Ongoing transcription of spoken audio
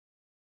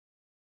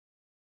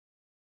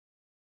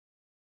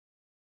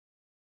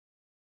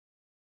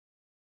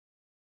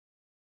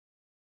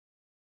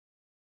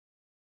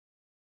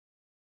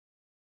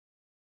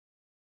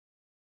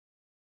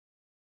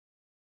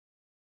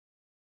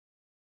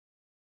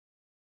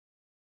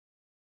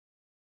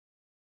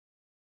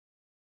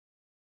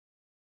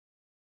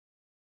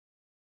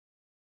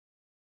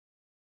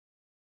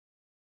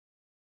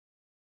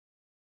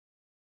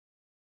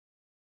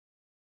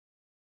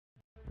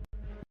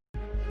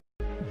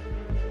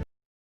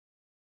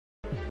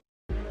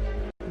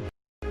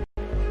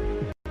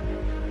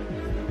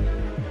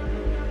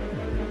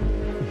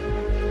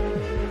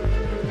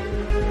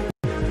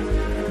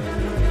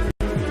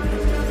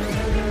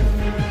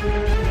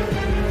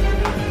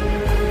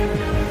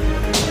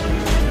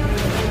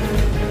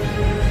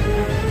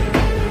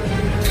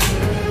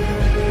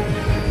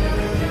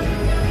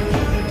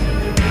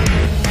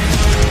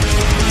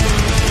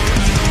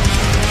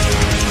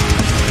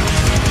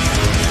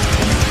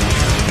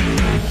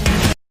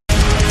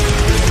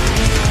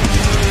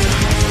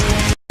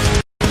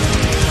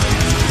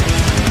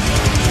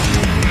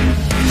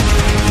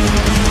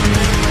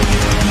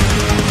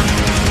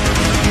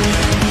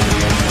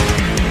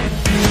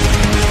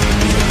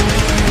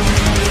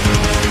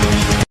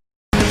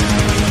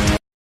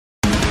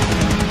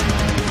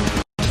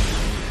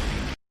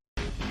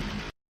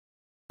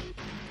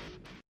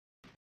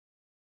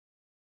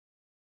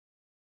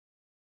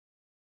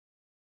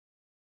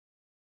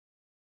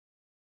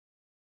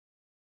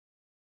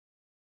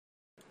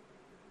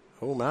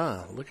Oh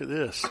my, look at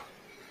this.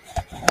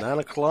 9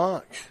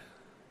 o'clock.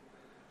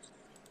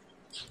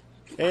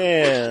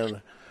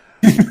 And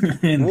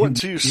what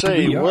to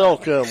say,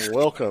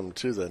 welcome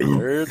to the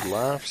Nerd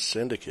Life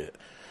Syndicate,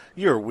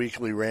 your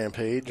weekly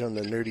rampage on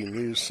the nerdy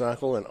news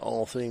cycle and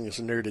all things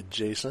nerd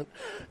adjacent,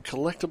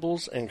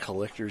 collectibles and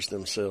collectors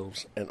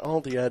themselves, and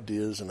all the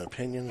ideas and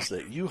opinions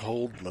that you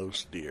hold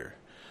most dear.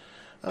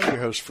 I'm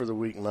your host for the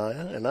week,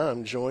 Maya, and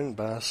I'm joined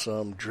by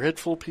some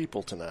dreadful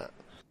people tonight.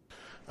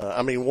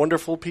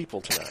 Wonderful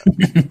people tonight.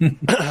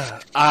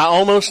 I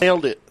almost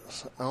nailed it.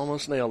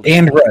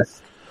 And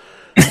Russ.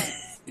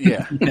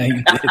 Yeah. Yeah,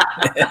 you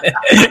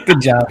did.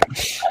 Good job.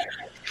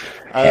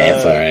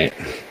 That's all right.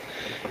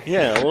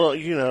 Yeah, well,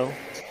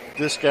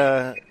 this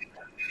guy,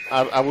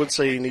 I would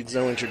say he needs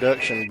no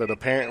introduction, but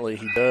apparently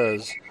he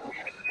does,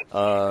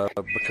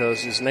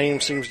 because his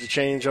name seems to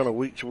change on a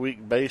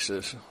week-to-week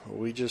basis.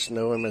 We just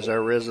know him as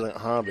our resident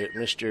hobbit,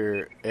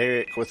 Mr.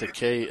 Eric with a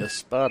K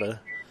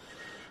Espada.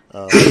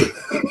 Why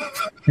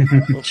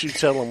don't you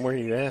tell him where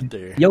you're at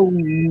there? Yo.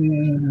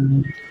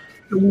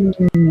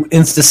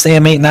 Insta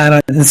Sam89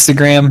 on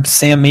Instagram.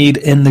 Sam Mead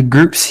in the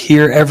groups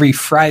here every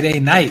Friday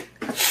night.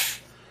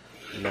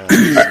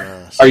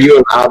 Nice. Are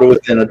you allowed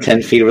within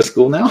 10 feet of a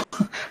school now?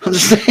 I'm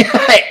just saying.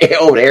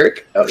 Oh,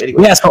 Eric. Oh,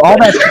 anyway. Yeah, so all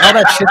that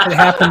shit that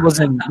happened was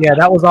in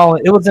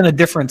it was in a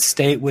different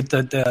state with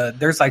the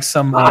there's like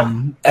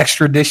some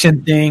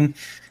extradition thing.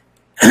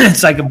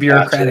 It's like a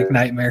bureaucratic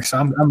nightmare, so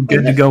I'm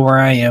good to go where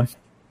I am.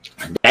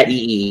 That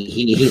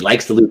he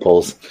likes the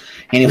loopholes.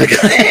 Anyway,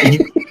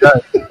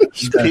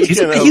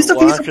 Speaking of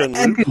locking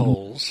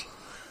loopholes.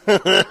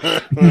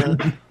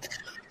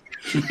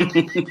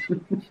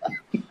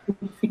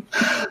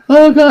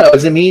 Oh God,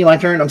 was it me? My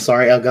turn? I'm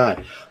sorry. Oh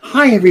God.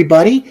 Hi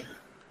everybody.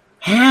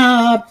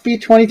 Happy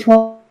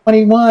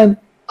 2021.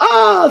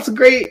 Oh, it's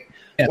great.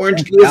 Yeah,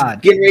 Orange Juice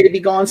getting ready to be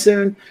gone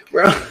soon.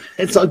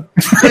 It's a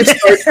good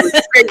start to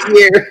a great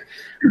year.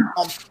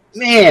 Oh,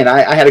 man,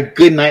 I had a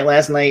good night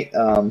last night.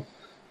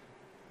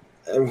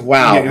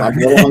 Wow, I'm a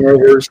little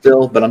hungover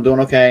still, but I'm doing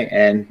okay.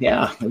 And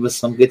yeah, it was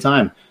some good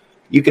time.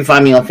 You can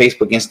find me on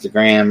Facebook,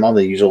 Instagram, all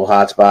the usual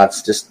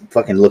hotspots. Just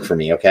fucking look for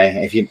me,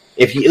 okay? If you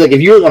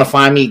really want to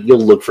find me,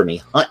 you'll look for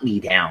me. Hunt me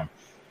down.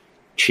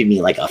 Treat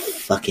me like a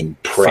fucking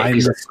prey.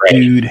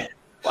 Dude.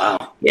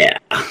 Wow. Yeah,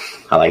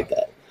 I like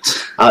that.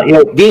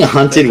 Being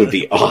hunted would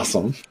be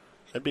awesome.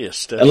 That'd be a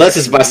step. Unless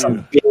it's by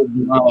some big,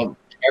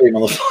 hairy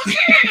motherfucker.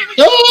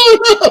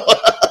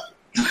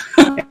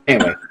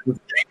 Anyway.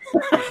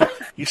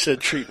 You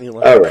said treat me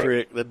like a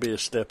prick. That'd be a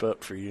step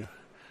up for you.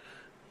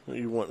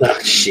 You want? Oh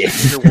shit!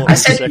 I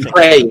said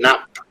pray,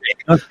 not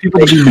prick. Most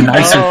people be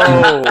nicer.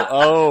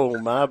 Oh,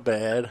 my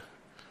bad.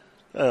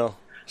 Well,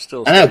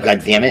 still. I know,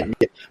 God damn it!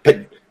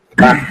 But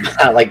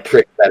I like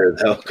prick better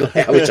though.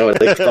 I wish I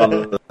would have called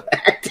him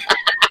that.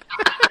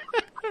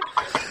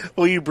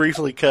 Well, you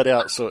briefly cut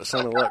out, so it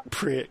sounded like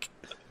prick.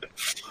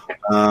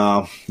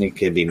 It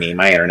could be me.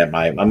 My internet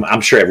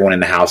I'm sure everyone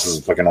in the house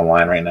is fucking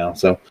online right now.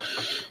 So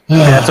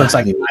that's what it's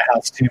like in my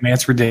house too, man.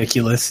 It's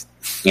ridiculous.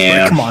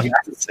 Yeah, like, come on,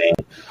 guys.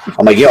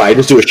 I'm like, I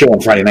just do a show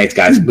on Friday nights,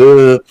 guys.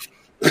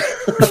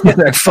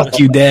 Fuck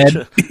you,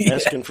 Dad.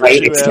 Asking for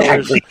 2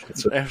 hours.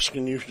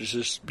 Asking you to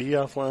just be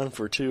offline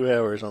for 2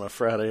 hours on a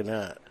Friday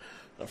night.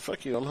 Oh,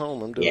 fuck you. I'm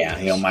home. I'm doing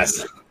this. My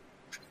son.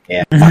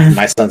 Yeah,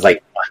 my son's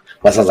like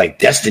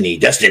Destiny.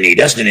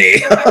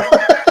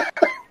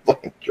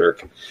 Fucking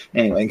jerk.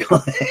 Anyway, go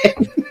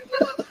ahead.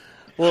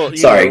 Well,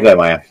 sorry, go ahead,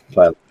 Maya.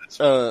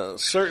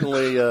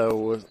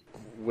 Certainly,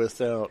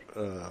 without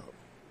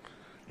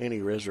any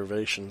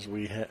reservations,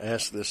 we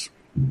asked this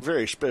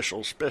very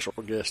special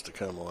guest to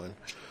come on.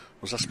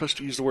 Was I supposed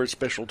to use the word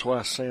special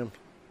twice, Sam?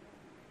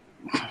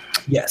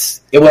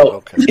 Yes. Yeah, well,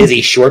 okay. Is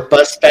he short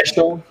bus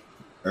special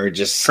or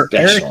just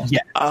special? Eric?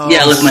 Yeah.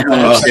 Yeah, I left my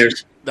phone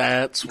upstairs.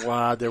 That's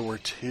why there were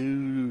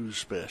two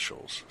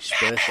specials.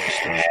 Special.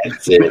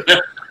 That's it.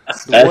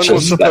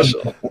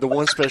 The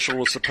one special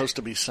was supposed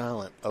to be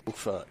silent. Oh,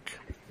 fuck.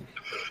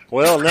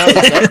 Well, now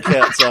that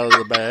cat's out of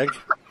the bag,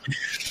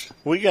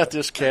 we got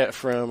this cat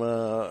from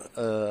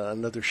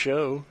another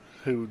show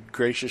who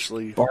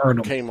graciously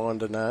came on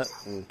tonight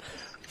and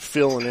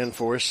filling in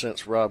for us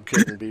since Rob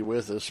couldn't be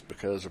with us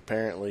because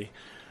apparently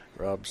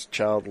Rob's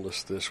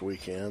childless this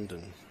weekend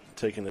and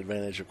taking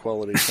advantage of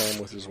quality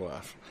time with his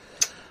wife.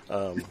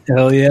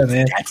 Hell yeah,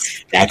 man!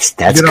 That's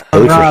good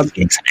on Rob.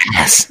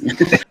 Ass.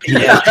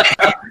 Yeah,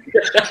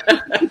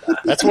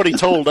 that's what he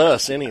told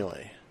us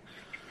anyway.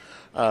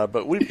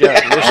 But we've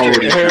got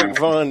Mr. Eric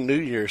Von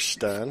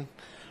Newyearstein.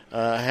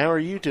 How are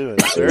you doing,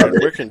 sir? And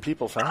where can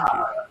people find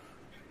you?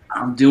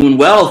 I'm doing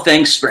well.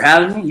 Thanks for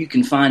having me. You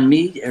can find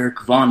me,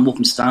 Eric Von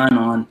Wolfenstein,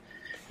 on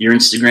your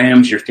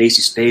Instagrams, your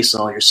Facey Space,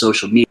 all your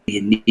social media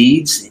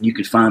needs. And you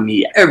can find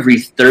me every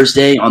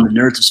Thursday on the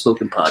Nerds Have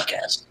Spoken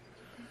podcast.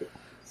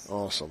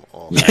 Awesome.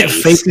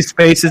 Nice. Facey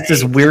Space is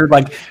this weird,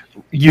 like,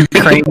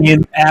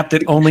 Ukrainian app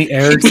that only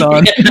Eric's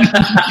on.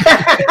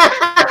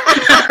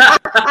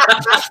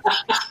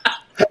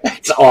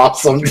 That's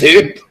awesome,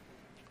 dude.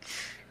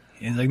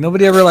 He's like,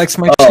 nobody ever likes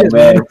my shit,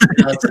 man.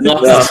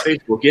 That's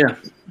Facebook, yeah.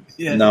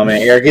 Yeah. No,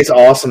 man, Eric, it's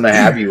awesome to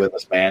have you with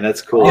us, man.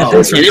 That's cool. Yeah, And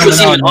it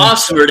was even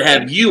awesomer to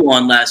have you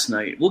on last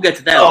night. We'll get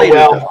to that later.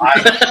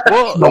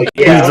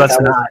 Let's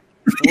not.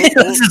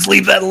 Let's just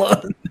leave that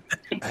alone.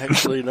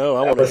 Actually, no,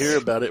 I want to hear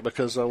about it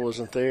because I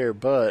wasn't there.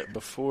 But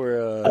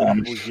before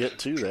we get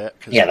to that,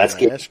 because I want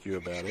to ask you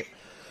about it,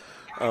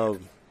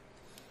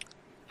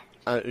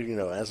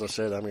 as I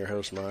said, I'm your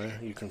host, Maya.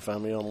 You can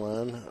find me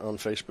online on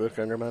Facebook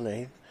under my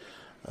name.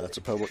 It's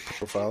a public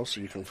profile, so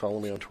you can follow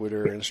me on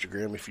Twitter or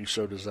Instagram if you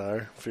so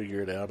desire.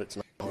 Figure it out. It's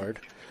not hard.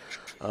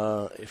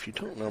 If you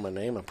don't know my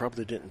name, I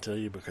probably didn't tell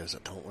you because I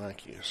don't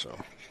like you. So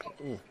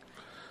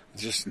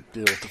just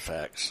deal with the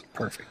facts.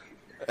 Perfect.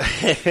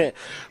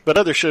 But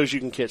other shows you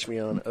can catch me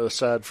on,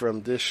 aside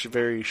from this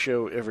very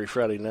show every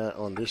Friday night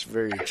on this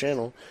very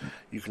channel,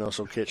 you can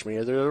also catch me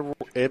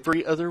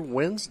every other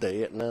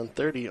Wednesday at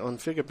 9:30 on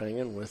Figure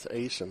Banging with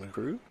Ace and the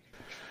crew.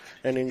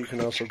 And then you can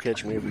also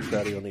catch me every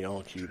Friday on the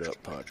All Queued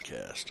Up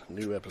podcast.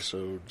 New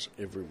episodes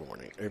every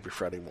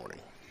Friday morning.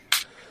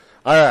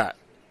 All right.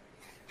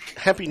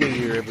 Happy New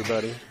Year,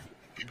 everybody.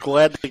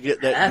 Glad to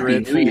get that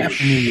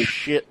dreadful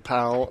shit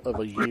pile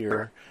of a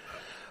year,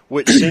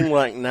 which seemed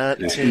like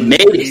 19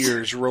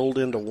 years rolled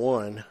into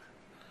one.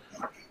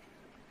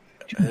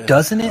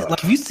 Doesn't it?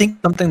 Like, if you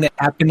think something that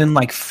happened in,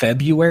 like,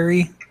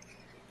 February,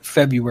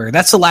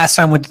 that's the last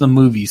time I went to the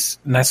movies,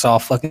 and I saw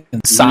fucking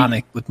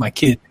Sonic with my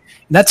kid.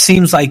 That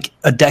seems like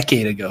a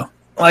decade ago.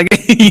 Like,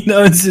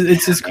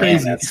 it's just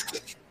crazy. Man,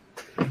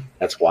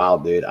 that's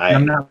wild, dude.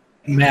 I'm not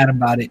mad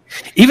about it.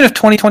 Even if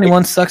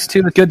 2021 sucks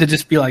too, it's good to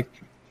just be like,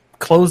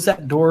 close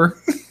that door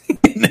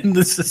and then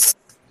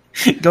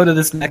go to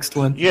this next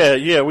one.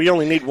 Yeah. We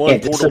only need one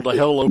portal to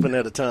hell open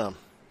at a time.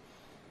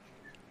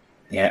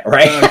 Yeah,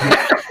 right.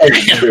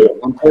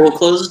 One portal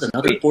closes,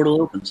 another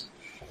portal opens.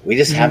 We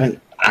just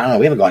haven't. I don't know.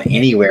 We haven't gone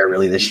anywhere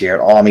really this year at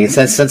all. I mean,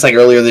 since like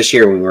earlier this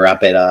year, we were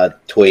up at the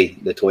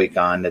Toy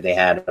Con that they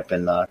had up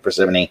in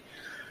Persephone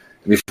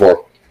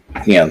before,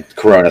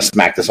 Corona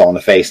smacked us all in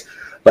the face.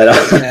 But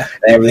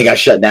everything got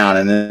shut down,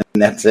 and then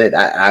that's it.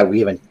 We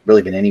haven't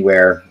really been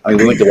anywhere. I mean,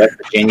 we went to West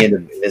Virginia to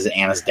visit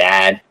Anna's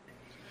dad,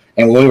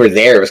 and when we were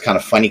there, it was kind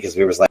of funny because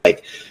we was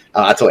like,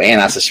 I told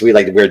Anna, I said, should we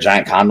like to wear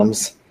giant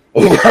condoms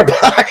over our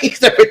bodies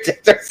to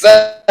protect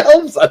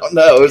ourselves? I don't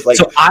know. It was like,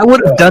 so I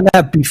would have done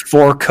that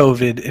before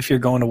COVID if you're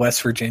going to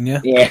West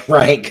Virginia. Yeah,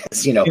 right.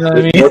 Because you know what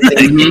I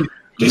mean?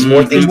 There's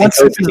more things. Once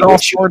this is all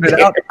sorted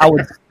out,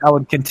 I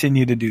would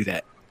continue to do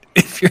that.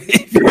 If you're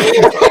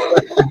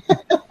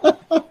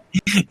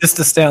just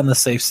to stay on the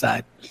safe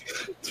side.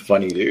 It's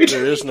funny, dude.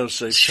 There is no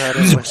safe side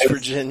in West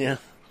Virginia.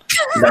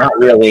 Not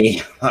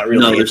really.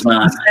 No, there's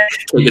not.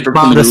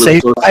 The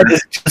safe side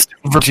is just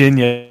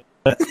Virginia.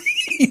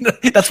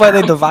 That's why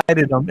they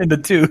divided them into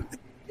two.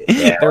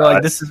 Yeah, they're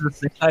like, this is the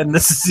safe side and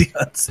this is the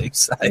unsafe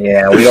side.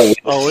 Yeah, we don't.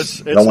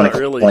 It's not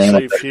really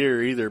safe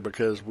here either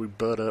because we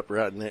butt up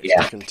right next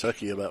to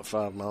Kentucky, about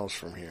 5 miles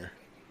from here.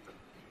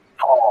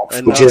 Oh,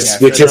 which is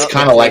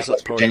kind of like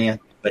West Virginia,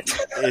 but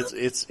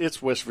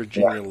it's West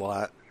Virginia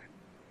light.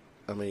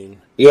 I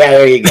mean, yeah,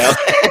 there you go.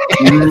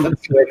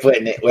 That's the way of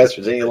putting it. West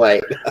Virginia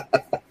light.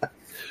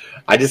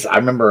 I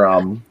remember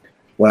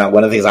one of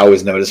the things I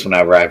always noticed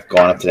whenever I've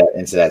gone up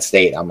into that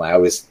state, I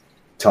always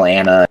tell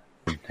Anna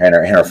and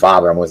her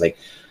father, I'm always like,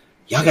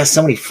 y'all got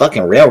so many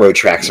fucking railroad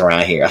tracks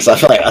around here. So I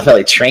feel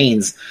like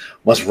trains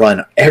must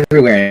run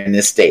everywhere in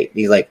this state.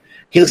 He looks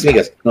at me and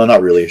goes, no,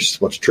 not really. It's just a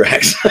bunch of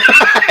tracks.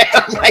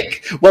 I'm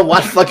like, well,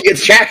 what fucking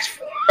tracks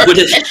for? I mean,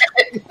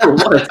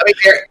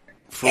 they're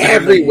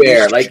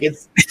everywhere.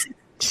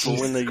 For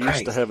when they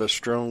used to have a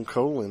strong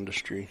coal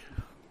industry.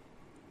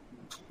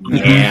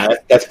 Yeah,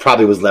 that's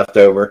probably was left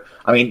over.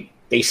 I mean,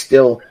 he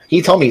told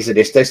me, he said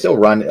they still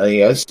run,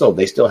 they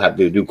still have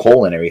to do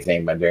coal and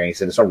everything, but he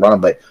said they still run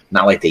them, but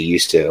not like they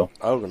used to.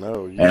 Oh,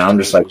 no. And I'm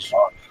just like,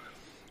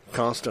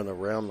 constant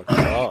around the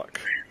clock.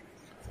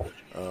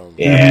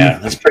 Yeah,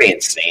 that's pretty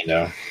insane,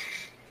 though.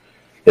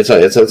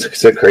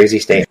 It's a crazy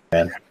state,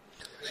 man.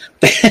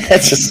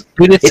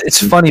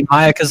 It's funny,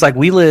 Maya, because like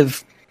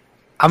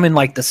I'm in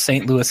like the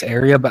St. Louis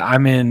area, but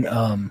I'm in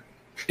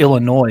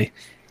Illinois,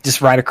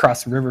 just right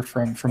across the river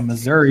from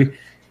Missouri.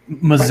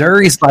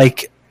 Missouri's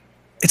like,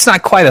 it's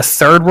not quite a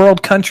third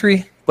world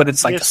country, but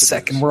it's like a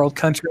second world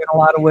country in a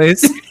lot of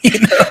ways.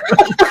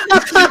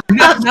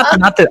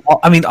 Not that.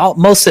 I mean,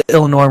 most of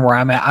Illinois where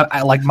I'm at,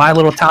 I like my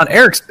little town.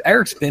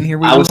 Eric's been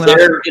here. I was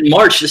there in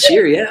March this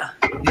year. Yeah.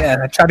 Yeah,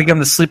 and I tried to get him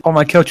to sleep on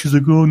my couch. He's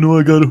like, "Oh no,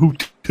 I got a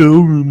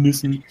hotel room and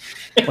this and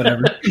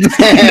whatever." Yeah,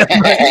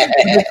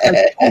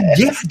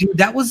 dude,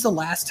 that was the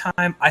last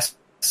time I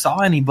saw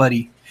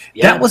anybody.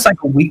 Yeah. That was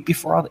like a week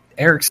before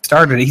Eric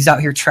started. He's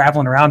out here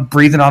traveling around,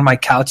 breathing on my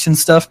couch and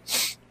stuff,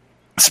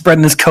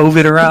 spreading his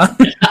COVID around.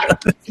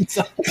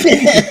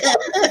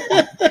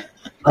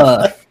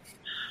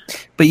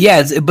 But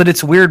yeah,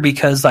 it's weird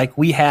because like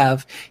we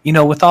have,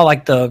 with all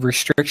like the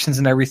restrictions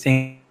and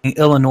everything,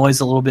 Illinois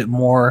is a little bit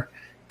more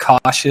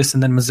cautious,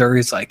 and then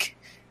Missouri's like,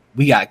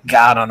 we got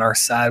God on our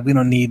side. We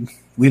don't need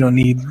we don't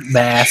need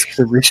masks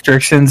or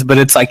restrictions. But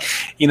it's like,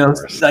 you know,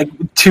 like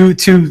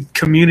two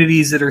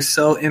communities that are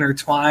so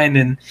intertwined,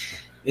 and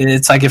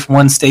it's like if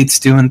one state's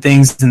doing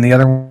things and the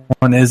other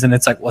one isn't,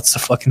 it's like, what's the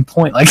fucking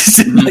point? Like,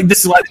 like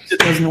this is why this shit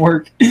doesn't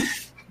work.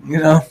 You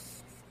know,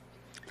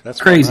 That's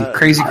crazy.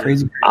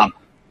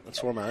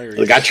 That's where my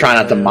look, I try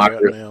not to mock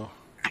right now.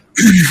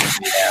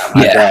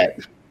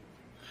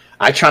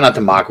 I try not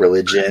to mock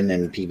religion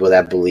and people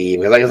that believe.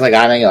 Because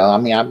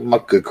I'm a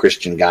good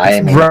Christian guy.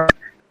 I mean,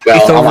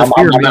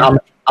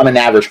 I'm an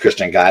average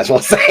Christian guy, as well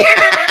say.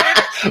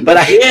 But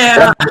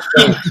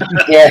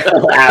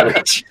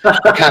average.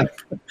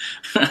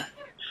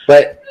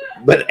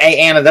 But hey,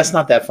 Anna, that's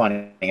not that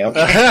funny. Okay?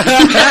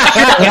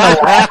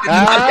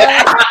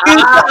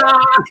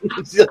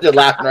 You're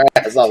laughing her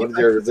ass off.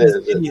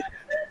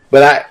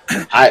 But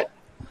I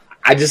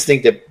just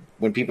think that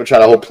when people try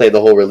to play the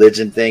whole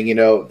religion thing, you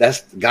know,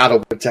 that's God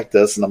will protect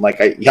us, and I'm like,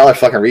 y'all are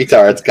fucking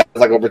retards. God's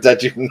not gonna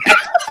protect you.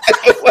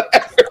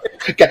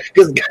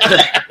 Because God,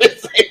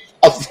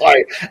 I'm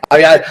sorry. I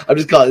mean, I'm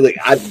just calling like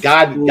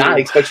God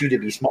expects you to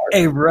be smart.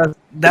 Hey, Russ,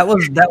 that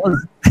was.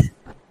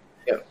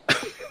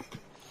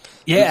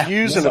 Yeah,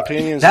 views and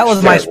opinions. That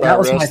was my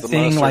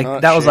thing.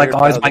 Like that was like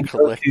always my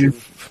go-to.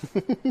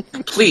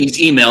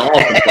 Please email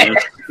all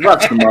complaints.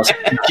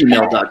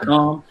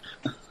 RussTheMusk@gmail.com.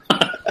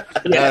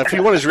 If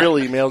you want his real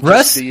email,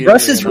 Russ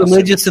is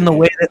religious in the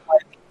way that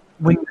like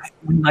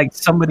when like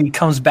somebody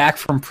comes back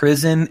from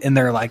prison and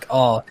they're like,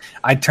 "Oh,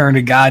 I turn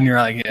to God," and you're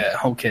like, "Yeah,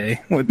 okay."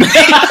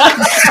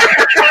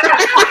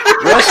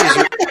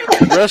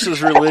 Russ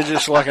is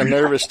religious like a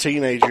nervous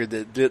teenager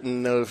that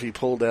didn't know if he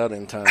pulled out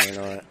in time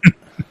or not.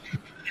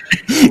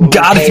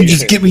 God, if you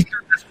just get me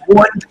through this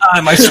one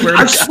time, I swear.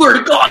 I swear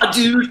to God,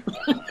 dude.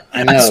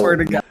 I know. I swear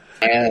to God.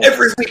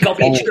 Every week I'll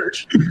be in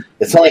church.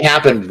 It's only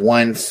happened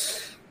once.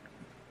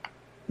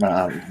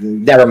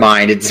 Never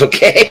mind. It's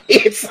okay.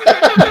 It's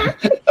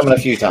happened a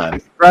few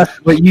times. Russ,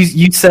 what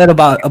you said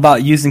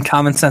about using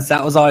common sense,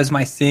 that was always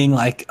my thing.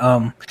 Like,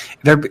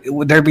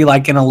 there'd be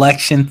like an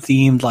election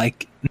themed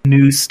like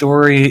news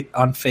story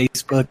on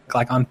Facebook,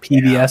 like on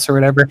PBS or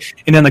whatever,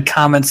 and in the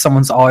comments,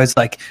 someone's always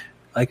like,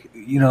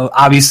 you know,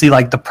 obviously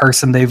like the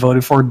person they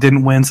voted for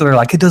didn't win, so they're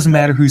like, it doesn't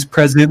matter who's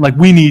president, like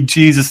we need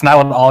Jesus. And I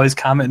would always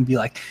comment and be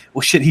like,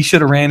 well shit, he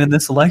should have ran in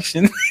this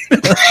election. You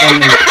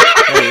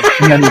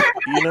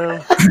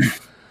know,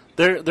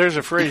 there's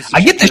a phrase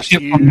I get this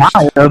shit from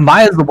Maya.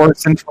 Maya's the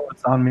worst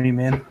influence on me,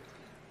 man.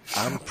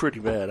 I'm pretty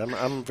bad.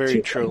 I'm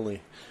very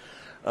trolly.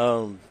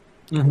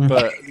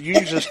 But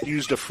you just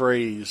used a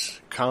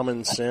phrase,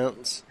 common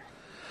sense.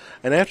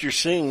 And after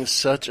seeing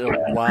such a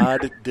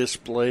wide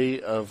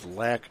display of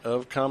lack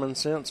of common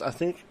sense, I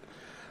think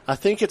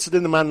it's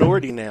in the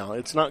minority now.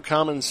 It's not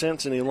common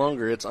sense any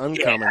longer. It's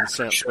uncommon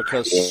sense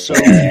because so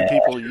many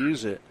people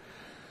use it.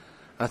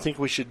 I think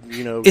we should, take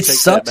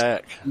that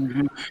back.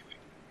 Mm-hmm.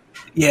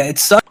 Yeah, it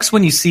sucks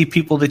when you see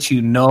people that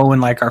you know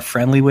and like are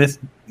friendly with,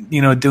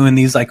 doing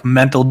these like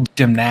mental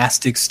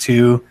gymnastics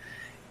to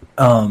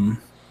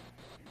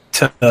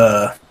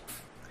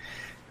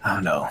I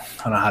don't know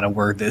how to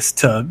word this,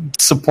 to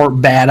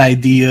support bad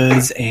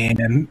ideas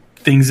and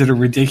things that are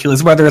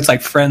ridiculous, whether it's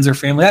like friends or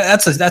family.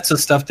 That's the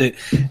stuff that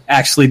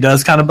actually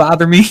does kind of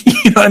bother me.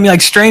 You know what I mean?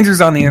 Like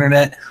strangers on the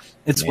internet,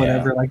 it's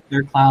whatever. Like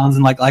they're clowns,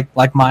 and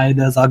like Maya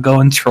does, I'll go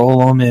and troll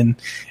them and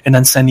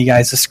then send you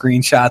guys the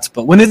screenshots.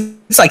 But when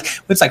it's like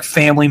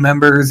family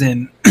members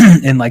and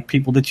and like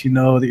people that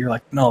that you're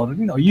like, no,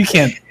 you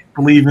can't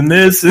believe in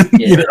this. And,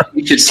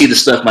 you should see the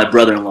stuff my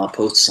brother-in-law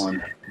posts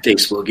on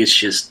Facebook. It's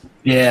just,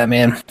 yeah,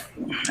 man.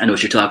 I know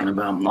what you're talking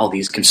about. All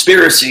these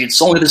conspiracy.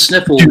 It's only the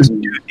sniffles.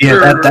 Dude,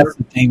 yeah, that's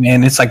the thing,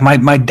 man. It's like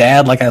my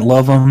dad. Like I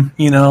love him.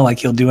 Like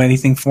he'll do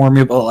anything for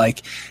me. But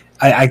like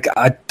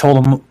I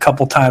told him a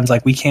couple times,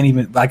 like I can't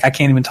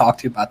even talk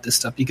to you about this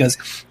stuff because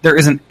there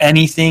isn't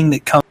anything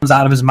that comes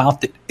out of his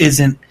mouth that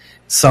isn't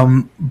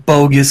some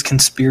bogus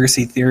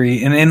conspiracy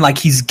theory. And like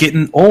he's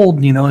getting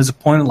old, is a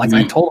point. Like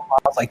I told him, I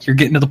was like, you're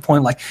getting to the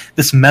point like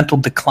this mental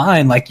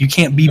decline. Like you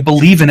can't be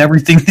believing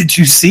everything that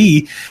you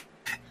see,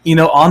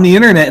 on the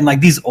internet. And like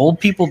these old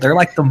people, they're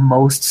like the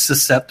most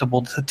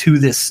susceptible to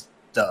this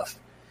stuff.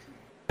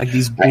 Like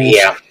these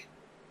bullshit,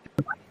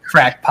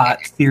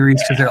 crackpot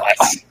theories, because they're like,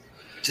 oh, it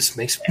just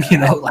makes me,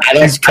 like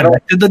he's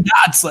connected the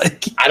dots.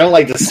 Like I don't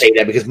like to say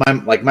that because my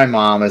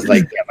mom is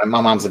like, my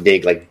mom's a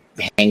big like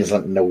hangs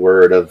on the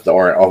word of the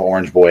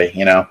Orange Boy,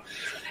 and I'm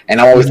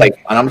always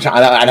like, and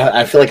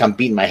I feel like I'm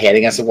beating my head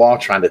against the wall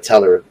trying to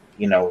tell her,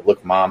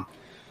 look, Mom,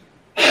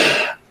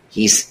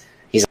 he's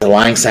a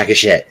lying sack of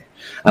shit.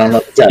 I don't know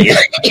what to tell you.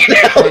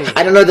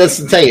 I don't know what else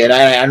to tell you, and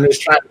I'm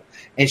just trying.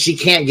 And she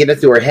can't get it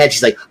through her head.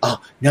 She's like, "Oh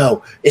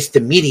no, it's the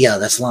media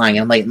that's lying."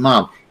 And I'm like,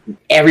 "Mom,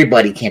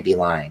 everybody can't be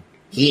lying.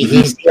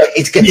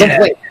 It's going to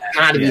be.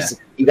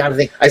 You got to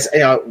think.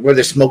 Where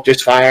there's smoke,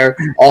 there's fire.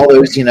 All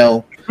those,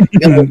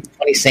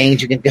 funny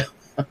sayings you can go."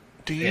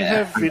 Do you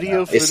have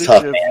video footage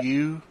of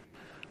you?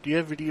 Do you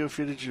have video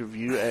footage of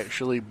you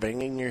actually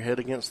banging your head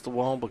against the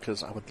wall?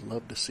 Because I would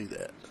love to see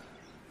that.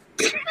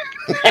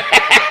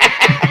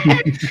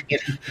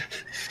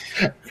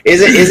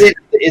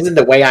 Isn't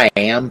the way I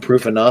am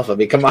proof enough? I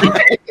mean, come on.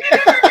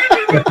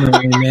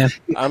 Definitely, man.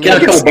 I mean,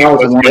 Got a couple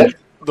bottles of wine.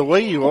 the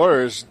way you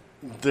are is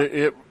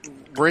it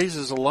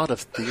raises a lot of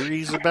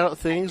theories about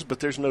things, but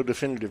there's no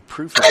definitive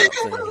proof about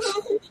things.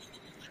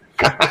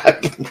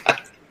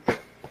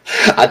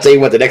 I'll tell you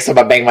what, the next time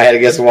I bang my head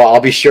against the wall,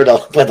 I'll be sure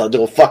to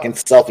do a fucking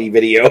selfie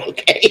video,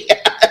 okay?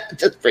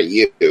 Just for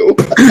you.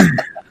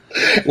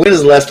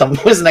 When's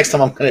the next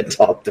time I'm going to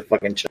talk to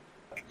fucking Chuck?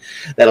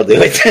 That'll do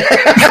it.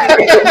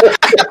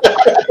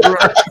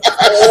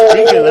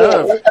 Speaking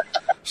of,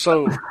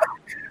 so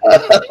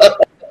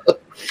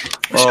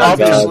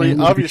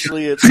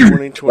obviously it's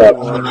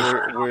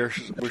 2021. We're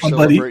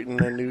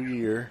celebrating a new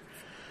year.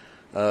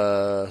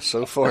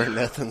 So far,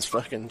 nothing's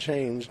fucking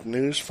changed.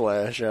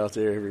 Newsflash out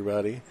there,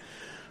 everybody.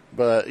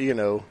 But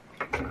no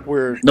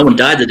one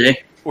died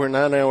today. We're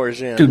 9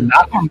 hours in. Dude,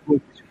 not on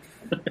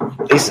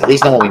At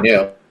least know what we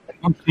knew.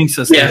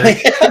 yeah.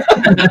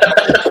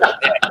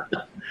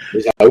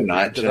 I hope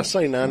not. Did I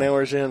say 9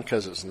 hours in?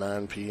 Because it's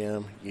 9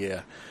 p.m.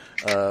 Yeah.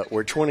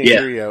 We're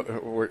 23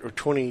 we're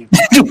 20.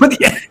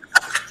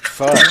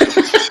 Fuck.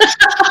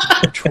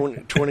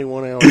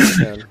 21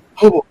 hours in.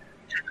 Oh.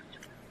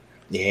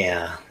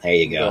 Yeah, there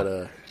you go.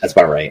 But, that's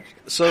about right.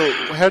 So,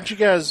 how'd you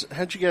guys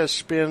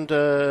spend?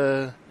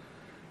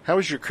 How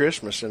was your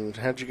Christmas, and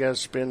how'd you guys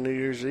spend New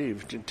Year's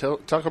Eve?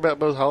 Talk about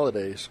both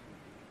holidays.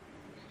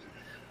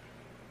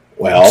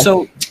 Well,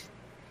 so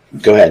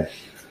go ahead.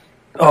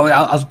 Oh,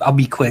 I'll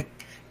be quick.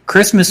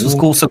 Christmas was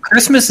cool. So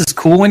Christmas is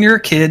cool when you're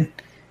a kid,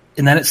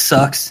 and then it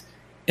sucks,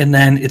 and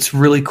then it's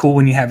really cool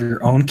when you have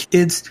your own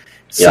kids.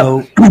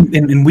 So,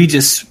 and we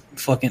just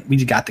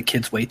got the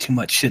kids way too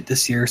much shit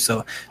this year.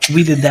 So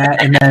we did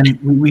that, and then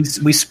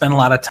we spent a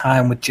lot of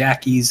time with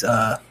Jackie's.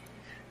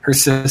 Her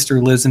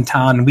sister lives in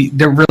town, and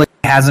there really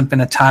hasn't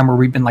been a time where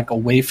we've been like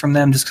away from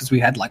them, just because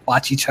we had like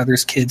watch each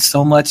other's kids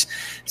so much.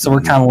 So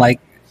we're kind of like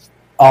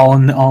all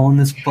in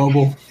this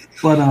bubble.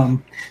 But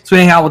so we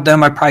hang out with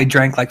them. I probably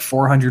drank like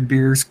 400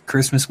 beers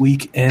Christmas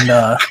week, and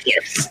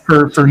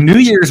for New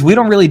Year's we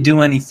don't really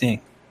do anything.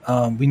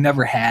 We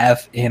never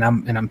have, and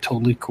I'm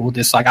totally cool with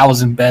this. Like, I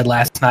was in bed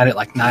last night at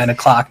like 9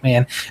 o'clock,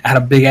 man. I had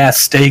a big ass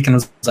steak and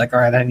was like, all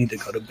right, I need to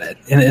go to bed.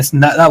 And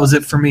that was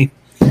it for me.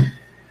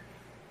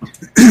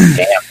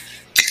 Damn.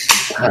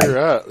 You're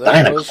right.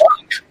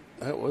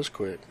 That was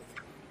quick.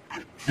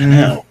 I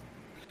know.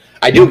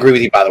 I do agree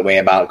with you, by the way,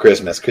 about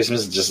Christmas.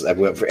 Christmas is just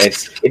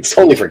it's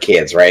totally for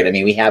kids, right? I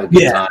mean, we have a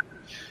good time.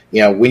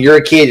 You know, when you're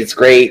a kid, it's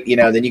great. You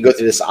know, then you go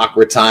through this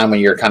awkward time when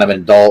you're kind of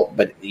an adult,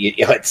 but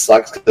it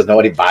sucks because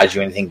nobody buys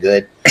you anything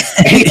good.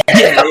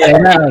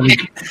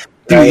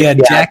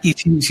 Jackie,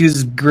 she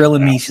was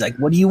grilling me. She's like,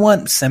 "What do you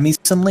want? Send me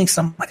some links."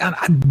 I'm like,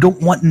 "I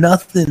don't want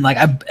nothing. Like,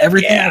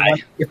 everything I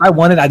want. If I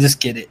want it, I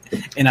just get it,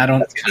 and I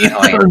don't."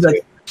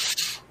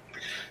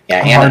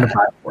 Anna,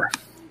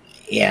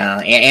 yeah,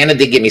 Anna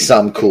did get me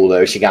something cool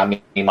though. She got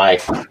me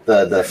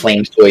the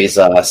Flames Toys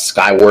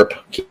Skywarp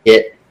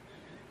kit.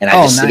 And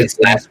I it's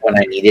the last one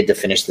I needed to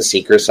finish the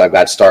Seekers, so I've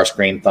got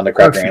Starscream,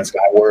 Thundercracker, and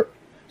Skywarp.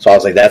 So I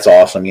was like, "That's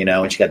awesome," you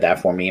know. And she got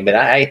that for me. But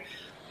I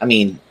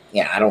mean,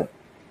 yeah, I don't.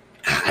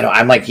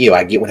 I'm like you.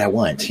 I get what I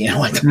want, you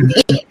know. I don't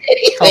need anything.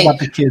 It's all about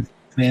the kids,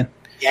 man.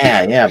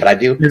 Yeah, but I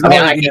do.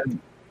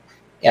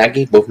 I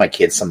gave both my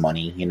kids some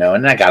money, you know,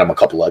 and I got them a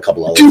couple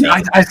other Dude,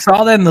 things. I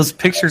saw that in those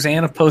pictures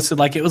Anna posted.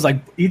 Like, it was like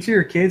each of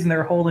your kids, and they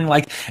were holding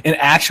like an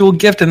actual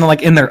gift, and then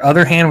like in their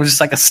other hand was just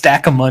like a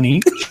stack of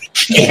money.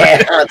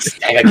 Yeah, a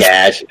stack of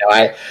cash. You know,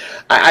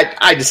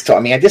 I just told.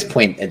 I mean, at this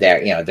point,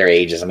 their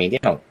ages. I mean, they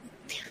don't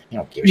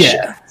give a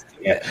shit.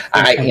 Yeah,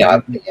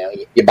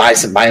 you buy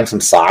them some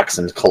socks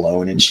and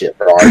cologne and shit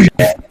for our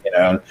shit, you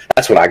know.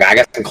 That's what I got. I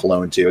got some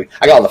cologne too.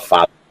 I got all the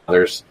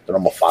fathers, the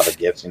normal father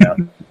gifts, you know.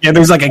 Yeah,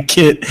 there's like a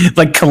kit,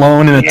 like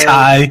cologne and a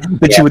tie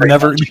that you would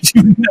never have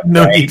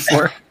no need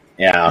for.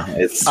 Yeah,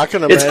 I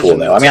can imagine it's cool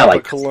though. I mean, I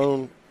like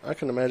cologne. I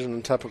can imagine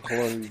the type of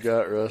cologne you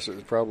got, Russ.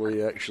 It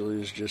probably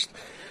actually is just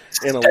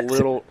in a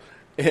little.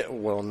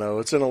 Well, no,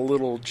 it's in a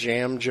little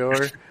jam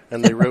jar,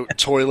 and they wrote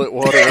toilet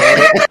water on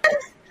it.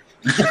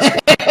 And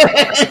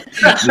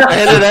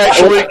it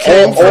actually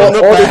came from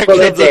the back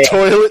of the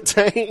toilet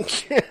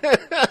tank.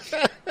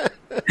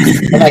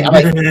 I'm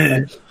like,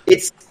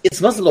 it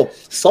smells a little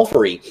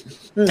sulfury.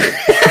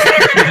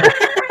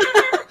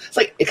 It's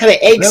like it kind of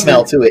egg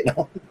smell to it.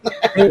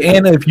 Hey,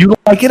 Anna, if you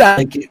like it, I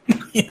like it.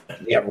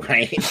 Yeah,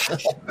 right. Oh,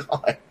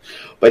 God.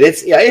 But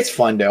it's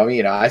fun though. I mean,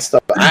 you know,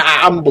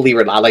 I'm a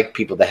believer. I like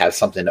people that have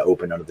something to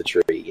open under the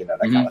tree, you know,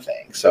 that kind of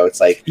thing. So it's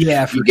like, you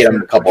get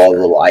them a couple of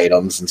little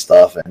items and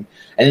stuff, and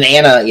then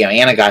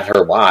Anna got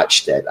her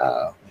watch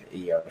that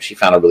she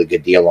found a really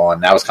good deal on.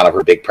 That was kind of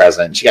her big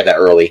present. She got that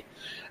early,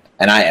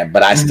 she's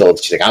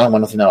like, I don't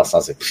want nothing else. I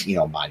was like,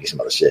 buy you some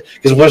other shit.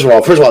 Because first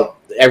of all,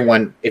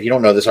 everyone, if you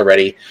don't know this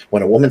already,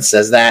 when a woman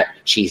says that,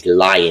 she's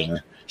lying.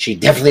 She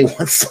definitely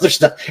wants other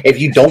stuff. If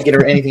you don't get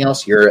her anything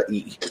else, you're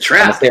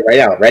trapped. Say it right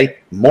out, right?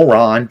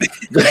 Moron.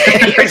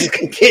 You're just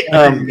gonna get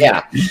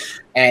yeah.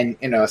 And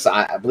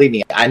so believe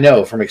me, I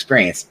know from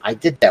experience. I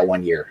did that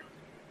one year.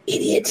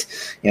 idiot.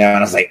 And I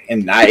was like,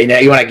 and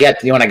I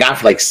got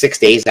for like 6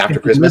 days after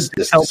Christmas,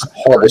 this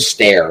horrible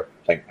stare.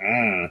 Like,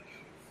 I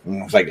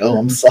was like, oh,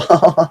 I'm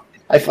sorry.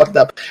 I fucked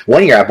up.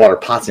 One year I bought her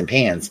pots and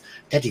pans.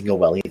 That didn't go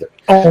well either.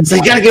 Oh, so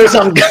you gotta give her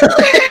something good.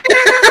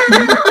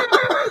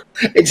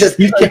 It's just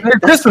Merry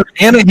Christmas,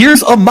 Anna.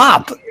 Here's a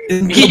mop.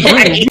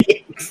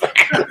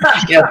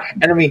 Yeah,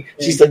 and I mean,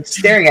 she's like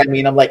staring at me,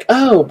 and I'm like,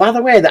 "Oh, by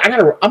the way,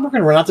 I'm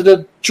gonna run out to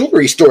the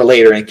jewelry store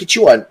later and get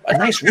you a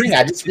nice ring.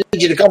 I just need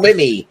you to come with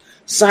me,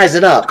 size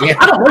it up."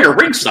 I don't know your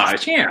ring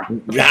size. Yeah,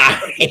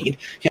 right.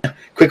 Yeah,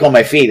 quick on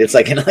my feet. It's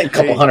like a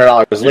couple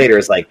 $100 later.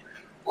 It's like,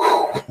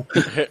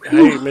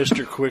 hey,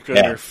 Mr. Quick on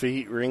your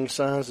feet. Ring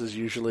size is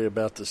usually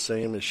about the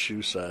same as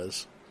shoe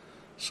size.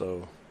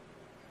 So,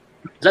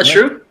 is that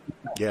true?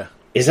 Yeah.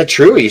 Is that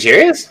true? Are you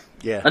serious?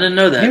 Yeah. I didn't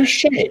know that. No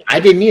shit. I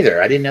didn't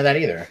either. I didn't know that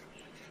either.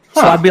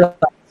 So I'd be like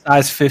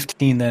size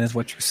 15 then is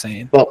what you're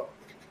saying. Well,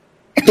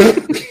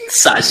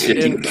 size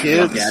 15. And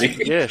kids.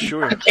 Yeah,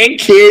 sure. And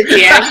kids,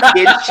 yeah,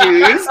 kid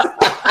shoes.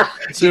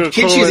 So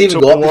kid shoes even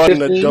go up to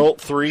 15?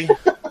 Adult 3.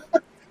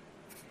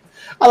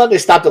 I thought they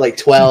stopped at like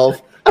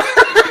 12.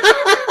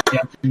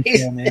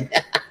 Yeah, man.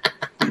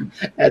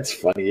 That's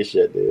funny as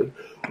shit, dude.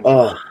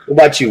 Oh, what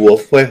about you,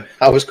 Wolf?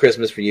 How was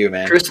Christmas for you,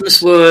 man?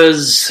 Christmas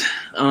was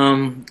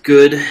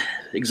good,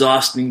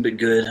 exhausting but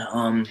good.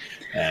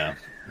 Yeah.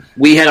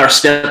 We had our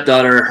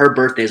stepdaughter. Her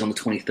birthday's on the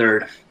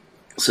 23rd,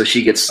 so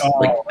she gets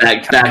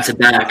back to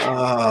back.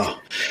 Oh,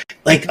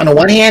 like on the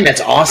one hand,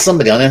 that's awesome,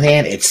 but on the other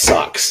hand, it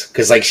sucks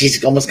because like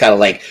she's almost got to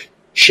like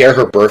share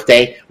her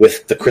birthday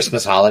with the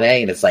Christmas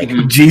holiday, and it's like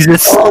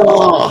Jesus.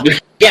 Oh,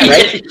 yeah,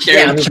 right.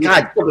 Yeah, I mean,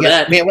 God,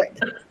 yeah, man.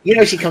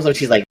 She comes up,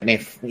 she's like, man,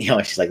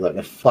 she's like,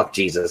 look, fuck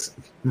Jesus,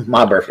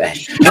 my birthday.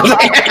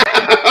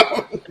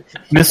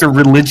 Mr.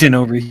 Religion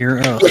over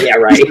here. Oh. Yeah,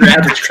 right.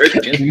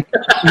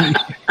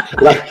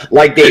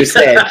 like Dave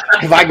said,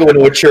 if I go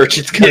into a church,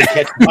 it's gonna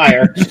catch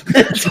fire.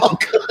 It's all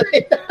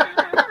good.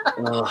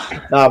 No,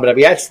 but I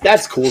mean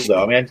that's cool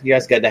though. I mean, you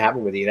guys got to have her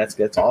with you.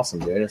 That's awesome,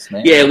 dude.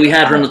 Yeah, we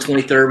had her on the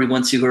 23rd. We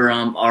went to her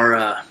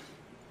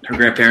her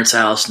grandparents'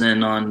 house, and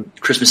then on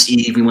Christmas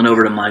Eve we went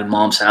over to my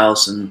mom's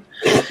house, and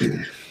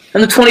the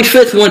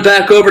 25th we went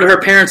back over to her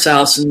parents'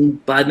 house,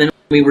 and by then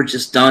we were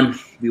just done.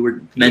 We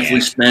were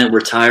mentally spent. We're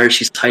tired.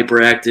 She's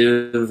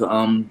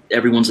hyperactive.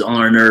 Everyone's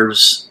on our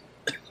nerves.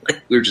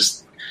 Like we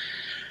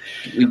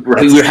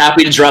were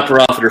happy to drop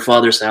her off at her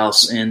father's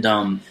house and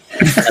have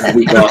a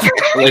week off.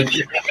 Well,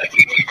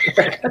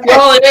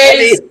 it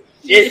is.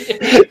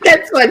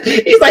 That's what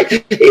he's like.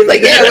 Yeah,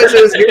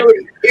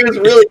 it was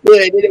really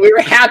good. We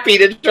were happy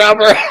to drop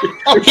her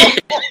off.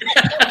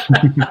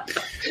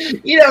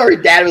 You know, her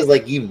dad was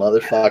like, "You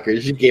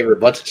motherfuckers! You gave her a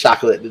bunch of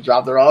chocolate to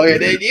drop her off here,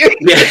 didn't you?"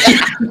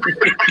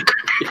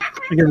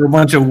 I gave her a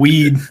bunch of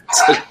weed.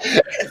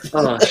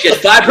 She had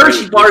 5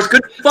 Hershey bars.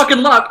 Good fucking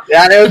luck.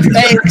 Yeah, no,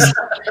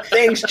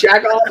 thanks,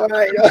 jack off. All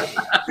right,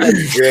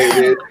 that's great,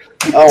 dude.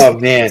 Oh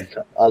man,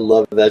 I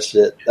love that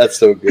shit. That's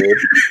so good.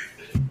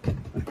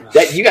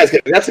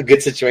 That's a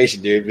good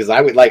situation, dude. Because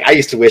I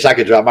used to wish I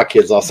could drop my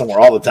kids off somewhere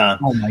all the time.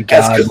 Oh my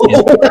god, that's cool.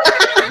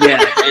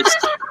 Yeah, it's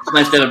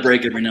nice to have a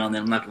break every now and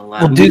then. I'm not gonna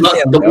lie. Well, dude,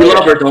 we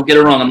love her. Don't get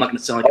her wrong. I'm not gonna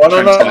sound like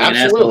no,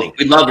 absolutely.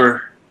 We love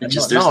her. It's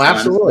just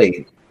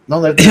absolutely. No,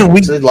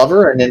 we love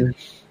her, and then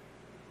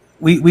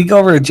we go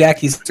over to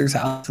Jackie's sister's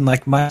house, and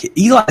like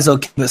Eli's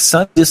okay, but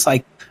son just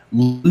like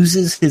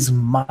loses his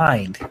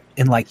mind,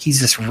 and like he's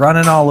just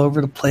running all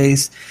over the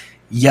place,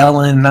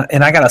 yelling,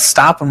 and I gotta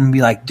stop him and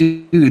be like,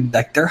 dude,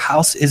 like their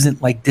house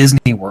isn't like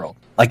Disney World,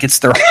 like it's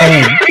their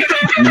home.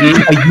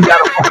 Like, you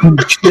gotta fucking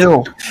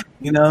chill,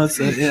 you know.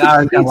 So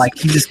like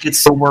he just gets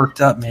so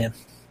worked up, man.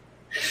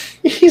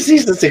 He's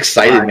just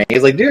excited, man.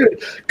 He's like,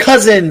 dude,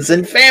 cousins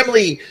and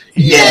family.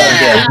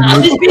 Yeah.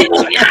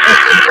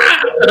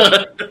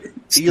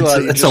 Eli,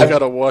 you just got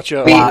to watch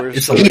out where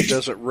somebody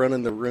doesn't run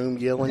in the room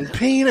yelling,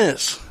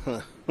 penis.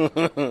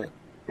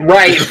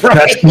 Right.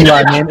 That's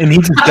Eli, man. And he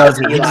just does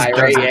it. Eli,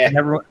 right, yeah.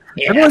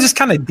 Everyone's just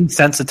kind of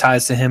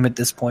desensitized to him at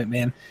this point,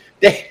 man.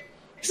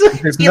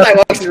 Eli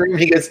walks in the room,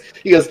 he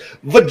goes,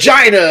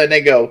 vagina, and they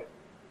go,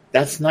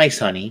 that's nice,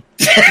 honey.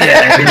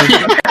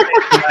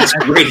 That's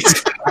great.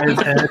 He's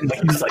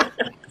like,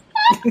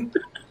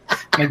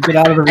 get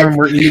out of the room,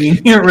 we're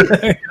eating.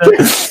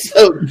 That's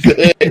so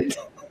good.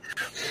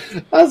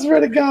 I swear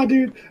to God,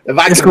 dude. If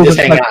I could just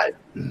hang out.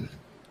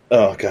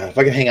 Oh, God. If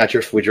I could hang out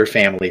with your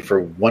family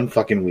for one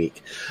fucking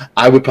week,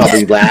 I would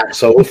probably laugh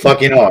so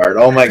fucking hard.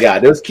 Oh, my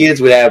God. Those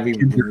kids would have me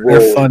roll.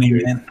 They're funny,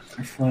 man.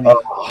 They're funny.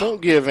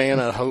 Don't give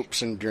Anna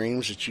hopes and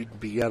dreams that you'd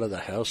be out of the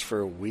house for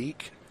a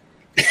week.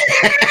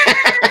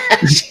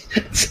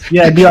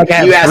 Yeah, it'd be like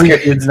I have 3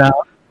 kids now.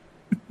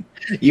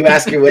 You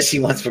ask her what she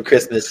wants for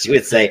Christmas, she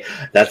would say,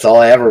 that's all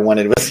I ever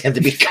wanted was him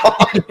to be gone.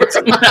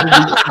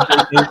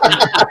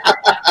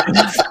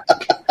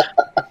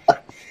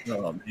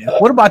 Oh, man.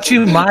 What about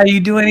you, Maya? You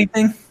do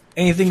anything?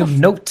 Anything of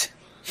note?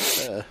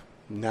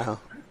 No.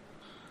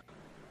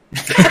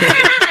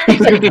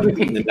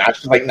 I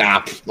was like,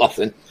 nah,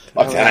 nothing.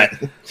 Fuck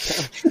that.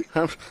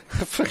 I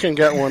fucking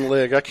got one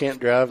leg. I can't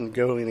drive and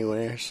go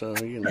anywhere, so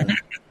you know.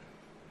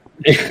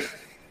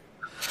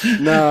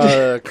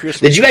 No,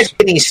 Christmas. Did you guys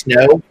get any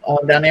snow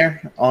down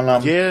there on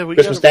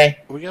Christmas Day?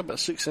 We got about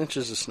 6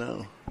 inches of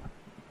snow.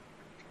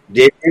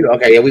 Did you?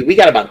 Okay, yeah, we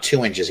got about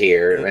 2 inches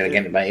here. And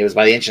again, it was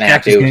by the inch and a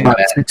half too. About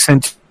 6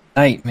 inches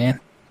night, man.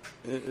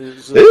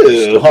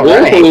 Ooh, all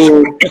right.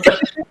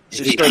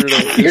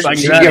 You're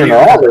giving her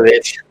all of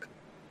it.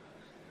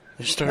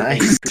 It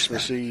started on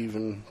Christmas Eve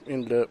and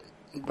ended up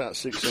about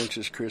 6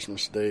 inches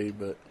Christmas Day,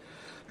 but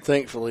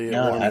thankfully it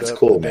warmed up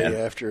the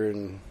day after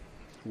and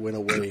went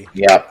away.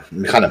 Yep,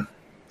 kind of.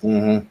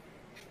 Mm-hmm.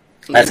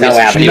 That's how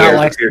it happened. You not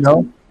like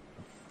snow?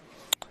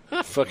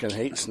 I fucking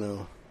hate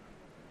snow.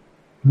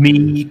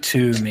 Me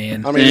too,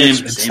 man. I mean,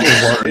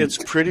 it's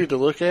pretty to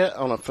look at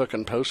on a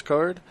fucking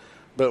postcard,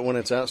 but when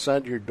it's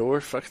outside your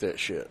door, fuck that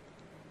shit.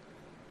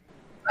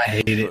 I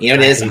hate it. You know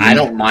what it is? I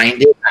don't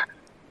mind it.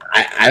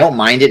 I don't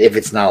mind it if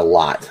it's not a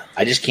lot.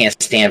 I just can't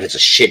stand if it's a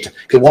shit.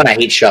 Because one, I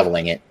hate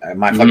shoveling it.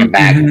 My fucking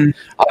back.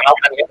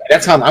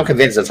 That's how I'm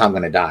convinced that's how I'm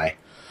going to die.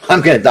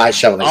 I'm going to die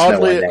shoveling snow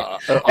one day.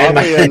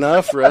 Oddly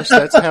enough, Russ,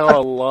 that's how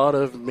a lot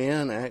of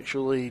men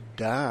actually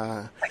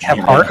die.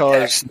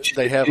 Because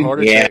they have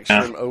heart attacks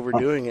from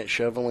overdoing it,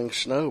 shoveling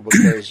snow,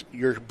 because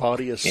your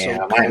body is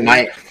so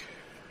cold,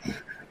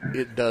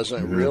 it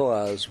doesn't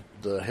realize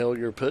the hell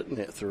you're putting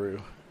it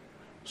through.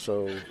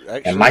 So,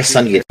 actually, and my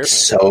son gets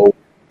so...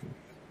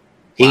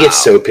 He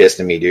gets so pissed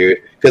at me,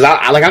 dude. Because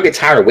I'll get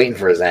tired of waiting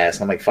for his ass.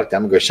 I'm like, fuck that,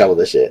 I'm going to go shovel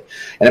this shit.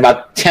 And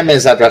about 10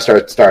 minutes after I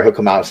start he'll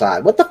come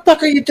outside. What the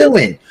fuck are you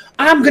doing?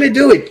 I'm going to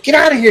do it. Get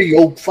out of here, you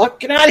old fuck.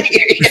 Get out of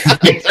here.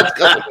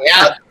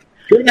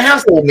 You're in the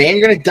house, old man.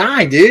 You're going to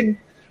die, dude.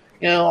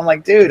 You know, I'm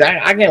like, dude,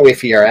 I can't wait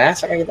for your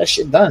ass. I got to get that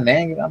shit done,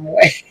 man. Get out of my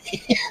way.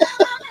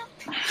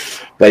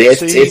 But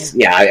it's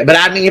But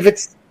I mean, if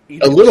it's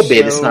a little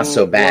bit, it's not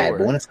so bad.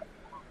 But when it's...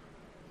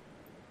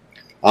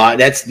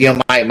 that's, you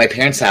know, my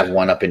parents have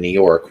one up in New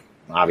York,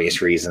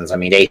 obvious reasons. I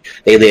mean, they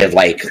live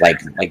like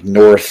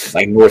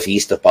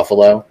northeast of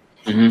Buffalo.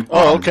 Mm-hmm.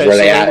 Oh, okay. Where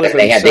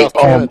they had South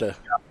Canada.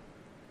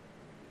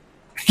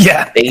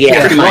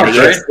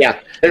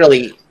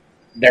 Literally,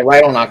 they're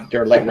right on.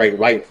 They're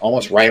like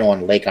almost right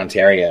on Lake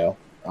Ontario,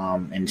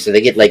 and so they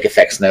get lake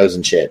effect snows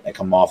and shit that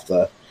come off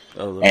the.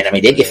 And I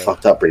mean, they get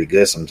fucked up pretty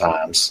good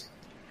sometimes,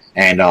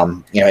 and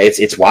you know,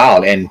 it's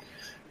wild. And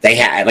they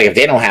had if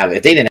they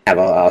didn't have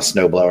a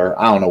snowblower,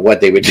 I don't know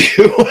what they would do.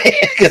 You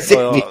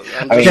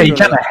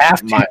kind of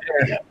have to.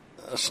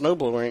 A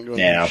snowblower ain't going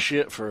to do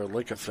shit for a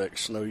lake effect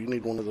snow. You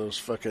need one of those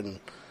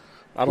fucking.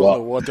 I don't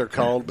know what they're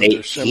called, but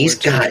they're similar. He's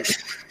got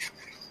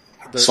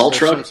salt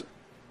truck.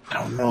 I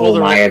don't know.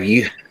 They're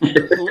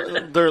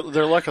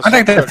like a. I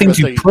think that things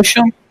you push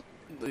them.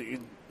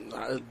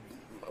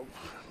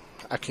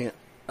 I can't.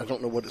 I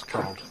don't know what it's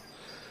called.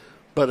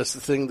 But it's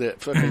the thing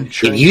that fucking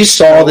if you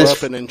saw this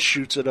up and then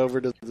shoots it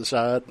over to the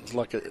side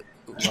like one of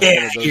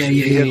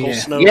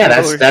those snow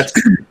that's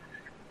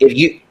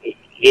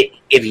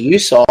if you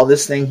saw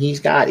this thing he's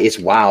got, it's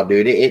wild,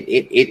 dude.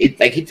 It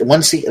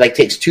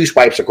takes 2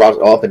 swipes across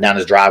up and down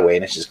his driveway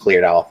and it's just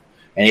cleared off,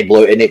 and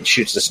it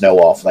shoots the snow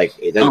off. Like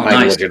it doesn't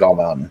matter what you're talking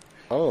about.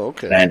 Oh,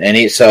 okay. And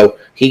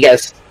he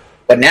gets.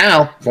 But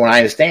now, from what I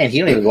understand, he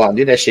don't even go out and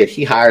do that shit.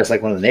 He hires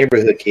like one of the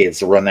neighborhood kids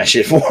to run that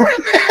shit for him.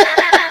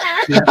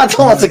 I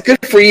told him, I said,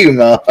 good for you,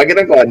 man. I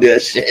gotta go out and do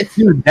that shit.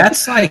 Dude,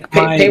 that's like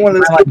pay one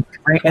of those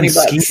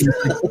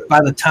 $20.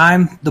 By the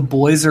time the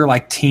boys are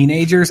like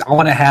teenagers, I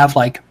want to have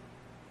like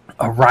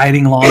a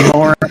riding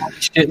lawnmower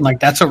and shit. And like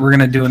that's what we're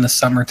gonna do in the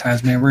summer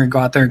times, man. We're gonna go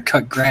out there and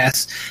cut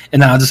grass,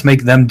 and I'll just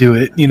make them do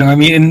it. You know what I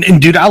mean?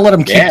 And dude, I'll let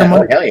them keep the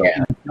money. Hell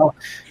yeah.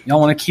 Y'all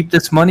want to keep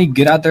this money?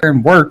 Get out there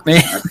and work,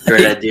 man. That's a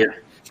great idea.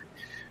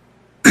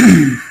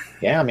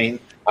 Yeah, I mean,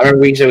 I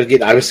remember I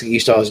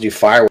used to always do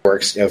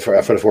fireworks, you know, for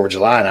the 4th of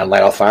July, and I'd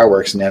light off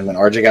fireworks. And then when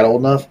RJ got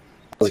old enough, I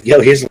was like,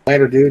 "Yo, here's the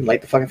lighter, dude.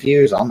 Light the fucking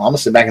fuse. I'm gonna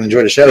sit back and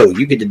enjoy the show.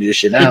 You get to do this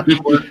shit now."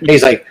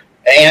 He's like,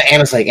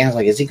 Anna's like,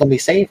 "Is he gonna be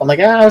safe?" I'm like,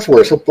 "That's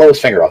worse. He'll blow his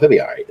finger off. He'll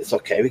be all right. It's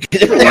okay. We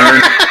can learn.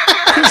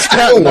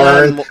 He'll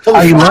learn.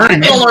 You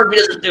learn. He'll learn if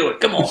he doesn't do it.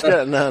 Come on. He's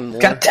got 9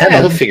 more. Got 10.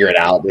 He'll figure it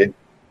out, dude.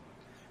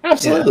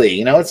 Absolutely. Yeah.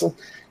 You know, it's.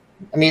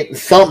 I mean,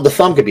 the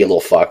thumb could be a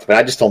little fucked, but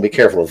I just don't be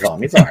careful with the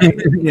thumb. He's all right.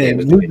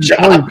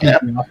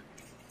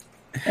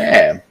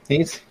 Yeah,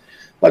 he's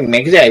fucking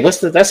man. Because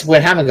that's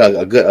when having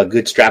a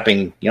good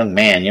strapping young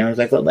man. You know, it's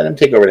like let him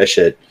take over that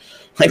shit.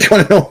 Like,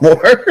 want to know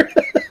more?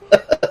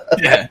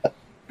 Yeah.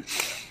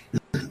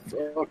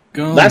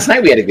 Last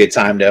night we had a good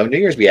time, though. New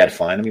Year's we had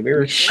fun. I mean, we had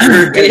a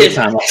good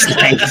time last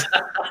night.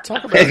 We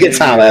had a good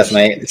time last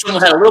night.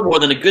 Someone had a little more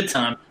than a good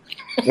time.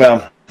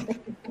 Well.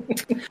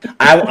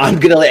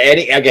 I'm gonna let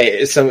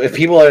okay. So if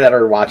people that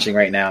are watching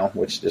right now,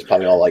 which is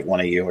probably all like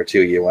one of you or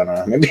 2 of you, I don't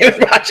know. Maybe you're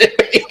watching.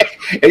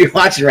 If you're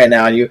watching right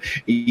now, and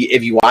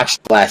if you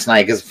watched last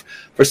night, because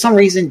for some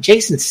reason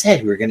Jason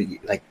said we were gonna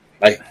like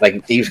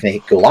he was gonna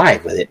go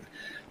live with it,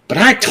 but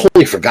I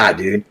totally forgot,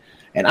 dude.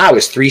 And I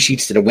was 3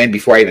 sheets to the wind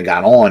before I even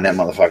got on that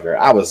motherfucker.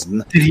 I was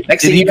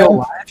did he go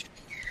live?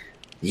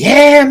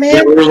 Yeah, man.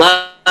 Yeah, we were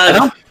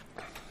live.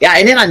 Yeah,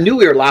 and then I knew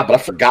we were live, but I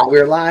forgot we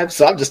were live,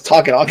 so I'm just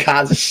talking all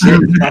kinds of shit.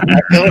 I'm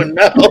like, oh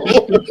no!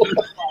 Oh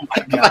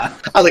my god!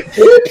 I was like,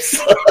 oops.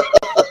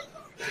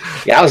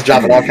 Yeah, I was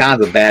dropping all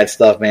kinds of bad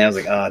stuff, man. I was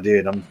like, oh,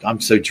 dude, I'm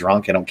so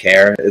drunk, I don't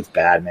care. It's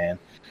bad, man.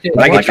 Yeah,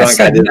 when I get drunk,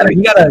 said,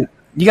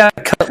 you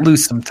gotta cut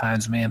loose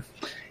sometimes, man.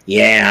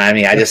 Yeah, I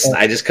mean, I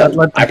just cut.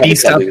 Let the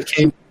beast out the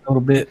cave a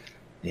little bit.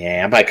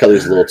 Yeah, I probably cut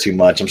loose a little too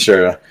much. I'm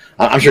sure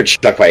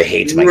Chuck probably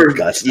hates my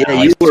guts.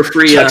 Yeah, you were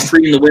free in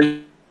the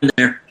wind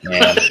there.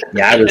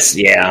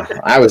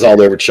 I was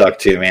all over Chuck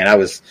too, man.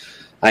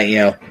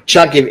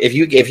 Chuck,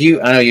 if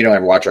you, I know you don't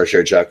ever watch our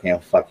show, Chuck.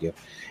 Fuck you.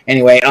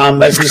 Anyway, I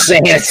was just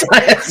saying,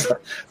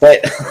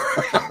 but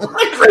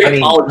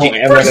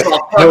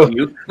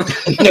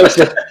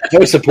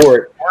no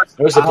support.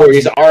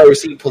 He's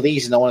ROC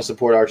police and don't want to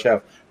support our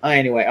show.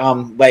 Anyway,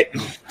 but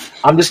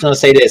I'm just gonna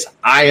say this: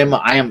 I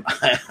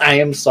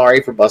am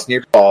sorry for busting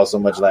your balls so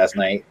much last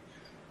night.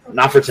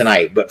 Not for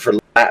tonight, but for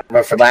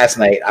last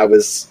night, I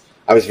was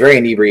very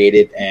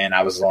inebriated and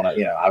I was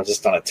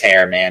just on a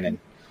tear, man, and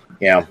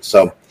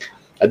so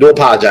I do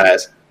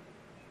apologize.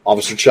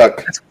 Officer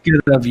Chuck. That's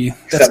good of you.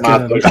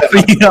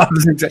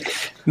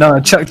 No,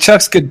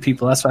 Chuck's good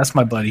people. That's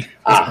my buddy.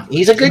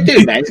 He's a good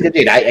dude, man. He's a good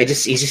dude.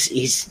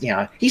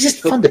 He's just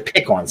fun to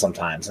pick on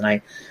sometimes,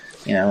 and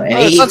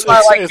that's why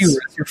I like you.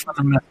 You're fun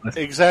to mess with.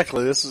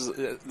 Exactly. This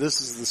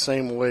is the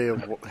same way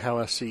of how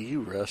I see you,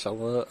 Russ. I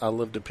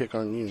love to pick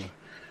on you.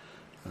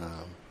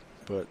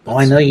 But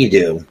I know you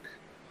do.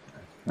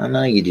 I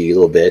know you do, you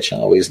little bitch. I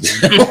always do.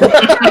 First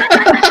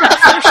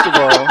of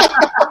all,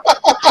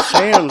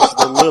 Sam's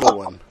the little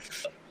one.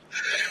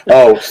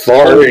 Oh,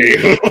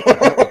 sorry.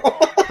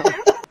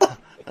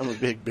 I'm a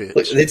big bitch.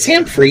 Look, did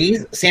Sam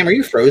freeze? Sam, are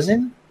you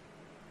frozen?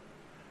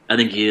 I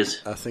think he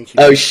is. I think.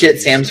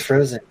 Shit, Sam's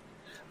frozen.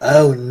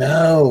 Oh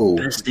no!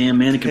 Best damn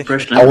man in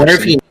compression. I wonder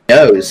if he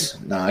knows.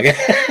 No. Okay.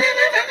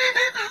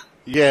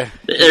 Yeah.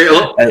 There's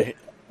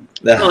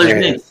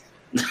me.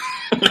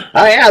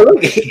 Oh yeah,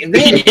 look,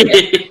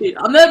 man.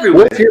 I'm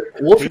everywhere.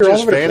 Wolf, you're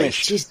all over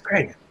vanished. the place. Jeez,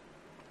 Greg.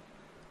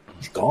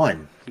 He's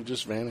gone. He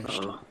just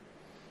vanished.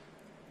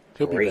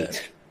 He'll be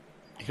back.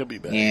 He'll be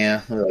back.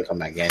 Yeah, he'll come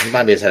back in. He might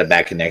have just had a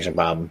bad connection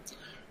problem.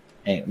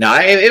 But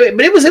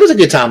it was a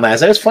good time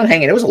last night. It was fun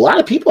hanging. There was a lot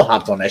of people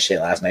hopped on that shit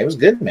last night. It was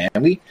good, man. How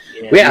many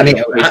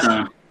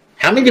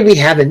did we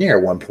have in there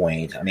at one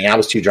point? I mean, I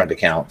was too drunk to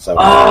count. So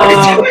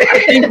I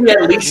think we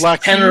had at least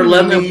 10 or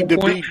 11. You need to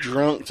be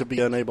drunk to be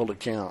unable to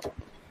count.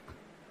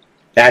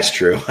 That's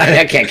true.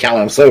 I can't count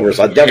when I'm sober,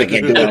 so I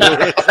definitely can't do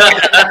it.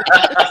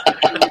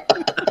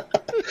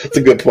 That's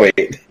a good point.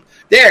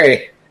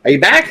 There, are you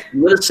back?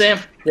 What is Sam?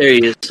 There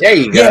he is. There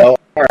you go.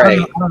 All right.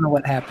 I don't know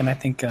what happened. I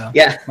think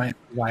my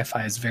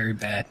Wi-Fi is very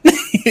bad.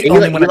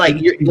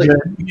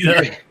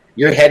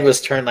 Your head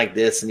was turned like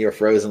this, and you were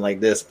frozen like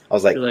this. I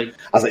was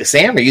like,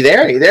 Sam, are you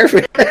there? Are you there?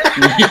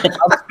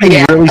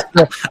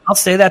 I'll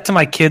say that to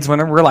my kids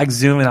whenever we're like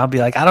zooming. I'll be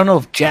like, I don't know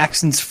if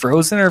Jackson's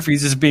frozen or if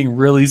he's just being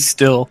really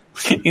still.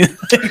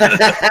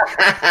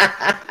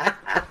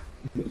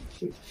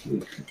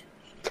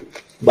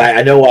 But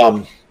I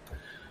know,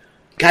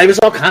 God, there was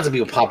all kinds of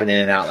people popping in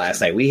and out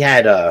last night. We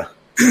had,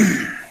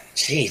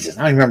 Jesus,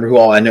 I don't remember who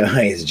all I know.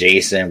 It's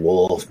Jason,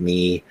 Wolf,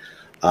 me.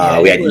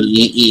 We had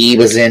E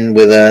was in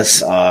with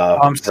us.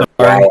 I'm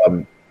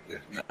sorry.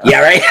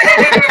 Yeah, right.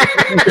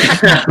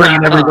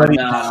 Bringing everybody.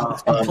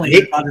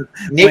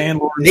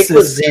 Nick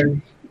was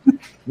in.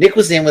 Nick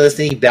was in with us,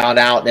 and he bowed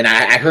out. And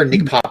I heard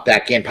Nick pop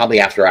back in probably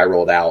after I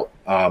rolled out.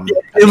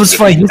 It was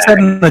funny. He said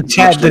in the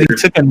chat that he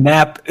took a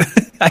nap.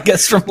 I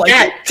guess from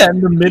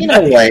 10 to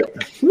midnight.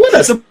 You know what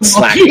a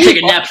slack! He took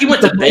a nap. He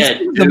went to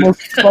bed. The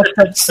most fucked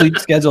up sleep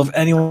schedule of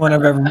anyone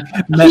I've ever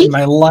met in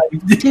my life,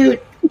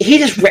 dude.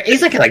 He's like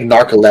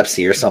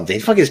narcolepsy or something. He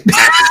fucking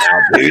passes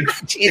out, dude.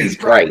 Jesus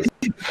Christ!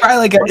 Probably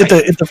like at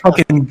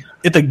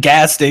the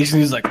gas station.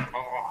 He's like,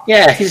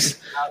 yeah,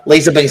 he's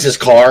lays up against his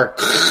car.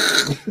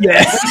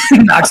 Yeah,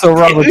 knocks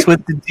over all the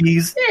twisted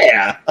tees.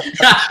 Yeah,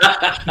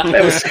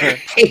 that was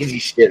crazy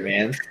shit,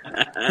 man.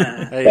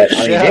 Hey,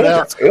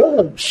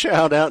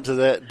 shout out to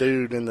that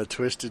dude in the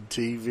Twisted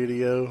Tea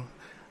video.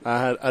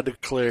 I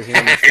declare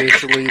him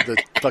officially the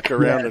fuck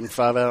around and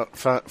find out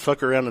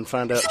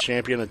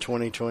champion of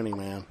 2020,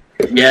 man.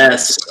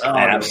 Yes,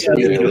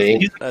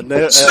 absolutely.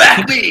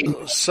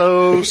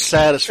 So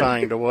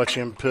satisfying to watch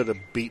him put a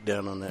beat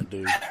down on that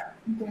dude.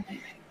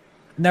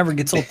 Never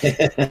gets old.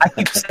 I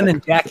keep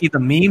sending Jackie the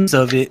memes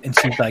of it, and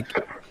she's like,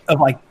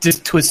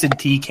 just Twisted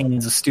Tea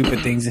cans of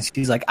stupid things, and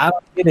she's like, I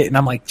don't get it, and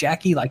I'm like,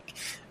 Jackie, like,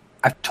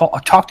 I've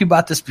talked to you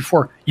about this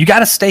before. You got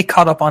to stay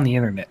caught up on the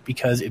internet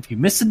because if you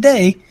miss a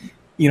day,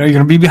 you're going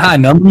to be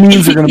behind. None of the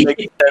memes are going to make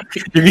it.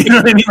 You know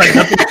what I mean? Like,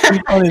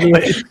 nothing's funny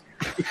anyway.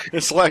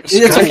 It's like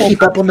school.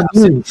 Keep up on the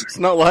news. It's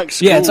not like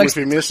school. Yeah, it's like if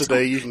you miss a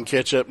day, you can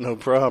catch up no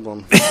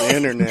problem. The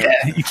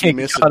internet, you can't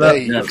miss a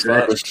day.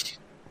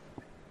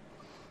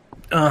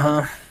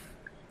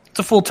 It's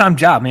a full-time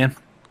job, man.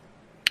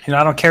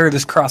 I don't carry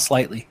this cross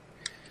lightly.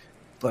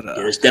 But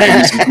there's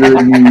definitely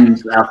some good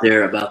news out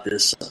there about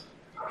this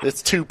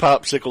It's 2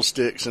 popsicle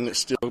sticks, and it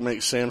still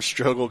makes Sam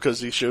struggle because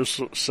he shows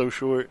so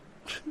short.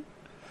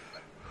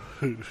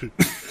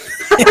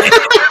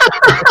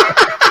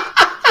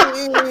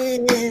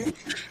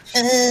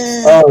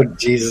 Oh,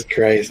 Jesus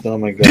Christ. Oh,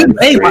 my God. Dude,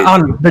 hey,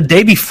 on the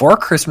day before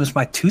Christmas,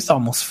 my tooth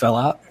almost fell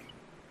out.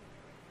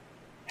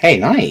 Hey,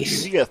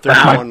 nice. You got My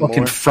 31 fucking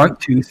more. front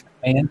tooth,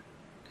 man.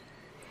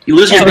 You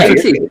lose your Yeah,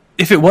 teeth.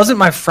 If it wasn't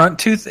my front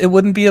tooth, it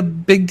wouldn't be a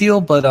big deal.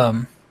 But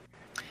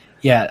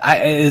yeah,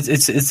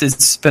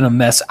 it's been a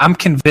mess. I'm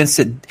convinced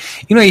that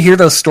you hear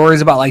those stories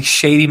about like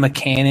shady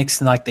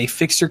mechanics and like they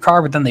fix your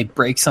car, but then they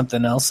break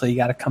something else, so you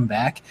got to come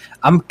back.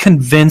 I'm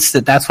convinced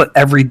that that's what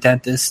every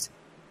dentist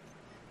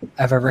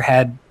I've ever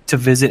had to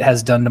visit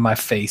has done to my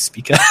face,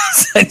 because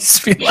I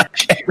just feel like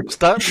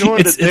Stop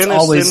going to dentists in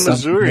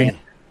Missouri. Man.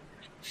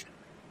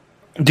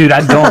 Dude,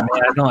 I don't,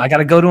 man. I don't. I got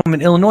to go to them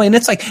in Illinois, and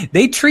it's like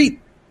they treat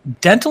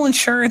dental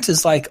insurance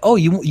as like, oh,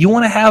 you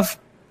want to have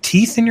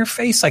teeth in your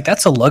face? Like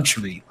that's a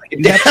luxury. Like,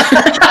 Yeah,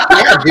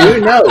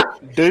 dude, no.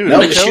 Dude,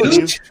 No, I'm telling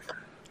you. shoot.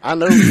 I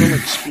know from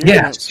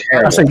experience.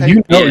 I say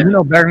you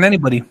know better than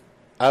anybody.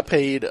 I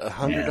paid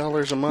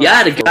 $100 a month. Yeah, I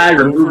had a guy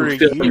for remove over a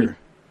film. year.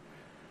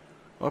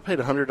 Well, I paid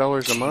 $100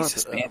 a Jesus,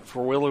 month man.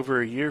 for well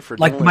over a year for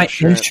Like dental my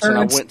insurance. And I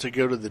insurance- went to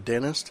go to the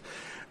dentist,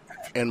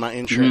 and my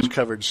insurance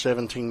covered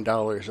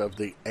 $17 of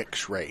the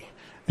X-ray.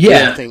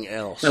 Yeah. Everything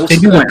else. That was They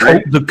do point,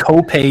 right? the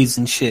co-pays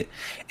and shit,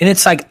 and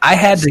it's like I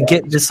had to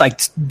get this like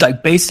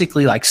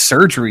basically like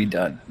surgery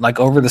done like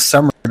over the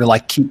summer to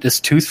like keep this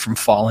tooth from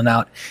falling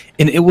out,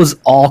 and it was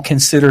all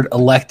considered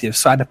elective,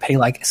 so I had to pay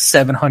like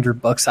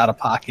 $700 out of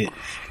pocket,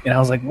 and I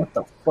was like, what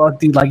the fuck,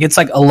 dude? Like it's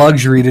like a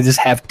luxury to just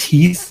have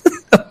teeth.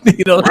 Why's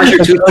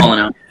your tooth falling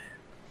out?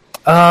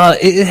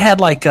 It had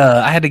like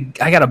I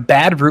got a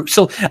bad root,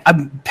 so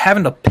I'm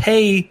having to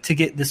pay to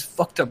get this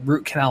fucked up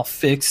root canal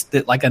fixed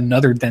that like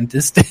another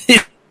dentist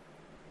did.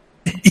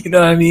 You know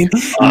what I mean?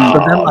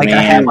 But then like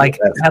I had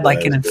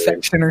like an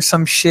infection or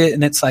some shit,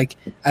 and it's like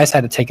I just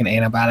had to take an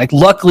antibiotic.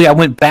 Luckily, I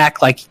went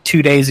back like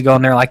 2 days ago,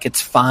 and they're like it's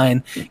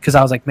fine, because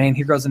I was like, man,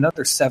 here goes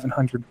another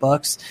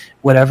 $700,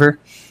 whatever.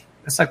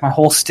 It's like my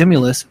whole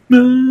stimulus.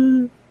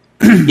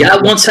 Yeah, I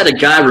once had a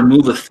guy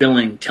remove a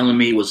filling, telling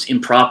me it was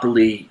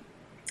improperly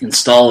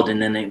installed, and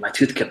then my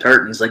tooth kept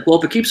hurting. He's like, well,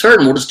 if it keeps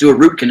hurting, we'll just do a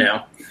root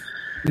canal.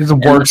 These are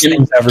the worst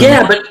things ever.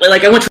 Yeah, but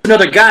like I went to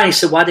another guy, and he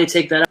said, why'd they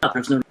take that out?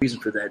 There's no reason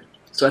for that.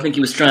 So I think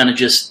he was trying to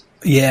just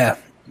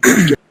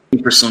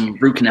for some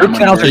root canal root money.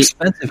 canals are Right?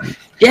 expensive.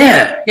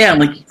 Yeah, I'm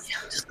like,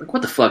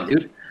 what the fuck,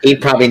 dude? He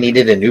probably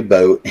needed a new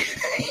boat.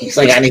 He's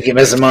like, I need to give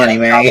me some money,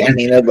 man. I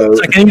need a boat.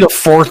 It's like I need a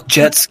fourth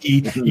jet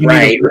ski. You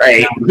Right.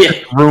 Yeah.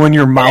 ruin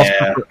your mouth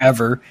Yeah.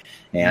 forever.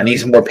 Yeah, I need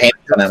some more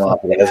payments on that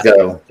motherfucker. Let's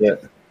go. Yeah.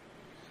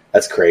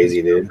 That's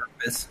crazy, dude.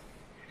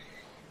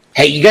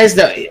 Hey, you guys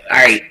know. All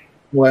right.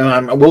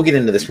 Well, we'll get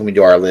into this when we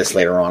do our list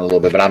later on a little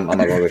bit, but I'm not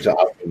going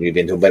to move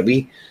into it. But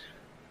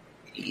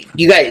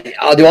you guys,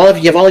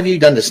 have all of you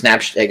done the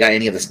snap? Got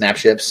any of the snap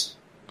ships?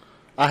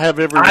 I have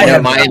every I one.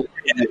 have mine.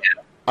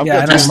 I've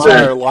Yeah, got I the know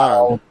entire mine.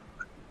 line.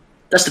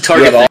 That's the You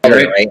target have all thing, of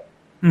right? it, right?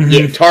 Mhm.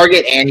 Yeah,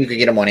 Target, and you can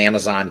get them on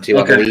Amazon too,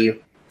 Okay. I believe.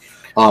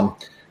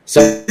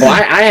 So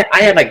I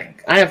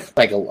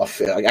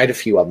had a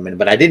few of them,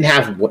 but I didn't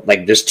have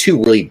like there's two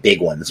really big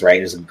ones, right?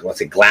 There's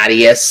what's it,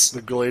 Gladius,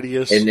 The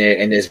Gladius. and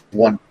there's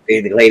one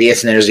the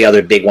Gladius, and then there's the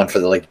other big one for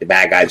the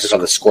bad guys, just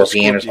on the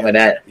Scorpion or something like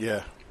that.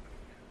 Yeah.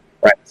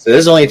 Right. So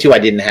there's only two I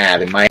didn't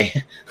have, and my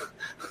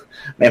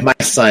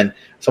son.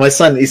 So my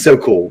son, he's so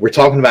cool. We're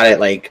talking about it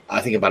like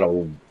I think about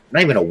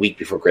not even a week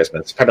before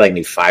Christmas, probably like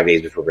maybe 5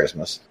 days before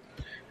Christmas.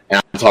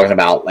 And I'm talking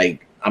about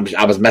like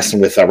I was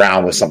messing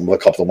around with a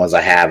couple of ones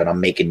I have, and I'm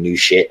making new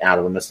shit out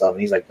of them and stuff.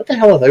 And he's like, "What the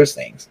hell are those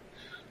things?"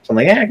 So I'm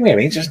like, "Yeah, come here,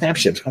 man. These are snap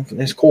ships.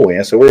 It's cool,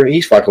 yeah." So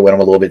he's fucking with them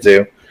a little bit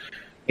too.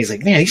 He's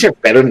like, "Man, these are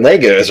better than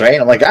Legos, right?"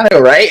 And I'm like, "I know,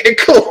 right? They're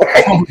cool."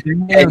 Right? Oh,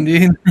 damn,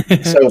 dude.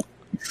 So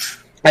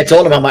I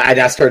told him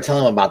I started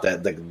telling him about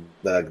the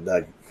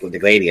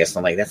Gladius.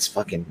 I'm like,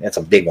 that's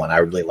a big one. I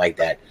really like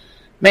that.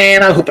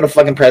 Man, I opened a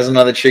fucking present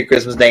on the tree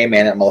Christmas Day.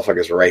 Man, that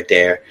motherfucker's right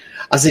there.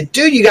 I said,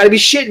 dude, you got to be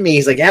shitting me.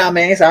 He's like, yeah,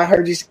 man. So I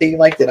heard you say you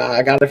liked it.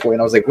 I got it for you.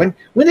 And I was like, when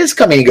is this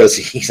coming?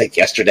 He's like,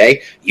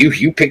 yesterday.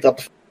 You picked up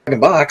the fucking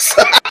box.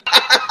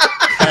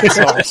 That's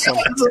awesome.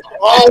 That's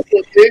awesome,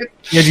 dude.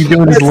 Yeah, you're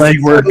doing his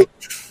legwork.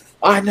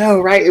 I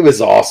know, right? It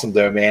was awesome,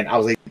 though, man.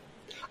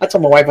 I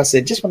told my wife, I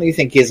said, just when you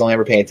think kids don't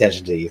ever pay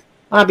attention to you,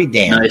 I'll be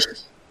damned.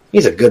 Nice.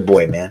 He's a good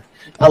boy, man.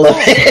 I love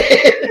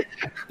it.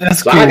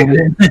 That's So cool. I-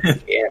 man.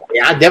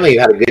 yeah, I definitely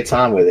had a good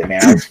time with it,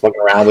 man. I was fucking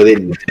around with it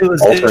and It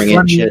was altering it and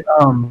funny, shit.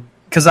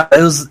 because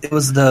it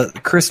was the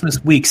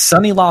Christmas week.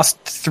 Sonny lost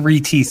 3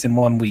 teeth in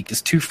 1 week.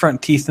 His 2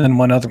 front teeth and then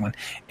one other one.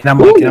 And I'm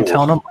like, and I'm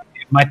telling him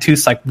my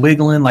tooth's like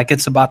wiggling, like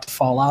it's about to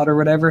fall out or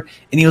whatever.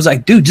 And he was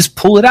like, dude, just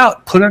pull it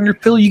out, put it on your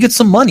pillow, you get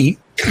some money.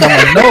 And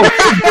I'm like,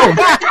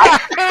 no.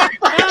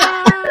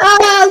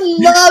 I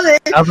love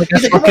it. I was like,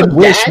 that's He's like, fucking "Oh,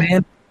 wish, Dad."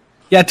 man.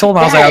 Yeah, I told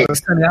him I was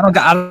like,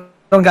 I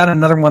don't got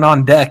another one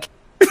on deck.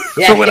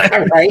 Yeah,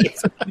 right.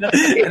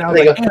 And I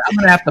was like, man, I'm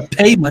gonna have to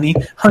pay money,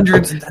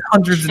 hundreds and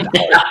hundreds of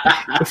dollars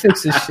to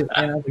fix this shit,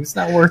 man. I was like, it's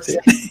not worth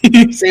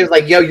it. So he was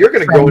like, yo, you're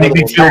gonna grow Make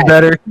me feel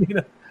better.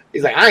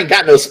 He's like, I ain't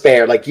got no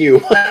spare like you.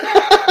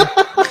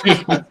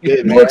 Good,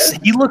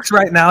 he looks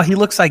right now. He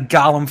looks like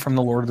Gollum from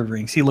the Lord of the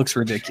Rings. He looks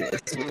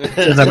ridiculous.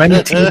 He's like, I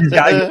need to this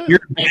guy. You're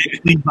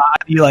a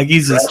body. Like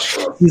he's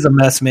a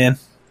mess, man.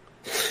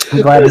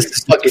 I'm glad this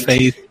is his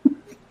phase.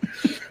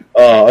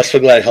 Oh, I'm so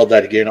glad I held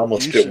that again. I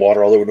almost spit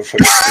water all over the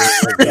fucking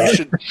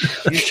screen.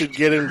 You should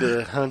get him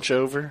to hunch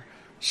over,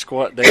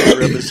 squat down,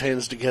 rub his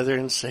hands together,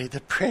 and say,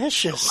 "The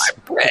precious,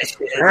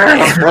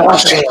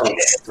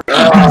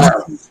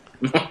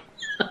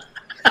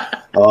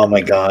 Oh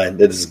my god,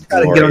 this is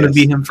gotta get him to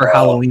be him for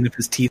Halloween if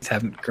his teeth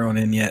haven't grown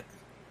in yet.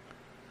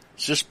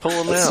 Just pull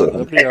him out.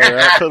 That'll be all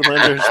right. Put him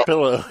under his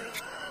pillow.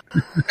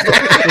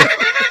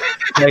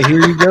 Yeah, here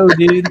you go,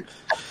 dude.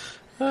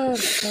 Oh,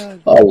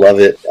 I love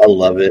it. I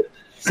love it.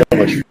 So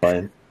much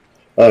fun.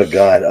 Oh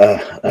god.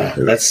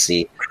 Let's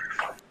see.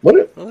 What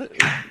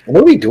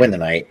are we doing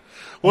tonight?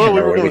 Well,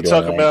 we were going to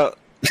talk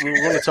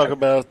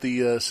about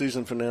the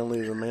season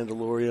finale of The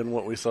Mandalorian,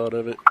 what we thought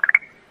of it.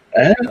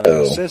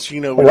 Since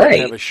we didn't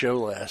have a show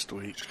last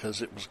week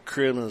because it was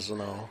Christmas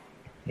and all.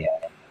 Yeah,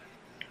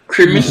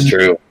 Christmas is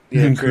true.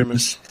 Yeah,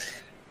 Christmas.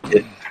 By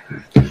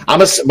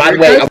the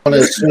way, I'm going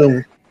to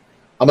assume.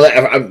 I'm going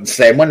to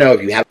say, I want to know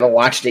if you haven't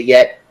watched it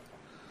yet.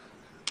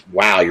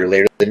 Wow, you're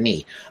later than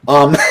me.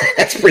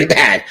 That's pretty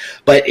bad.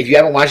 But if you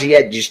haven't watched it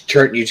yet, you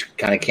just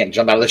kind of can't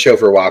jump out of the show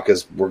for a while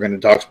because we're going to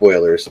talk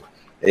spoilers.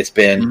 It's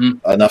been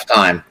enough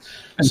time.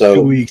 So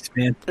 2 weeks,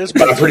 man.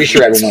 But I'm pretty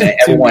sure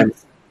everyone.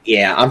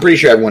 Yeah, I'm pretty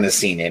sure everyone has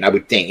seen it. I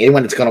would think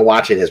anyone that's going to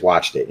watch it has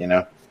watched it.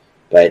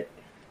 But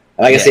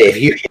like I say,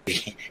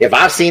 if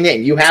I've seen it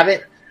and you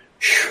haven't,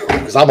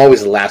 because I'm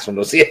always the last one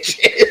to see it.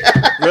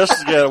 Russ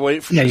has got to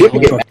wait for his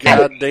whole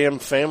goddamn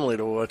family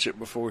to watch it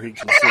before he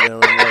can sit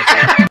down and watch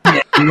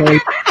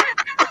it.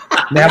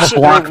 They have a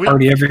block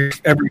party every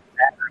Saturday.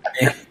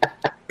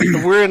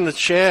 We're in the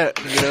chat,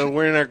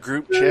 we're in our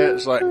group chat.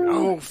 It's like,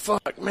 oh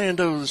fuck,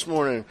 Mando this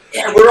morning.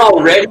 Yeah, we're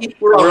all ready.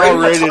 We're all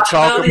ready to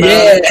talk about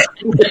it.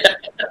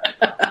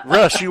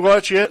 Russ, you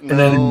watch yet?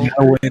 No.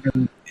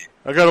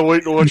 I gotta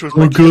wait to watch with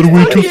my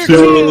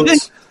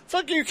kids.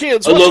 Fuck your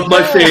kids. I love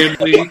my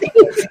family.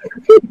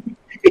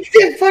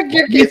 Fuck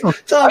your kids.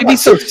 I'd be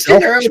so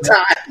selfish.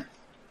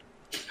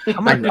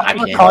 I'm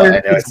gonna call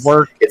your kids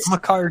work. I'm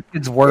gonna call your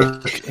kids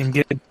work and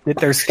get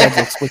their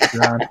schedule switched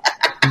around.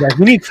 Like,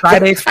 we need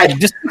Fridays for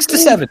just 6 to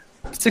 7.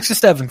 6 to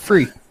 7,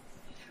 free.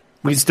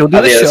 We can still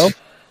do the show.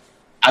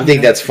 I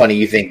think that's funny.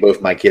 You think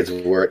both my kids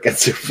will work.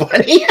 That's so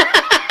funny.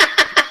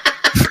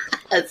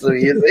 That's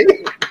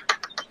amusing.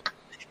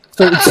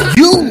 So it's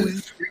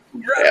you.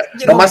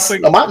 Yeah. My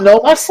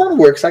son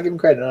works. I give him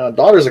credit.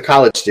 Daughter's a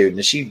college student,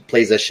 and she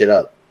plays that shit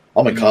up.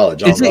 I'm in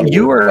college. Is it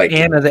you or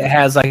Anna that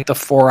has like the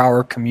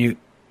 4-hour commute?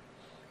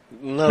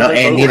 No,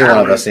 and neither one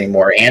of us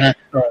anymore.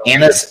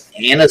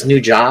 Anna's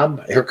new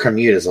job, her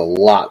commute is a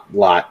lot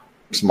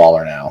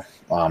smaller now.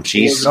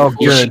 She gets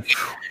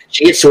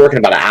to work in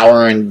about an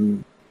hour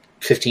and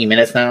 15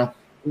 minutes now,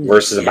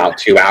 versus about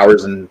 2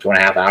 hours and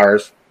 2.5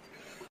 hours.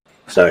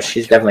 So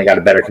she's definitely got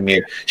a better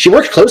commute. She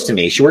works close to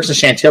me. She works in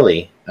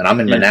Chantilly, and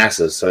I'm in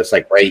Manassas, so it's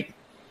like right.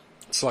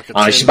 It's like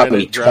a she's about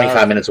maybe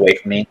 25 minutes away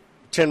from me.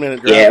 10-minute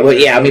drive. Yeah, well,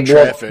 yeah. I mean,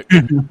 traffic.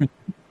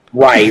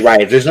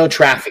 Right. If there's no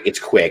traffic, it's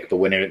quick. But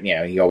when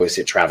you always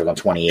hit traffic on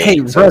 28.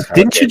 Hey, so Russ,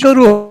 didn't you go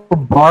to a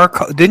bar?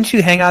 Didn't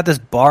you hang out at this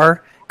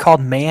bar called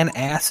Man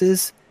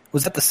Asses?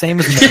 Was that the same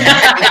as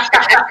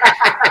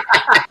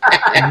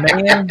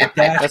Man?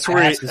 That's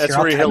where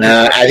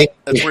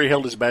he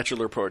held his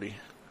bachelor party.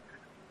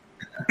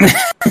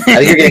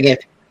 I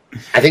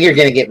think you're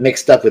gonna get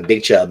mixed up with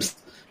Big Chubs.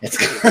 Big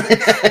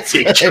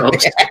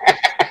Chubs.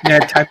 Yeah,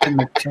 type in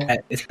the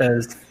chat. It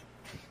says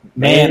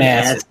Man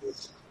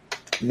Asses.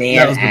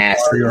 Man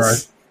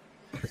Asses.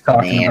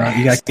 Talking about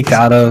you got kicked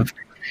out of.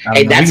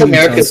 Hey, that's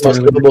America's most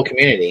livable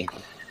community.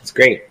 It's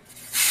great.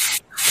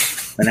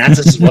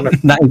 Manassas is wonderful.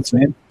 Nice,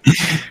 man.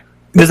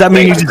 Does that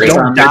mean you just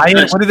don't die?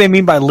 What do they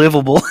mean by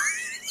livable?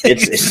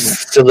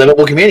 It's a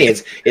livable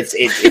community.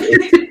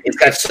 It's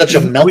got such a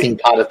melting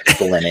pot of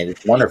people in it.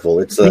 It's wonderful.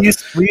 We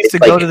used to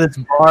go to this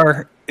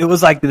bar. It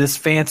was like this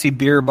fancy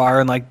beer bar,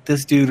 and like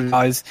this dude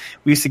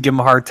we used to give him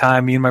a hard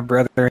time. Me and my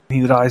brother, and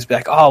he would always be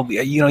like, "Oh,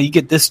 you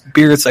get this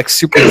beer. It's like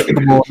super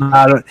drinkable."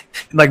 And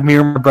like me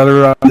and my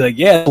brother would be like,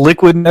 "Yeah,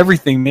 liquid and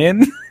everything,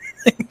 man."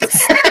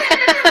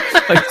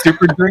 Like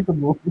super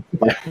drinkable.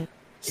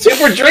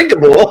 Super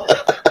drinkable.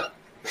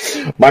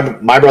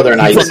 My brother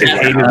and I used to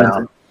run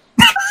around.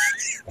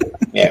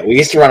 Yeah, we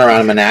used to run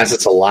around in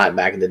Manassas a lot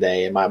back in the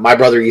day. And my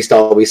brother used to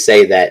always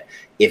say that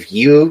if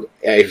you're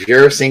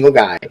a single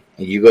guy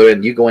and you go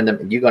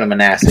to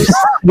Manassas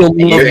and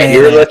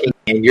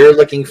you're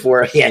looking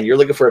for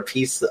a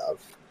piece of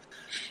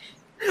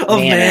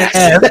man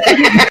ass,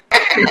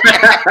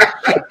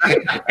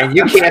 and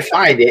you can't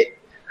find it,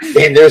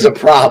 then there's a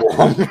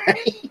problem,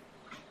 right?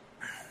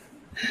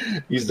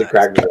 Used to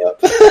crack me up.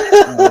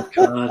 Oh,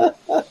 God.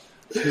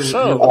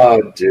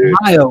 So, dude,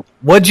 Mayo,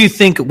 what did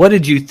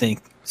you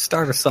think?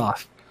 Start us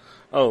off.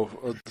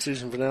 the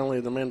season finale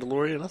of The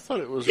Mandalorian. I thought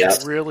it was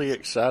really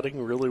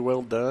exciting, really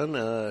well done.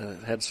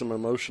 Had some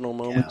emotional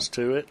moments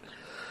to it,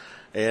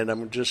 and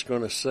I'm just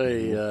going to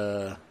say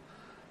a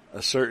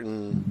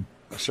certain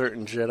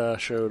Jedi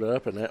showed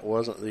up, and that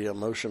wasn't the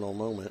emotional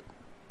moment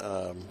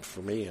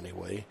for me,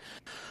 anyway.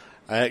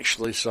 I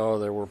actually saw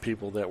there were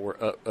people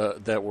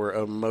that were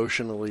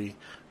emotionally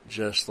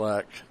just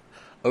like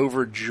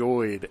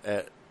overjoyed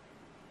at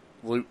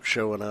Luke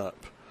showing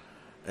up.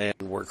 And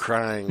we're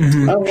crying.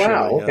 Showing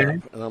up.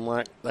 And I'm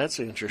like, that's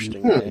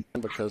interesting, man,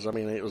 because I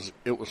mean, it was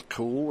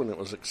cool and it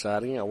was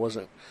exciting. I was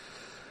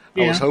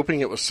hoping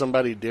it was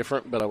somebody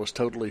different, but I was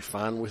totally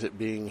fine with it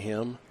being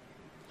him.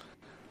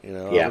 You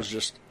know,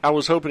 I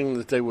was hoping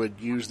that they would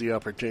use the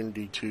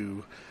opportunity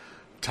to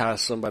tie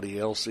somebody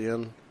else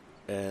in,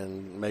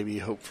 and maybe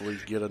hopefully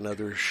get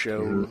another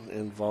show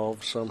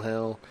involved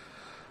somehow.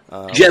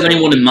 Did you have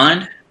anyone in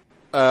mind?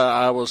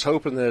 I was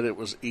hoping that it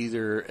was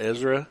either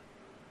Ezra.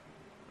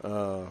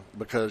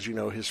 Because,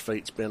 his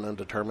fate's been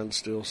undetermined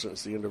still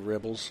since the end of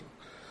Rebels.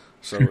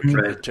 So it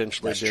could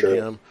potentially be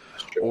him.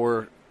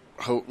 Or,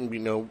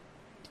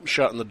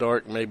 shot in the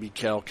dark, maybe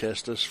Cal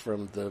Kestis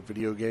from the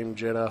video game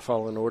Jedi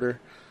Fallen Order.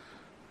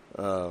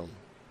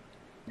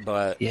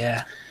 But...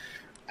 Yeah.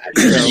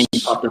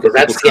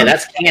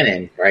 That's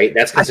canon, right?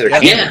 That's considered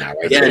canon now,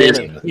 right? Yeah, it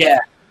is. Yeah.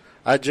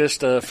 I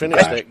just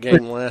finished that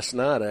game last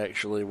night,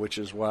 actually, which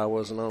is why I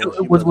wasn't on with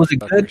you. Was it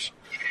good?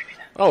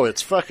 Oh,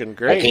 it's fucking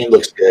great. That game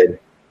looks good.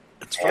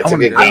 It's a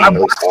good game. I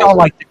watched all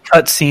like the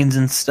cutscenes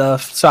and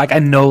stuff, so like I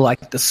know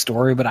like the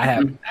story, but I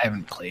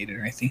haven't played it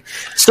or anything.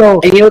 So,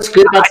 and what's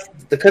good about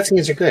the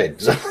cutscenes are good.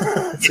 So,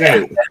 it's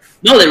great.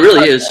 No, they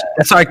really is.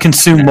 That's how I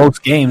consume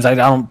most games. I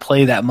don't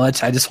play that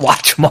much. I just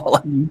watch them all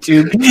on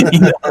YouTube.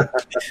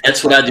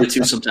 That's what I do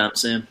too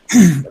sometimes, Sam.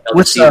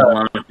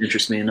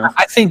 Interests me enough.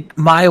 I think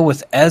Maya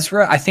with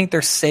Ezra. I think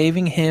they're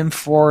saving him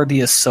for the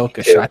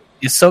Ahsoka show.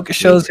 The Ahsoka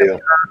show's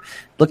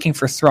looking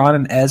for Thrawn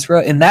and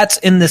Ezra, and that's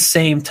in the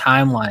same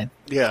timeline.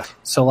 Yeah.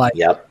 So like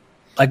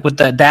with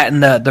that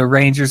and the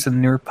Rangers of the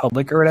New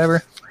Republic or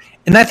whatever.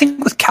 And I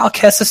think with Cal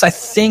Kestis, I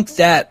think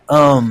that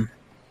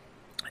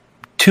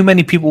too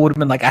many people would have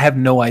been like, I have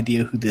no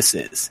idea who this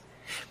is.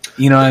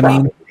 You know what I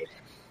mean?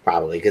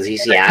 Probably because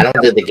I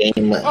don't do the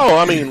game.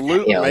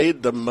 Luke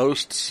made the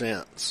most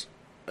sense.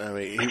 I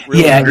mean, he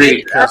really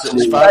did, because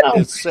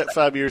it's set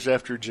 5 years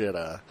after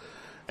Jedi,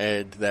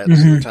 and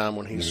that's the time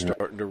when he's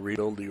starting to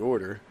rebuild the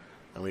Order.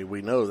 I mean,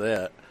 we know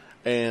that.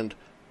 And,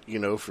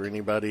 for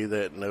anybody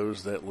that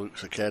knows that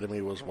Luke's Academy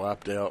was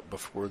wiped out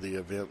before the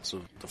events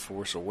of The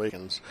Force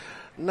Awakens,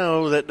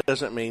 no, that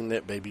doesn't mean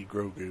that baby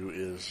Grogu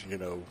is,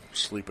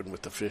 sleeping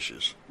with the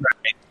fishes.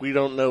 Right. We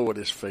don't know what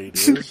his fate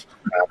is.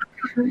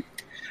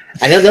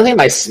 I know the only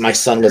thing my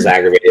son was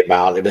aggravated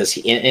about it was,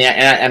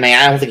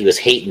 I don't think he was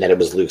hating that it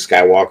was Luke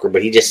Skywalker,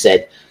 but he just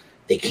said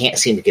they can't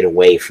seem to get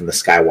away from the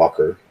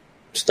Skywalker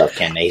stuff,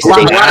 can they? So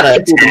they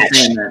gotta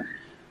attach.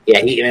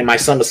 Yeah, and my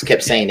son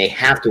kept saying they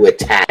have to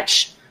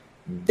attach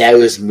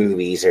those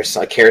movies or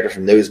a character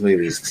from those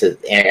movies to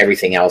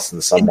everything else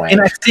in some way.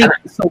 And I think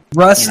so,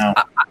 Russ.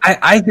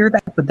 I hear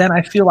that, but then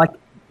I feel like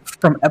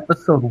from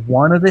episode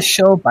 1 of this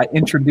show, by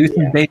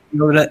introducing Baby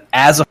Yoda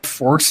as a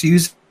Force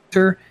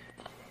user,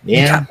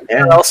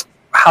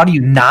 how do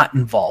you not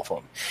involve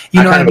him?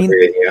 You know what I mean?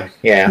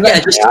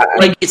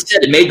 Like it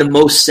said, it made the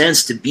most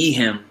sense to be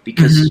him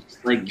because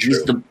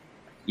he's the,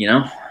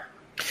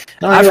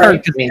 I've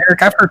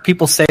heard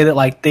people say that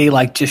like they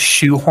like just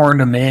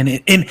shoehorned him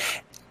in, and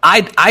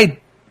I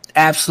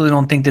absolutely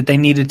don't think that they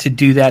needed to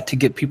do that to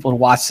get people to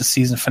watch the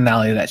season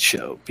finale of that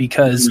show,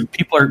 because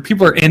people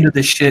are into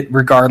this shit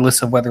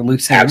regardless of whether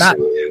Luke's in it or not.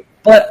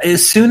 But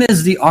as soon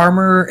as the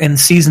armor in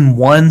season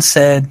 1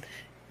 said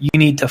you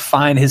need to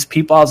find his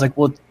people, I was like,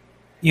 well,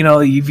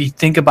 if you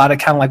think about it,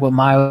 kind of like what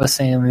Maya was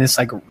saying, it's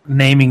like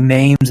naming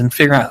names and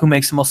figuring out who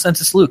makes the most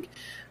sense. It's Luke.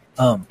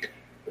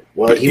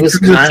 Well, he was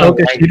kind of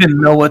like, you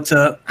didn't know what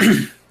to.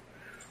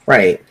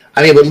 Right.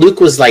 I mean, but Luke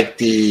was like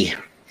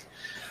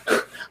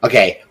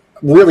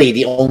really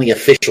the only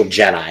official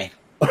Jedi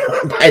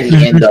by the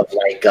end of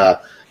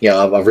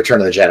of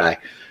Return of the Jedi.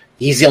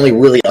 He's the only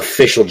really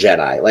official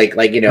Jedi.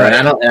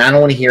 And I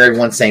don't want to hear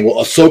everyone saying,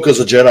 "Well, Ahsoka's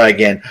a Jedi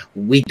again."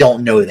 We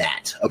don't know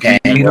that. Okay,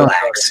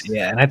 relax.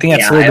 Yeah, and I think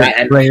that's a little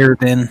bit grayer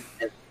than.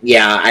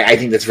 Yeah, I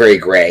think that's very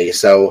gray.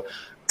 So.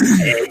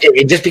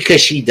 Just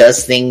because she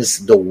does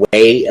things the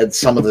way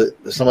some of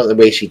the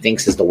way she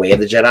thinks is the way of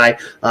the Jedi,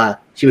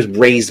 she was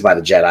raised by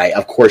the Jedi.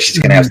 Of course, she's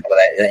going to have some of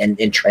that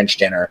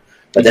entrenched in her,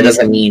 but that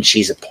doesn't mean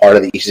she's a part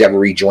of she's ever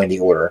rejoined the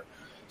Order.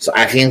 So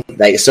I think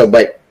so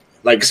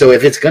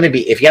if it's going to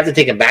be, if you have to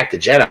take him back to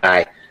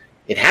Jedi,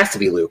 it has to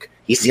be Luke.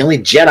 He's the only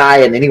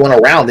Jedi and anyone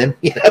around him,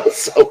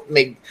 So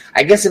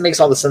I guess it makes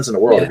all the sense in the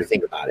world if you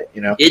think about it.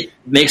 It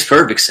makes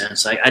perfect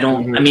sense. I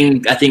don't. I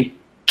mean, I think.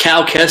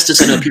 Cal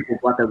Kestis, I know people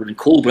thought that would have been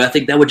cool, but I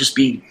think that would just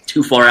be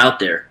too far out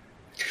there.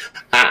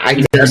 I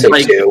think so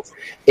too.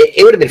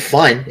 It would have been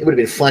fun. It would have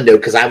been fun though,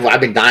 because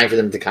I've been dying for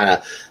them to kind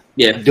of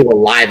do a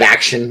live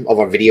action of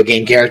a video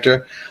game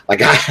character. I'm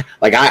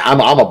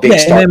a big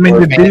Star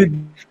Wars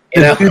fan.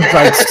 The dude's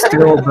like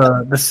still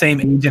the same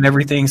age and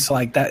everything, so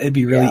like that it'd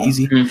be really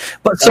easy.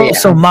 But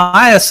so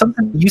Maya,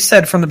 something you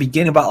said from the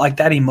beginning about like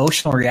that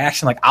emotional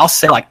reaction, like I'll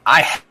say like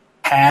I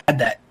had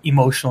that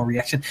emotional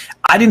reaction.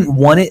 I didn't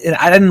want it, and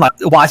I didn't like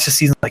watch the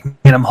season like,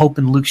 man, I'm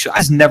hoping Luke should. I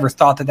just never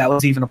thought that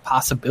was even a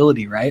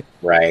possibility, right?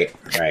 Right.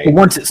 But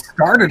once it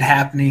started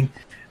happening,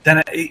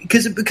 then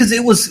because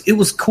it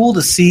was cool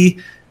to see,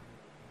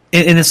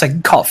 and it's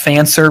like call it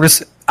fan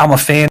service. I'm a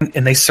fan,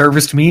 and they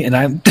serviced me, and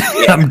I'm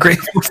I'm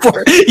grateful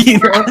for it. You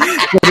know,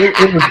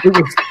 it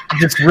was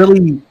just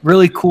really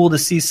really cool to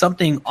see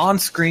something on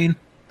screen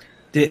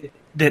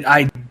that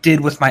I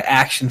did with my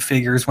action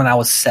figures when I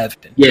was 7.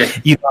 Yeah,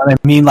 you know what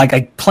I mean,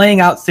 like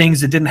playing out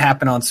things that didn't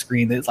happen on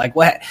screen. It's like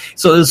what?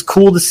 So it was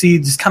cool to see,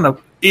 just kind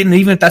of, and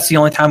even if that's the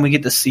only time we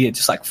get to see it,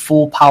 just like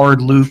full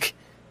powered Luke,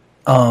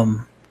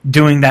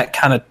 doing that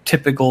kind of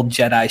typical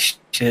Jedi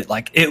shit.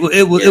 Like it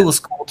was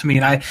cool to me,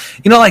 and I,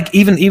 you know, like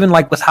even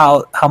like with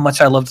how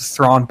much I love the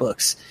Thrawn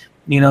books,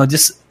 you know,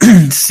 just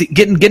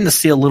getting to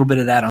see a little bit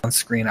of that on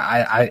screen.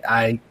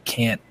 I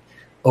can't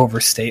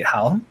overstate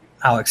how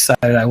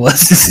excited I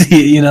was to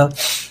see it, you know.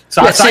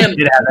 So I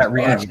did have that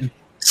reaction.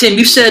 Sam,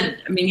 you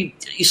said, I mean,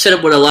 you said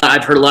it what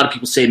I've heard a lot of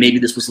people say, maybe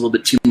this was a little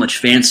bit too much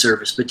fan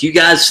service, but do you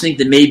guys think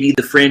that maybe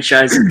the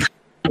franchise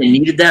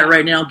needed that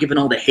right now, given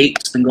all the hate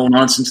that's been going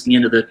on since the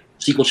end of the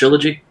sequel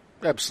trilogy?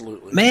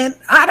 Absolutely. Man,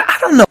 I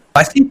don't know.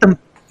 I think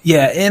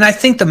and I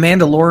think the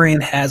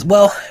Mandalorian has,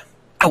 well,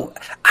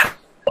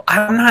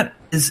 I'm not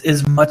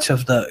as much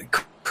of the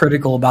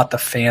critical about the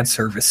fan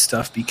service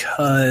stuff,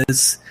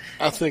 because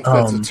I think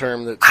that's a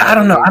term that's I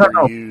don't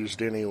know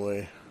used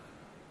anyway.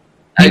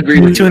 I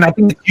agree with you, and I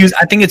think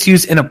it's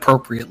used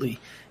inappropriately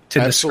to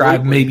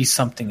describe maybe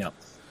something else.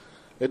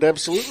 It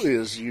absolutely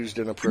is used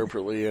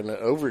inappropriately and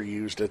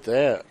overused at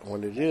that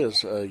when it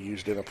is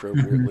used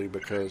inappropriately,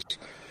 because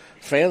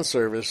fan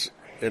service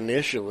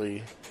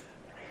initially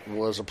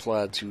was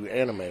applied to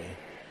anime,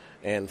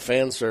 and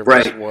fan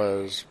service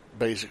was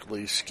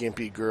basically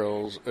skimpy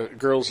girls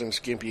in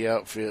skimpy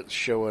outfits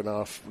showing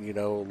off, you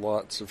know,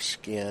 lots of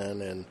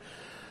skin and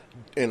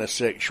in a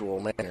sexual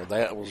manner.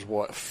 That was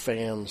what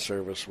fan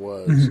service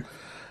was.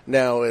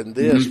 Now in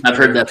this, I've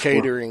heard that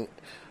catering.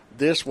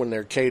 This, when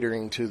they're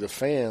catering to the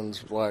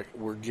fans, like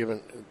we're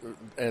given,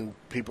 and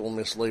people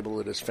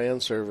mislabel it as fan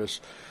service.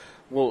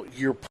 Well,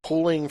 you're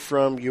pulling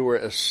from your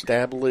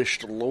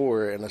established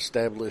lore and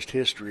established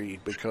history,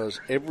 because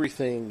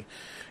everything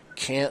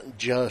can't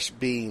just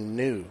be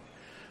new,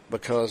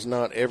 because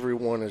not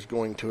everyone is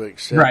going to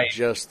accept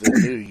just the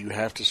new. You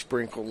have to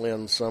sprinkle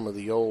in some of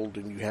the old,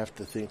 and you have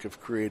to think of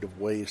creative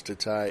ways to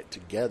tie it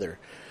together.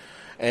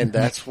 And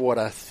that's what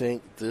I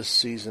think this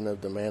season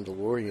of The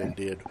Mandalorian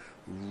did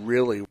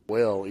really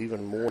well,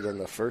 even more than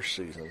the first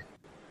season.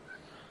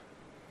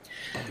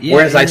 Yeah,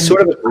 whereas I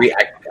sort of agree.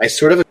 I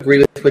sort of agree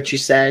with what you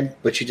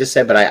just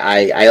said, but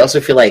I also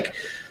feel like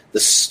the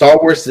Star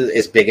Wars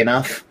is big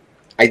enough.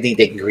 I think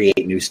they can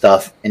create new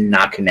stuff and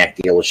not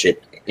connect the old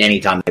shit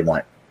anytime they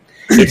want.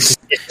 It's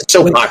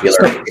so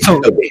popular.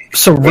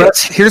 So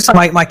Russ, here's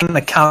my kind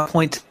of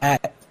counterpoint to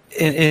that,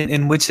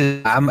 in which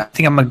is I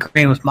think I'm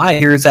agreeing with Maya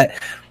here, is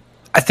that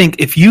I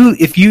think if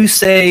you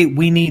say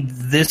we need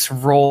this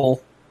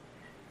role,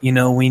 you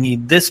know, we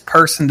need this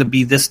person to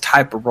be this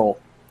type of role,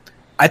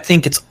 I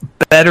think it's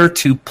better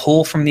to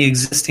pull from the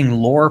existing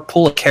lore,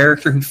 pull a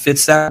character who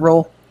fits that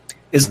role,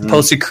 as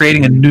opposed to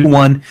creating a new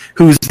one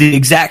who's the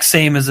exact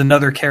same as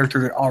another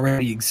character that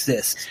already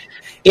exists.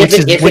 If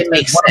it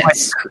makes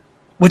sense.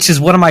 Which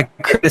is one of my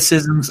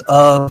criticisms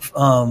of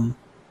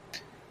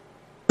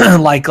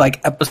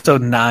like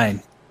episode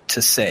 9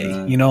 to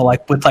say, you know,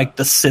 like with like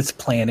the Sith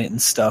planet and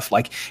stuff,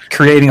 like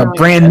creating a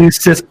brand new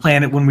Sith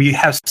planet when we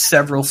have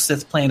several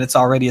Sith planets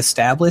already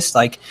established.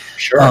 Like,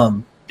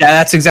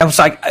 that's examples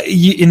like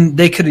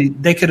they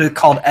could have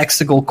called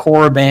Exegol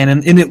Korriban,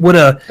 and it would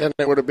have been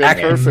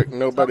perfect.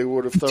 Nobody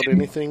would have thought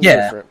anything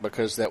different,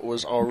 because that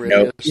was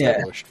already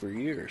established for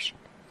years.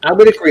 I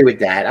would agree with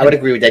that.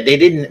 They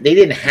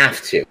didn't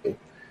have to.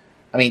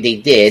 I mean, they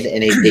did,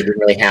 and they didn't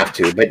really have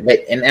to. But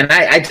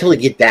I totally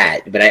get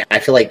that. But I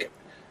feel like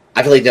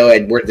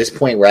though we're at this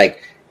point where,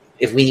 like,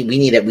 if we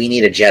need a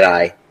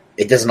Jedi,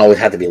 it doesn't always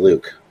have to be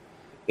Luke.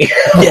 You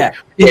know? Yeah.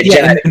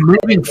 And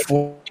moving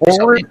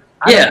forward,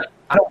 I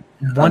don't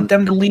want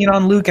them to lean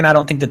on Luke, and I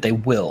don't think that they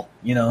will.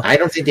 You know, I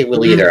don't think they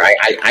will either.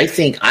 I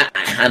think,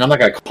 and I'm not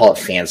going to call it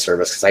fan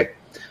service, because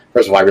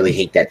first of all, I really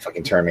hate that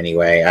fucking term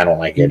anyway. I don't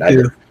like it.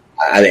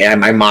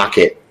 I mock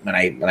it when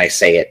I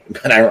say it,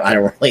 but I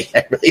really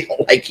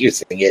don't like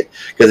using it,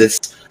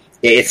 because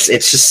it's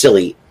just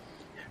silly.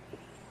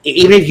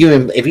 Even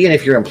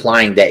if you're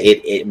implying that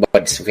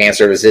what fan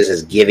service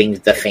is giving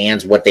the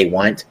fans what they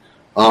want,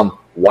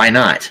 why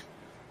not?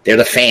 They're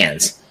the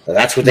fans.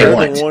 That's what they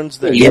want.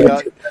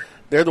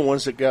 They're the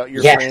ones that got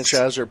your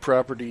franchise or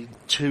property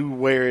to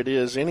where it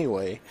is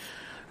anyway.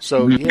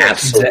 So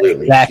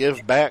absolutely,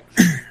 give back.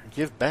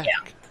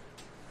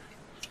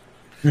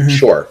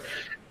 Sure.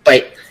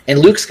 But and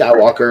Luke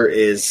Skywalker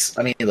is,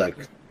 I mean, look,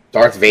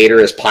 Darth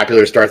Vader, as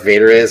popular as Darth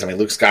Vader is, I mean,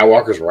 Luke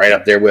Skywalker's right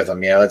up there with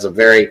him. You know, it's a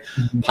very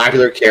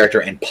popular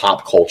character in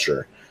pop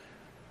culture.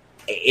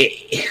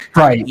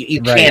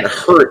 You can't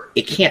hurt.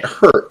 It can't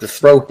hurt to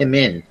throw him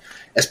in,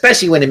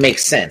 especially when it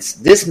makes sense.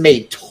 This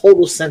made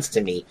total sense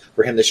to me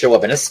for him to show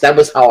up, and that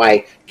was how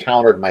I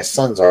countered my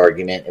son's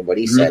argument and what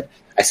he said.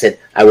 I said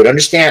I would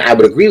understand, I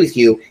would agree with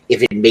you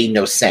if it made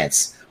no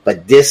sense,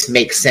 but this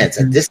makes sense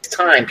at this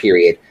time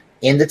period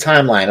in the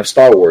timeline of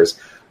Star Wars.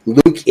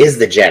 Luke is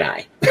the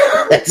Jedi.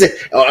 That's it.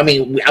 I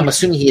mean, I'm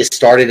assuming he has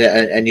started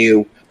a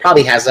new,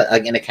 probably has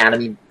an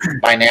academy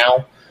by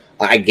now.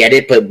 I get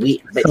it, but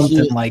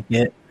like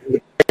it.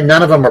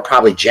 None of them are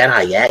probably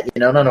Jedi yet. You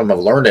know, none of them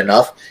have learned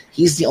enough.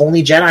 He's the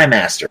only Jedi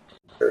Master.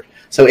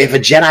 So if a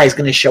Jedi is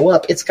going to show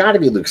up, it's got to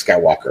be Luke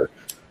Skywalker.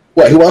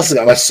 What? Who else is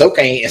got?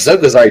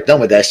 Ahsoka's already done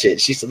with that shit.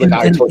 She said, "Look,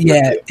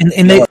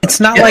 it's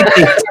not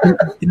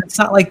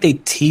like they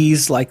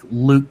tease like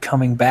Luke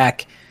coming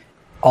back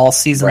all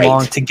season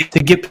long to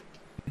get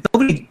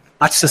nobody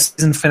watched the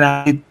season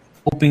finale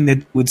hoping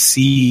that would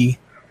see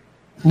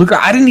Luke.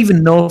 I didn't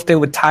even know if they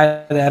would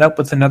tie that up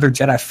with another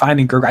Jedi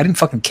finding Grogu. I didn't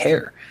fucking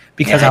care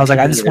because I was like,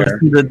 I just want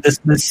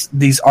to see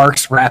these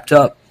arcs wrapped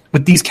up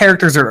with these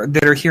characters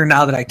that are here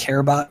now that I care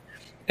about,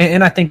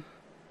 and I think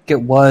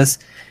it was.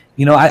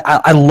 You know,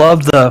 I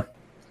love the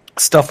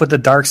stuff with the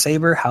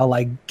Darksaber, how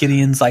like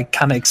Gideon's like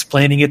kind of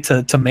explaining it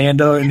to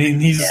Mando, and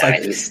he's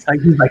like,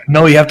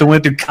 no, you have to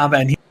win through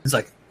combat, and he's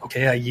like,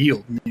 okay, I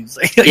yield. And he's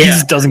like, he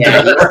just doesn't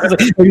get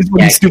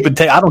it.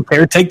 Stupid. I don't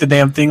care. Take the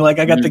damn thing. Like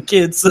I got the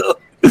kids. So.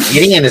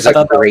 Gideon is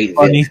a great.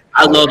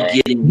 I love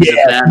Gideon.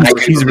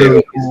 He's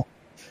really cool.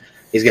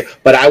 He's good.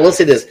 But I will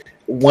say this: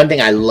 one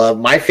thing I love,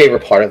 my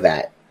favorite part of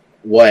that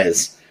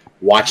was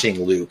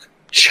watching Luke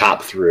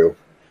chop through.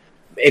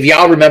 If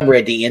y'all remember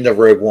at the end of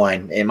Rogue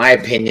One, in my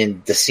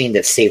opinion, the scene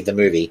that saved the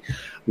movie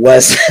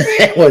was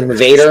when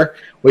Vader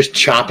was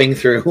chopping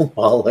through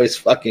all those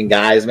fucking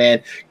guys,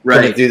 man,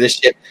 running through the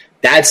ship.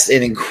 That's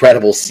an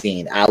incredible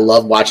scene. I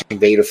love watching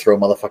Vader throw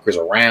motherfuckers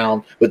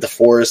around with the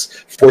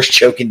Force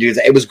choking dudes.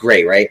 It was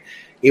great, right?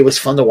 It was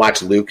fun to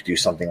watch Luke do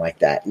something like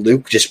that.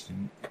 Luke he just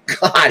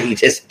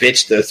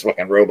bitched those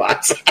fucking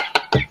robots.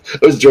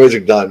 Those droids are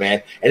done,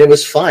 man. And it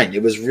was fun.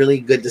 It was really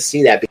good to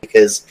see that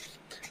because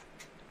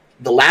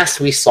the last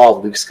we saw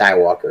of Luke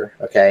Skywalker,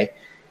 okay,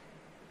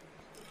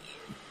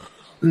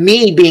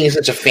 me being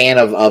such a fan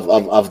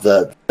of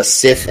the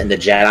Sith and the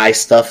Jedi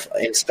stuff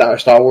in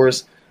Star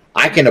Wars,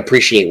 I can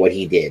appreciate what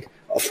he did.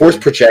 A force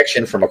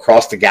projection from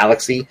across the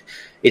galaxy,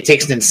 it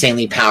takes an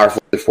insanely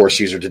powerful force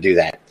user to do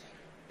that.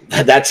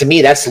 That to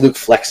me, that's Luke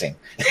flexing.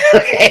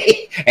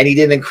 Okay? And he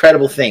did an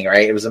incredible thing,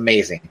 right? It was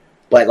amazing.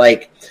 But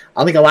like,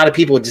 I think a lot of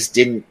people just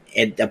didn't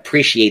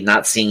appreciate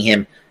not seeing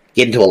him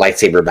get into a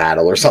lightsaber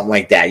battle or something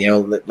like that. You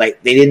know,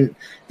 like they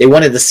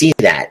wanted to see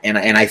that. And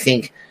I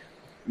think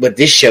what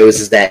this shows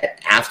is that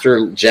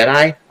after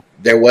Jedi,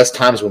 there was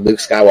times when Luke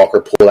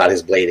Skywalker pulled out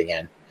his blade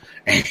again.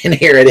 And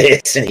here it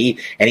is. And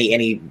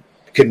he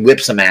could whip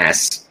some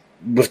ass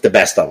with the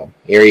best of them.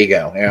 Here you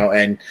go. You know,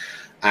 and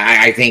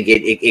I think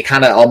it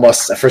kind of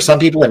almost, for some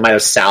people, it might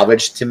have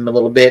salvaged him a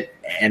little bit.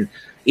 And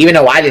even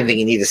though I didn't think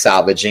he needed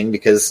salvaging,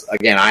 because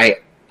again,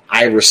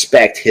 I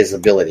respect his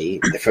ability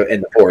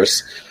in the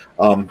Force,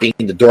 being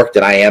the dork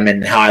that I am,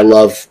 and how I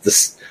love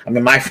this. I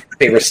mean, my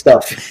favorite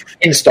stuff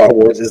in Star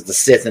Wars is the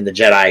Sith and the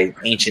Jedi,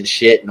 ancient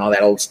shit and all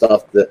that old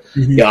stuff.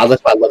 You know,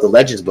 that's why I love the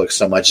Legends books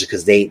so much,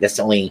 because that's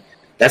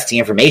the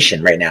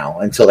information right now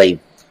until they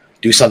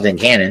do something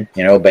canon,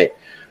 you know. But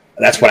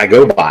that's what I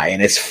go by,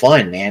 and it's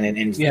fun, man.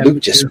 And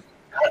Luke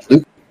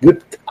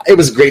it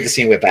was great to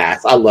see him whip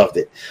ass. I loved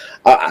it.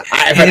 I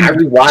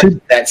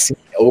rewatched that scene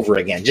over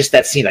again, just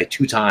that scene like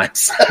 2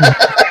 times.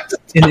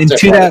 and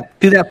to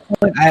that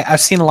point,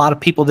 I've seen a lot of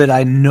people that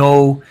I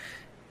know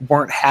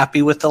weren't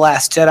happy with The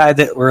Last Jedi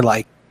that were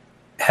like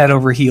head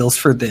over heels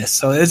for this.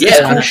 So it's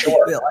for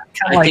sure.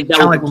 Kind of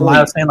like what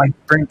I was saying, like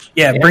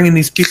bringing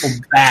these people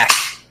back.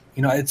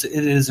 You know, it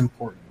is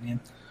important, man.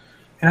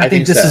 And I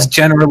think this is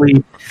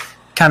generally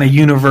kind of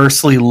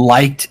universally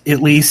liked,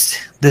 at least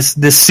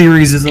this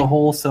series as a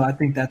whole. So I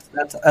think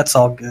that's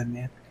all good,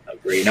 man.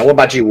 Agree. Now, what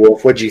about you,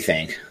 Wolf? What'd you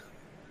think?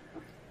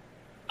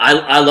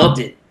 I loved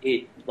it.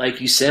 It,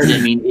 like you said,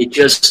 I mean, it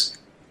just.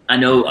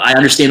 I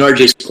understand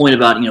RJ's point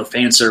about, you know,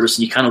 fan service,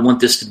 and you kind of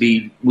want this to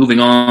be moving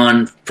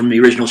on from the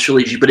original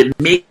trilogy, but it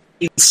made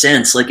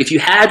sense. Like, if you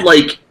had,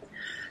 like,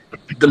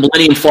 the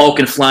Millennium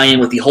Falcon fly in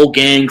with the whole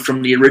gang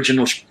from the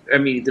original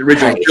trilogy,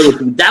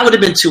 that would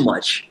have been too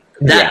much.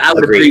 I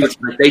would agree with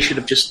you. Like, they should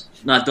have just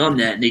not done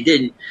that, and they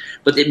didn't.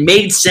 But it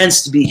made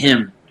sense to be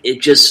him.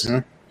 It just,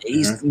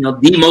 he's, you know,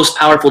 the most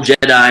powerful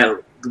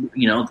Jedi,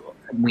 you know,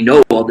 we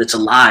know of that's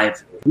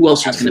alive. Who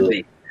else is going to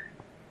be?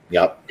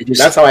 Yep.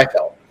 That's how I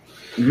felt.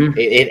 Mm-hmm.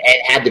 It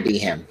had to be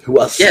him.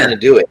 Who else is going to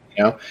do it?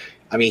 You know,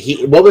 I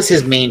mean, what was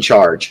his main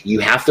charge? You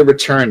have to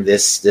return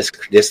this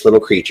little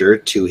creature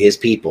to his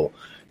people.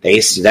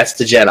 That's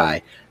the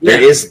Jedi.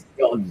 There is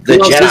the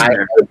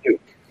Jedi.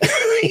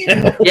 You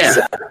know?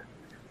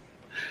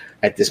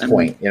 at this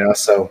point, you know.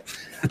 So,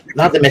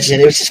 not to mention,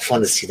 it was just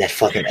fun to see that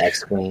fucking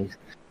X-wing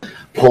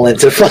pull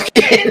into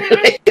fucking.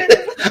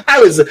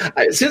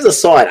 As soon as I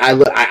saw it,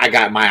 I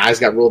got my eyes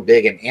got real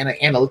big, and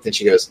Anna looked and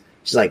she's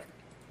like,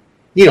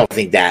 "You don't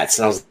think that's?"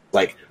 And I was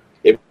like,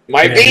 "It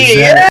might be."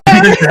 Yeah.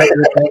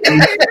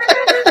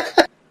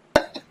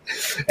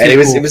 And it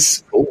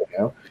was cool, you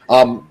know.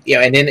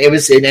 And then it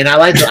was, and I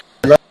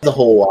love the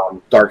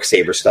whole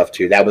Darksaber stuff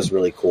too. That was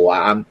really cool.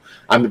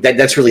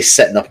 That's really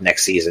setting up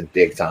next season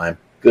big time.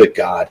 Good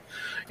God,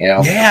 you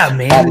know. Yeah,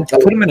 man.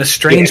 Put him in a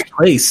strange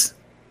place.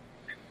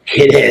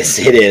 It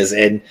is,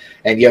 and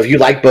you know, if you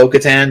like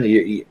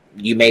Bo-Katan,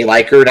 you may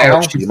like her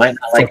now. You might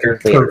not like her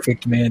later.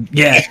 Perfect, man.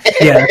 Yeah.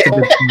 That's a good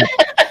point.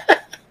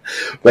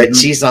 But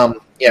she's I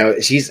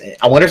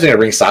wonder if they're gonna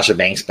bring Sasha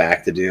Banks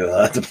back to do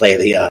to play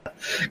the.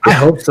 I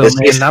hope so,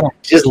 man.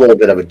 She's a little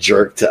bit of a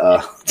jerk to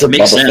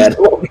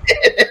Boba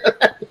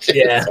Fett.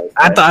 Yeah,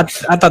 I thought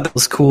that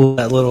was cool.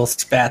 That little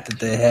spat that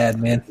they had,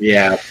 man.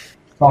 Yeah,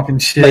 talking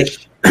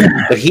shit.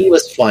 But he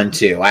was fun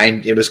too. I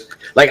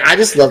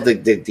just love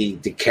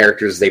the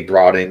characters they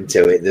brought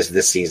into it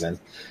this season.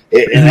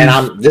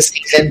 This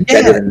season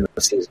better than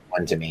season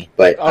 1 to me.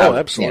 But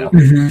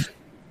absolutely.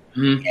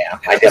 Yeah,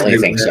 I definitely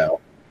think so.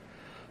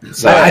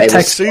 So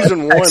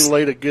season 1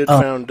 laid a good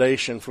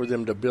foundation for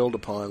them to build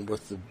upon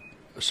with the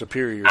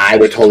superior. I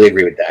would totally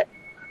agree with that.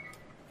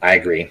 I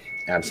agree,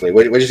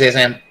 absolutely. What did you say,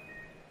 Sam?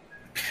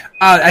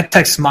 I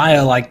text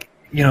Maya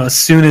as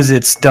soon as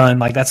it's done,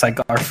 that's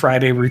our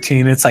Friday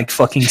routine. It's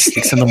fucking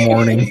 6 a.m,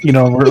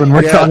 when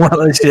we're talking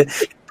about this shit.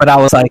 But I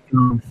was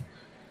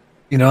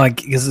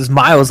because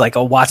Maya was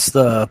I'll watch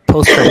the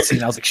post-credit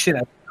scene. I was like, shit, I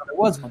didn't know there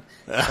was one.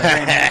 So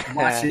I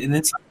watched it, and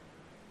it's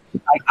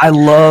I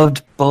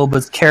loved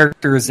Boba's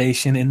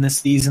characterization in this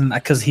season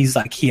because he's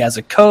he has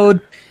a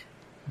code,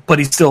 but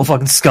he's still a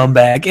fucking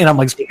scumbag. And I'm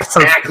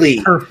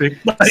exactly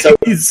perfect.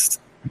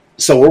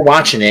 So we're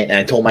watching it, and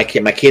I told my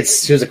kids, as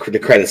soon as the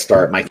credits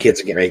start, my kids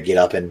are getting ready to get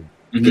up and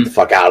get the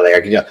fuck out of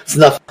there.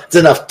 It's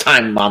enough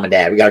time, Mom and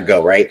Dad. We gotta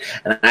go, right?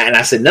 And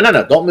I said, no,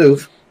 don't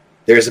move.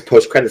 There's a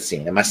post-credit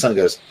scene, and my son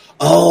goes,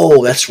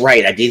 "Oh, that's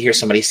right. I did hear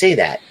somebody say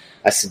that."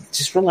 I said,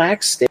 "Just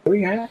relax, stay where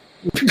you're at."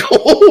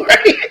 Go,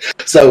 right?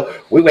 So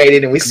we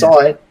waited and we saw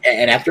it,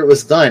 and after it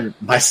was done,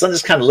 my son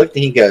just kind of looked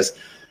and he goes,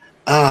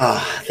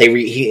 I said,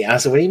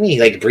 "What do you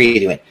mean?" He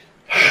breathed. He went,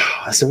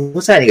 I said,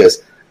 "What's that?" He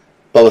goes,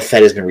 "Boba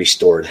Fett has been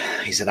restored."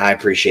 He said, "I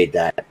appreciate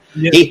that."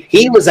 Yeah.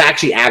 He was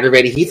actually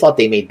aggravated. He thought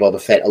they made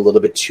Boba Fett a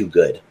little bit too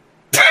good.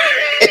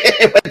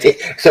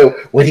 So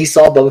when he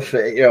saw Boba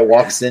Fett,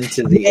 walks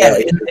into the, he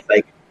was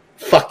like,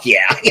 "Fuck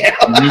yeah!"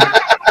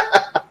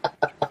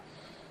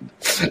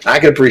 I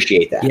can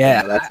appreciate that.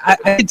 Yeah, I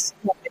could see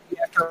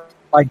after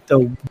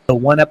the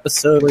one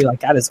episode where he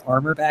got his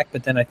armor back,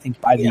 but then I think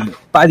by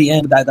the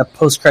end of that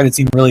post credit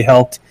scene really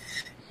helped.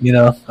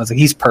 I was like,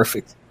 he's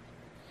perfect.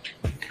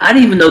 I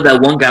didn't even know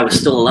that one guy was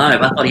still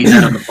alive. I thought he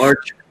died on the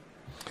barge.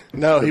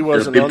 No, he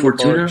wasn't on the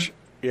barge.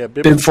 Yeah,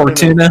 Bib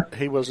Fortuna.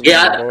 He wasn't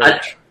on the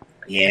barge.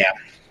 Yeah,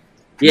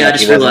 I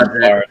just realized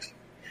that.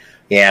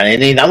 Yeah,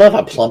 and I love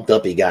how plumped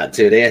up he got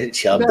too. They had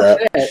chubbed up.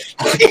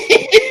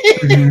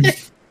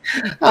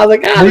 I was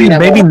like,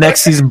 maybe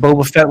next season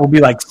Boba Fett will be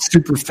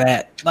super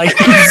fat. He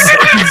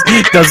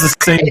does the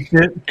same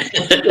shit.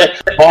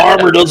 My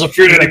armor doesn't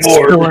fit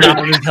anymore.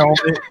 His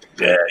helmet.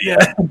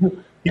 Yeah.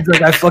 He's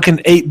like, I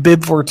fucking ate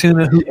Bib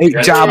Fortuna, who ate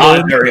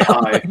Jabba. Very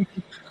high.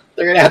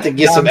 They're gonna have to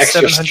get some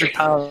extra 700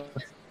 pounds.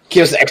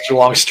 Give us extra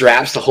long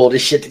straps to hold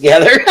his shit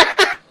together.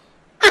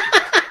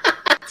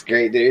 It's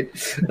great, dude.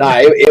 No,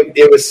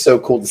 it was so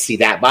cool to see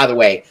that. By the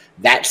way,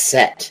 that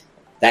set,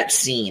 that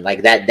scene,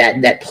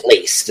 that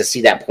place, to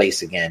see that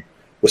place again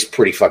was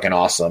pretty fucking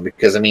awesome.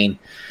 Because man,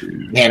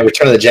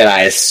 Return of the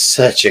Jedi is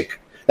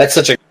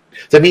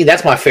to me,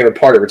 that's my favorite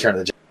part of Return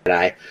of the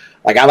Jedi.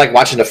 I like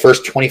watching the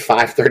first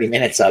 25, 30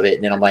 minutes of it,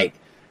 and then I'm like,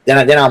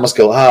 then I almost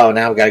go, oh,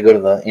 now we got to go to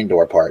the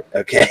indoor part,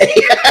 okay?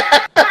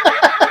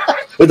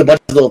 With a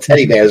bunch of little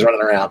teddy bears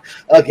running around,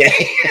 okay?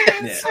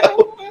 Yeah.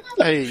 So,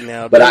 hey,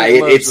 now, but I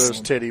love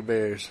those teddy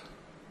bears.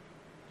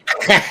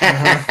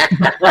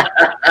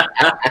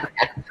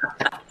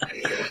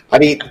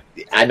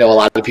 I know a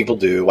lot of people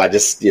do. I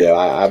just,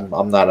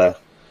 I'm not a.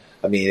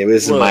 It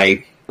was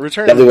my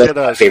Return of the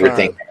Jedi's favorite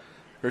thing.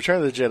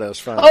 Return of the Jedi is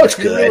fine. Oh, it's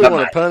if good. you really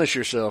want to punish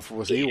yourself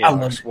with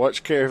Ewoks,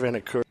 watch Caravan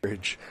of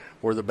Courage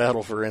or The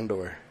Battle for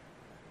Endor.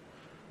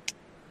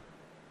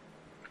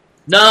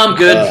 No, I'm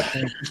good.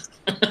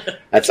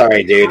 That's all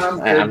right, dude.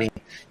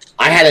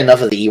 I had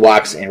enough of the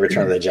Ewoks in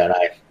Return of the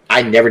Jedi.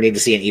 I never need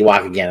to see an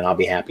Ewok again, and I'll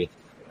be happy.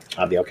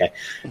 I'll be okay.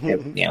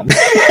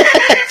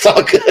 It's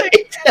all good.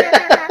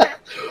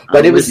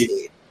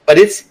 But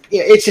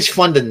it's just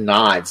fun to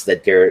nods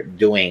that they're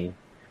doing,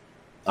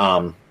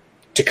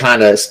 to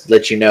kind of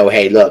let you know,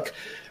 hey, look,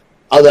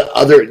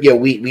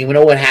 we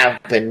know what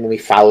happened when we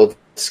followed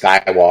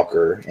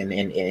Skywalker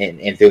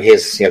and through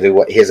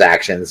his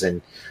actions,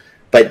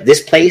 but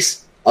this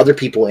place, other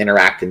people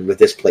interacted with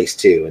this place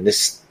too, and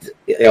this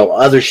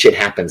other shit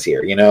happens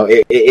here.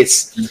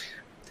 It's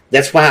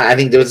that's why I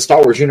think there's a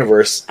Star Wars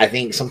universe. I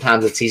think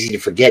sometimes it's easy to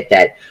forget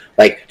that,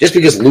 like, just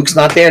because Luke's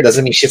not there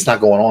doesn't mean shit's not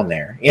going on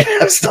there. You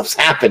know, stuff's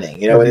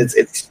happening. You know,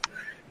 it's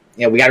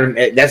you know, we got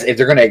to. That's if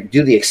they're going to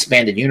do the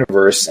expanded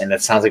universe, and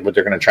that sounds like what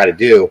they're going to try to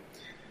do.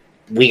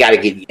 We got to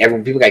get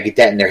people got to get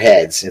that in their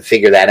heads and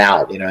figure that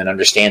out. You know, and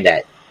understand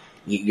that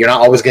you're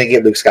not always going to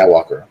get Luke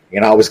Skywalker.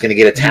 You're not always going to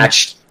get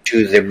attached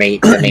to their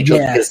main.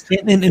 Yeah,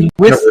 and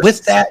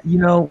with that, you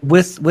know,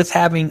 with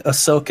having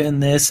Ahsoka in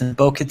this and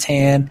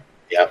Bo-Katan.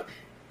 Yep.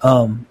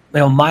 You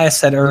know, Maya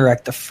said earlier,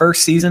 like the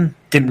first season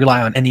didn't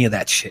rely on any of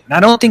that shit, and I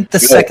don't think the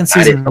second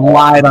season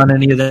relied on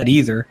any of that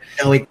either.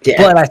 No, it did.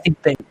 But I think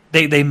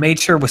they made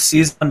sure with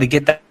season 1 to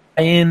get that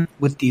in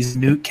with these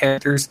new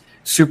characters,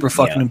 super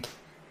fucking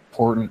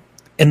important.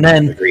 And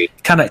then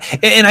kind of,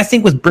 and I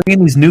think with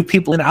bringing these new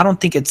people in, I don't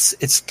think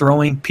it's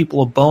throwing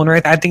people a bone or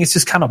anything. I think it's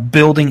just kind of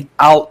building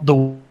out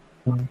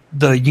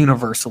the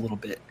universe a little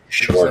bit.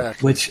 Sure.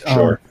 Which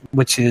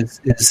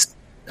is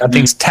I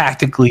think is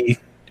tactically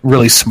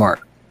really smart.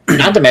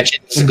 Not to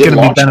mention, it's a good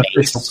launch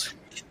base.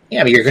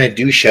 Yeah, I mean, you're going to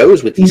do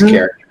shows with these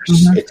characters.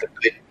 Mm-hmm. It's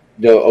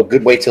a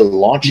good way to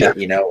launch it.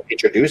 You know,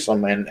 introduce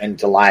them and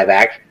to live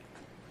act.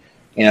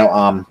 You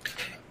know,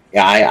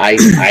 I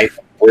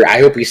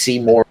hope we see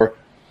more.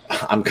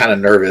 I'm kind of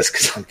nervous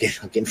because I'm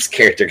getting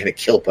scared they're going to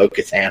kill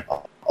Bo-Katan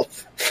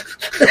off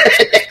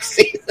next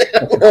season.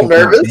 I'm a little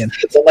nervous.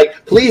 So I'm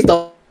like, please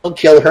don't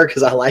kill her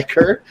because I like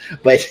her.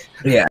 But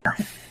yeah.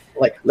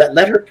 Like,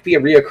 let her be a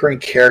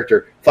reoccurring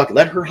character. Fuck,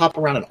 let her hop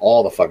around in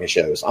all the fucking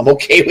shows. I'm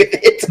okay with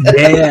it.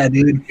 Yeah,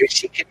 dude.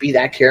 She could be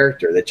that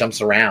character that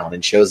jumps around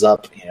and shows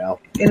up, you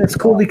know. And it's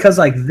cool because,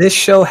 like, this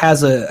show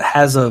has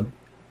a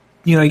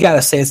you know, you got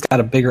to say it's got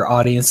a bigger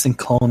audience than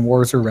Clone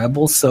Wars or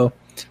Rebels. So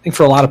I think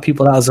for a lot of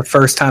people, that was the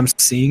first time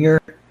seeing her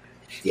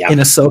in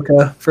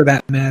Ahsoka, for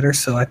that matter.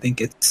 So I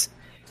think it's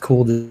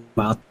cool to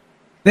come out.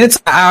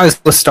 It's I always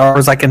with Star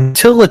Wars, like,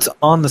 until it's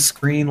on the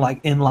screen,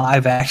 like in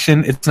live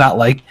action, it's not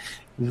like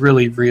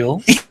really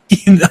real,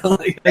 you know,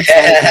 like, because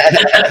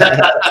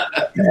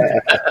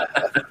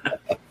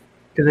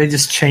they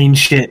just change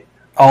shit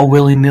all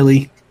willy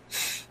nilly.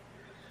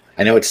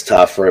 I know it's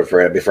tough for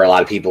a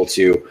lot of people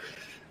to,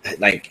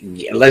 like,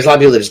 there's a lot of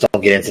people that just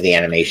don't get into the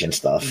animation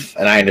stuff,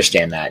 and I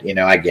understand that. You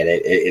know, I get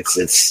it.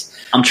 It's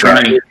I'm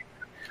trying.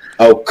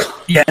 Oh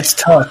yeah, it's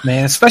tough,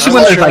 man. Especially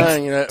when there's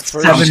like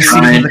 7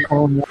 seasons of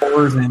Clone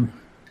Wars and.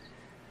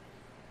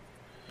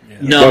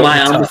 No,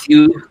 I'm with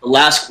you. The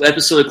last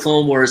episode of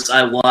Clone Wars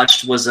I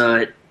watched was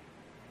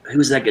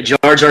who's that guy?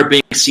 Jar Jar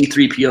Binks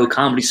C-3PO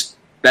comedy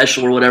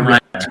special or whatever. Yeah.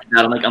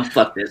 I'm like,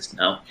 fuck this.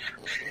 No.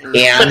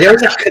 Yeah, there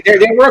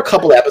were a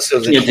couple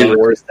episodes in Clone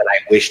Wars that I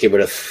wish they would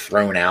have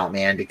thrown out,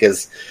 man,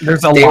 because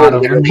there's a lot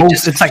of them.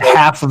 It's like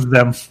half of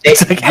them.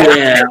 There's a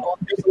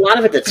lot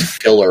of it that's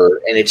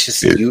filler, and it's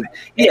just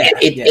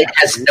it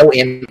has no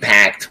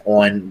impact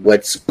on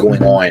what's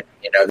going on.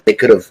 You know, they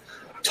could have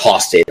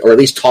tossed it, or at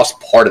least tossed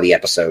part of the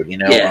episode. You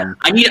know,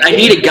 I need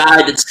a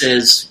guide that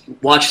says,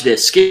 "Watch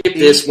this, skip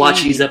this,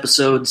 watch these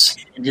episodes."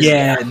 And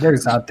just,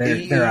 there's out there.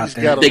 They're out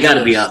there. They got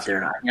to be out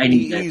there. I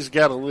need He's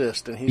got a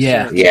list, and he's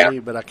sent it to me,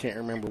 but I can't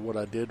remember what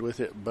I did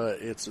with it. But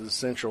it's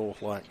essential,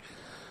 like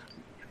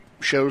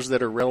shows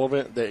that are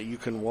relevant that you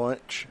can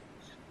watch,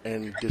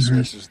 and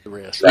dismisses the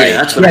rest. Right. Yeah,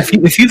 that's what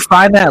if you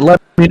find that,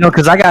 let me know,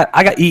 because I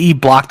got EE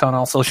blocked on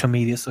all social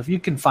media. So if you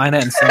can find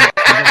that and send it.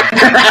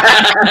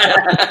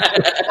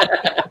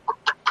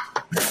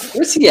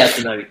 Where's he at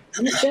tonight?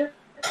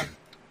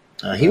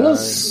 He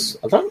was.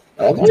 I thought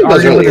he was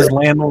arguing with his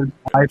landlord's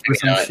wife or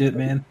some shit,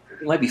 man.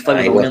 He might be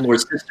fighting the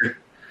landlord's sister.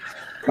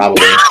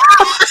 Probably.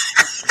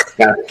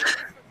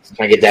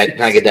 Trying to get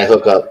that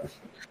hookup.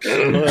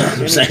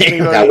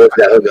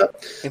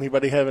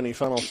 Anybody have any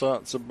final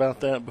thoughts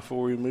about that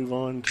before we move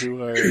on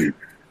to our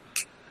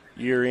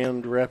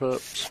year-end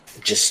wrap-ups?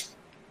 Just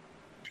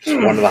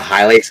one of the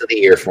highlights of the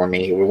year for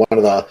me. In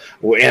a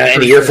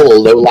year full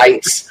of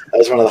lowlights, that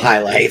was one of the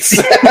highlights.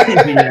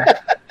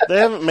 They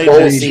haven't made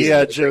that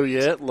G.I. Joe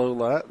yet, low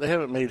light. They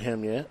haven't made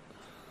him yet.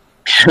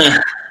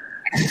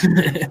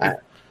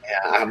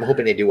 I'm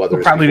hoping they do others.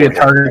 It'll probably be a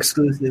Target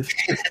exclusive.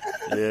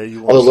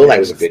 Although low light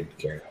was a good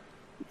character.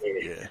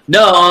 Yeah.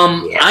 No,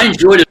 I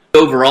enjoyed it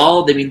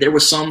overall. I mean, there were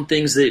some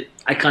things that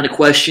I kind of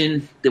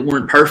questioned that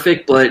weren't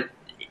perfect, but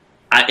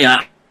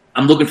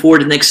I'm looking forward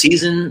to next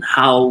season.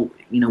 How,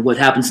 what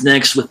happens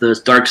next with the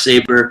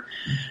Darksaber.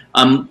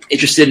 I'm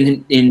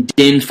interested in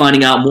Din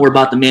finding out more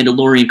about the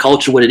Mandalorian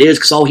culture, what it is,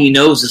 because all he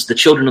knows is the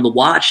Children of the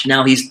Watch.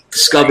 Now he's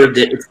discovered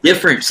that it's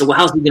different. So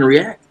how's he going to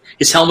react?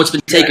 His helmet's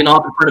been taken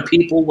off in front of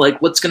people.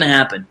 Like, what's going to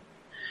happen?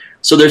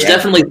 So there's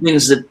definitely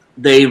things that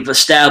they've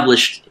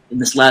established in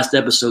this last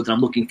episode that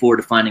I'm looking forward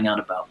to finding out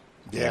about.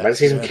 Yeah, I'm about to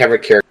see some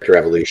character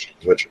evolution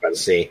is what you're about to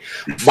see.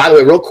 By the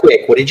way, real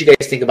quick, what did you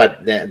guys think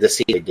about the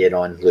scene they did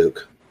on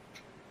Luke?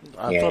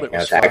 I thought it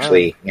was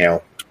actually, I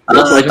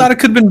thought it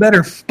could have been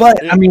better, but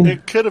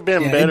it could have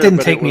been better. It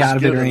didn't take me out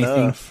of it or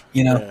anything,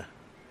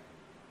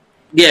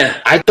 Yeah,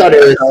 I thought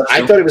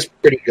it was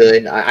pretty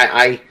good.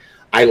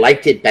 I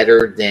liked it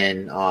better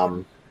than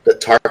the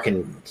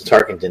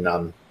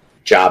Tarkenton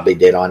job they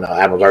did on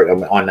Admiral's Arc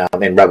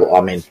in Rebel.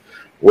 I mean,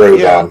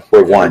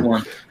 Rogue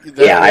One.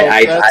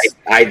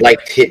 I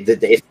liked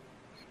it.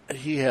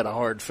 He had a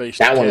hard face.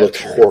 That one looked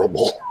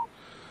horrible.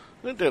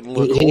 It didn't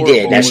look He horrible.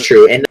 did. That's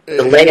true. And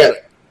the Leia,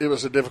 it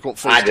was a difficult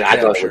face to I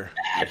thought it capture.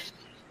 was bad.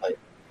 But,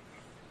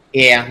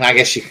 yeah, I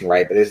guess you can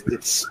write, but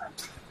it's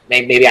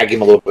maybe I give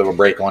him a little bit of a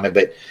break on it.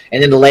 But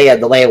and then the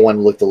Leia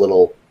one looked a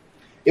little.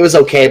 It was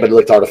okay, but it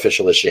looked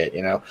artificial as shit.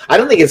 You know, I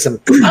don't know if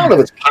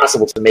it's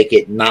possible to make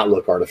it not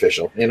look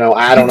artificial. You know,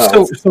 I don't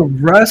know. So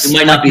Russ It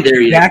might not be there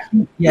yet.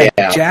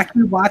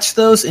 Jackie watched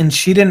those, and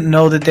she didn't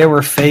know that they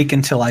were fake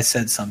until I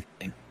said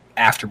something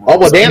afterwards. Oh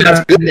well, damn,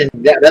 that's good.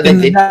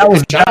 That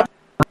was job.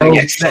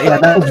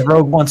 That was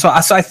Rogue One. So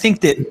I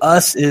think that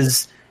us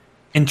as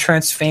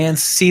entrenched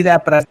fans see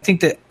that, but I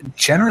think that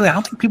generally, I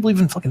don't think people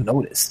even fucking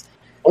notice.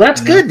 Well, that's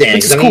good then.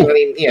 Which is cool.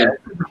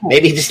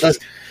 Maybe just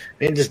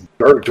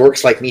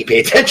dorks like me pay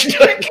attention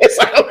to it. I guess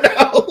I don't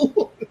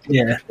know.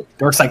 Yeah,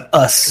 dorks like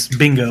us,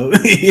 bingo.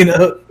 You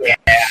know. Yeah,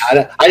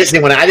 I just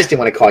didn't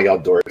want to call y'all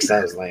dorks.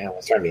 I was like, I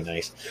was trying to be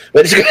nice,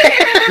 but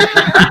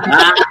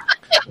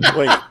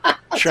wait,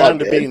 trying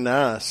to be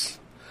nice.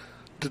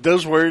 Did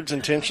those words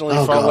intentionally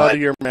fall out of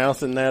your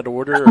mouth in that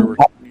order, or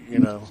you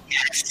know?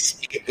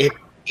 Yes,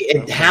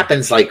 it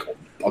happens like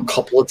a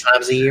couple of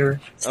times a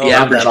year. The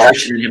average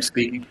person in him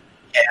speaking.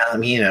 Yeah, I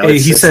mean, you know. Hey,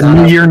 he said,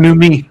 "New year, new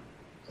me."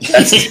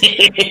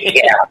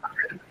 Yeah,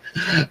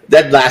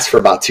 that lasts for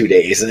about 2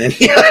 days, and then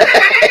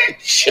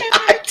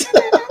shot.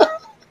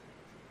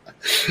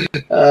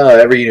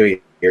 Every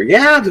new year,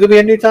 yeah, it's gonna be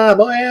a new time.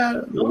 Oh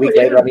yeah, a week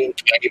later, I mean,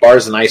 candy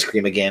bars and ice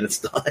cream again. It's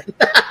done.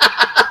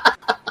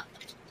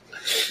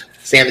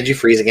 Sam, did you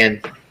freeze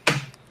again?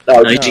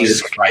 Oh, no,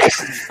 Jesus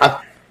Christ!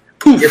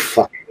 You're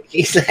fucking.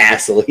 He's an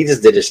asshole. He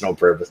just did this on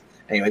purpose.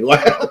 Anyway, go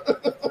ahead.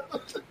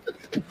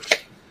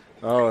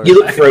 You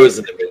look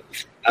frozen to me.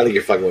 I think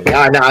you're fucking with me.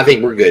 No, I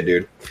think we're good,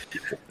 dude.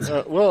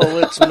 Well,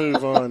 let's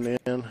move on then.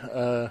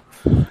 Okay.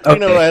 You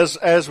know,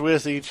 as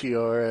with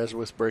ETR, as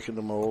with Breaking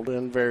the Mold,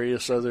 and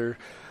various other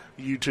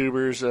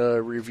YouTubers,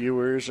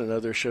 reviewers, and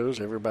other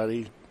shows,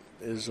 everybody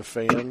is a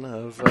fan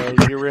of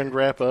year-end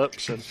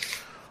wrap-ups, and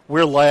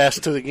we're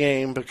last to the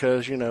game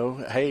because, you know,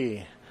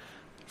 hey,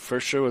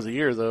 first show of the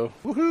year, though.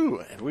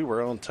 Woohoo! And we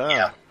were on time.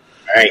 Yeah.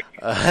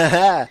 All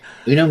right.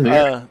 You know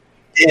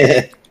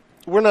me.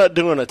 We're not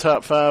doing a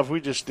top 5.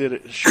 We just did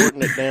it,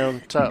 shorten it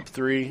down, top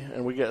 3,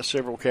 and we got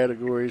several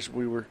categories.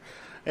 We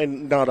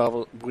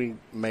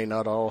may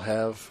not all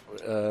have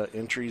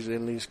entries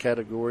in these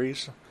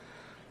categories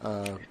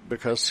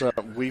because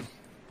we've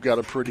got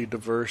a pretty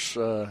diverse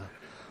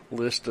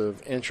list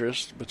of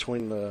interests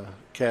between the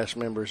cast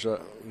members,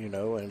 you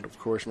know, and of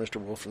course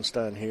Mr.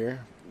 Wolfenstein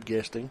here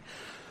guesting.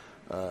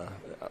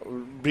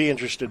 Be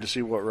interested to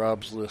see what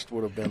Rob's list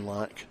would have been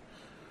like.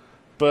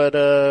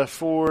 But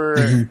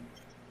for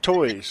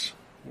toys,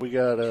 we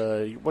got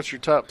what's your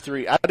top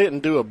 3? I didn't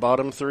do a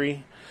bottom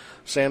 3.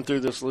 Sam threw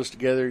this list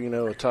together, you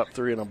know, a top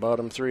 3 and a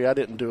bottom 3. I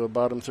didn't do a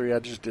bottom 3. I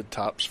just did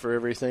tops for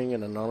everything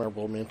and an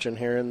honorable mention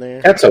here and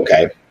there. That's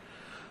okay.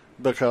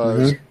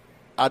 Because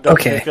I don't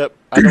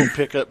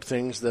pick up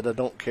things that I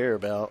don't care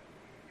about.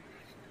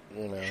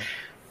 You know.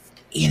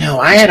 You know,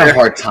 I had a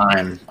hard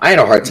time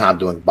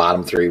doing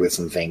bottom 3 with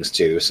some things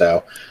too.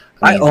 So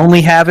I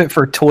only have it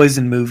for toys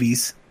and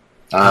movies.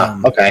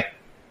 Okay.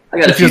 I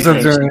got a few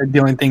things. Those are the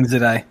only things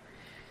that I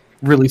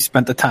really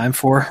spent the time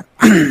for.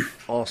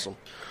 Awesome.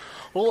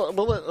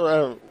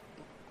 Well,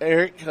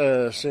 Eric,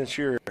 since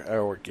you're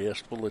our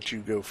guest, we'll let you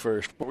go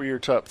first. What were your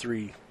top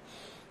 3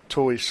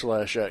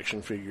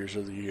 toys/action figures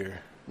of the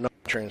year?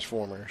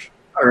 Non-Transformers.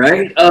 All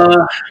right.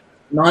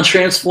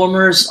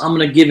 Non-Transformers, I'm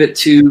going to give it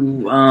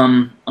to,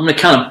 I'm going to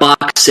count a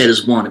box set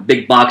as one. A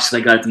big box that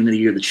I got at the end of the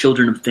year, The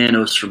Children of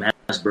Thanos from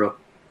Hasbro.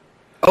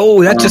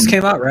 Oh, that just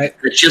came out, right?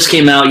 It just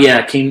came out, yeah.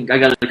 I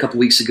got it a couple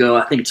weeks ago.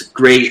 I think it's a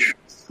great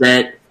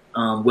set.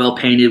 Well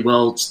painted,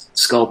 well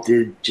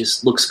sculpted,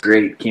 just looks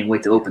great. Can't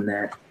wait to open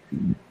that.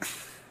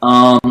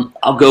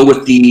 I'll go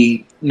with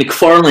the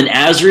McFarlane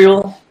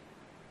Azrael.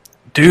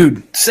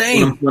 Dude,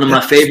 same. One of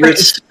my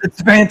favorites.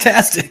 It's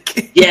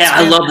fantastic. Yeah,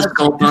 I love the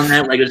sculpt on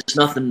that. Like, it's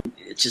nothing.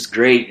 It's just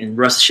great. And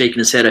Russ is shaking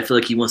his head. I feel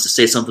like he wants to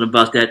say something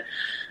about that.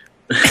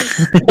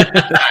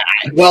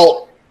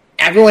 Well,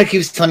 everyone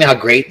keeps telling me how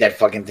great that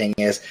fucking thing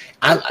is.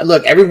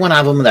 Look, every one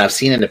of them that I've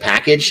seen in the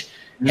package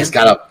has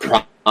got a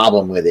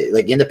problem with it.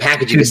 Like in the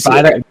package, you can see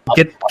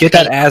get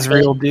that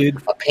Azrael,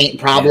 dude. A paint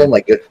problem,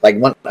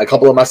 a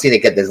couple of them I've seen. They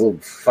get this little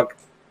fucked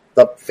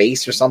up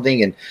face or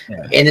something, and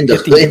then the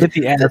hood, get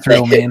the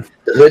Azrael, man.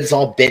 The hood's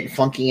all bent,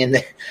 funky in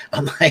there.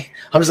 I'm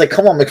just like,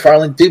 come on,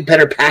 McFarlane, do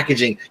better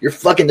packaging. You're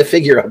fucking the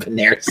figure up in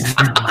there.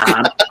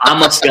 I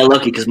must get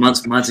lucky because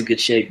mine's in good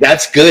shape.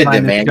 That's good,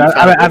 man.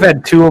 I've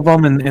had 2 of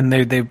them, and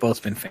they've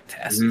both been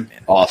fantastic.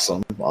 Mm-hmm.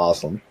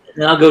 Awesome.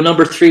 And I'll go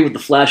number 3 with the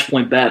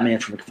Flashpoint Batman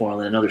from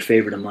McFarlane, another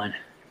favorite of mine.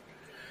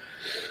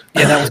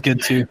 Yeah, that was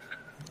good too.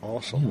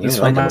 Awesome. That's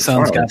why my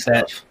son's got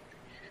that.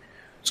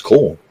 It's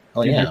cool.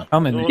 Oh yeah.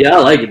 Yeah, I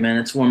like it, man.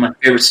 It's one of my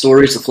favorite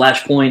stories. The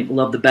Flashpoint.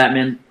 Love the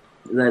Batman.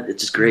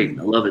 It's just great.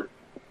 I love it.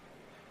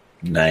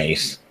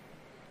 Nice.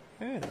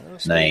 Yeah,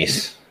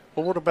 nice.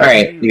 Well, what about all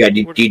right?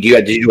 Did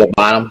you do a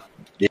bottom?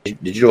 Did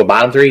you do a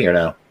bottom 3 or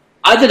no?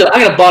 I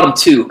got a bottom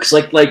 2 because,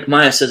 like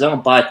Maya says, I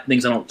don't buy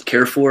things I don't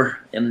care for,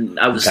 and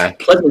I was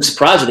pleasantly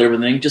surprised with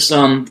everything. Just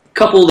a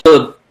couple of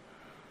the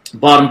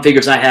bottom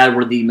figures I had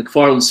were the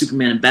McFarlane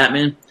Superman and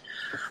Batman,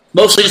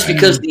 mostly just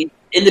because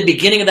in the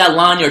beginning of that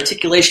line, the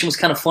articulation was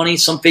kind of funny.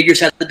 Some figures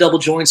had the double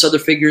joints, other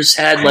figures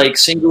had like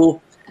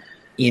single.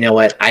 You know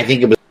what? I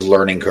think it was a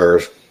learning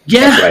curve.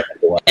 Yeah,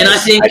 and I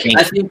think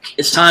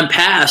as time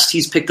passed,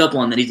 he's picked up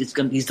on that.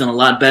 He's done a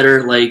lot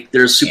better. Like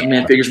there's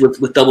Superman figures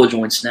with double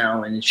joints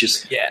now, and it's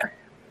just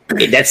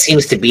that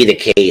seems to be the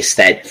case.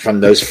 That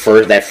from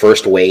that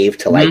first wave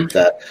to like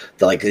the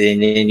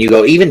and you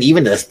go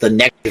even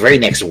the very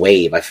next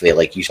wave. I feel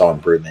like you saw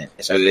improvement.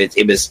 So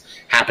it was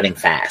happening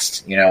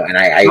fast, you know. And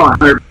I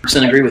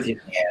 100% agree with you.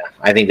 Yeah,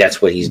 I think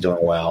that's what he's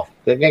doing well.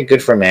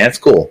 Good for him, man. That's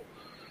cool.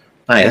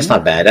 All right, that's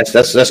not bad.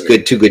 That's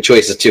good. 2 good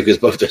choices too, because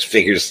both those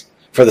figures.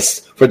 For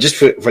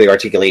the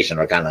articulation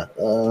are kind of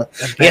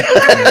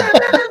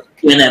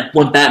And that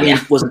one Batman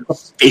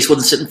face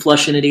wasn't sitting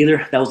flush in it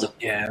either. That was a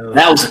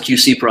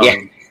QC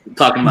problem. Yeah.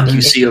 Talking about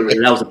QC over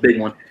there, that was a big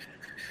one.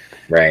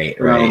 Right.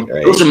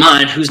 Those are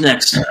mine. Who's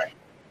next?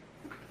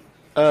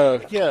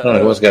 Let's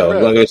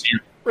go.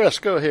 Russ,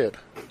 go ahead.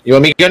 You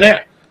want me to go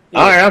now? Yeah.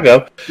 All right, I'll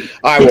go.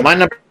 All right, well, my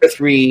number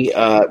 3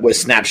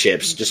 was Snap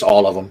Ships, just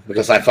all of them,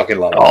 because I fucking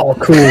love them. Oh,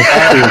 cool.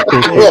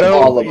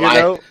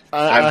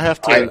 I have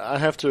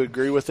to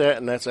agree with that,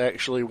 and that's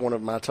actually one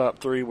of my top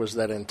 3 was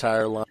that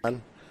entire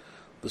line,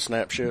 the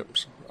Snap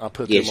Ships. I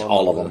put them on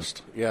all the of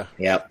list. them.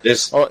 Yeah. They're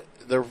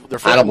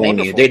I don't blame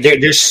you.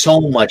 They're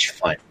so much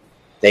fun.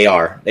 They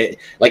are.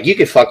 Like, you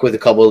could fuck with a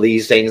couple of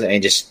these things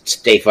and just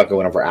stay fucking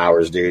with them for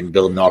hours, dude, and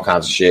building all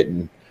kinds of shit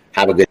and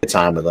have a good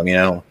time with them, you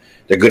know?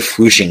 They're good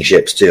flooshing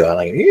ships, too. I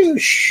like,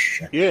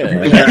 yeah.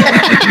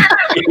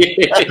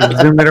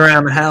 Zoom it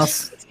around the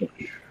house.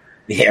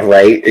 Yeah,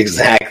 right.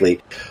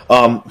 Exactly.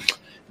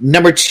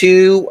 Number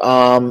 2,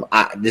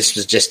 this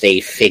was just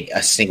a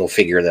single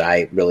figure that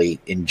I really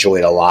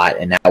enjoyed a lot,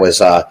 and that was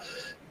the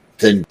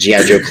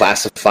G.I. Joe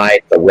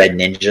Classified, the Red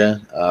Ninja.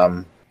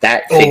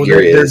 That figure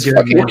is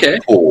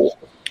fucking cool.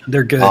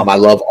 They're good. I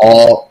love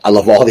all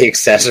the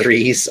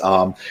accessories.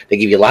 They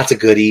give you lots of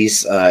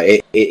goodies.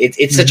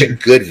 It's such a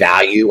good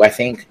value. I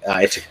think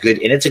it's a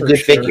good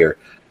figure.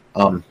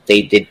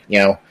 They did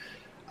a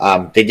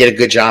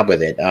good job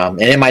with it. And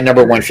then my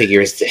number 1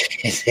 figure is the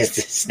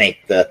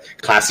Snake, the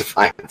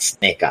Classified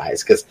Snake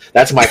Eyes, because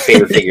that's my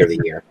favorite figure of the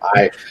year.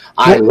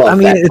 I love. I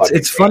mean,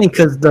 it's funny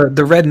because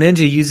the Red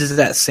Ninja uses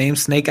that same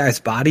Snake Eyes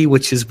body,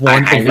 which is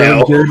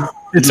really good.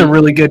 It's a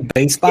really good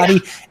base body,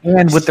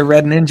 and with the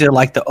Red Ninja,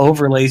 like the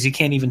overlays, you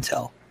can't even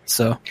tell.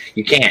 So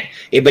you can't.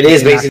 But it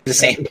is basically the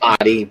same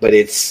body, but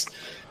it's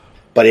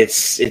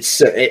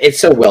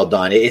so well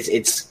done.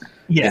 It's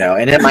you know.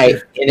 And then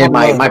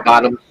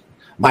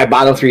my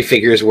bottom 3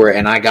 figures were,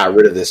 and I got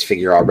rid of this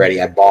figure already.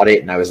 I bought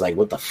it, and I was like,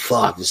 "What the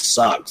fuck? This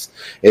sucks."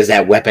 Is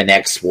that Weapon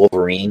X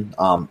Wolverine?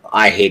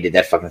 I hated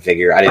that fucking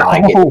figure. I didn't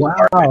like it.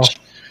 Wow.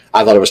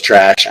 I thought it was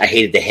trash. I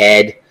hated the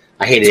head.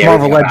 I hated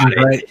everything about it.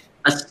 Right?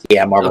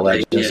 Yeah, Marvel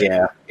Legends.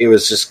 Yeah, it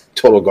was just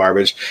total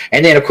garbage.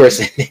 And then, of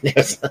course,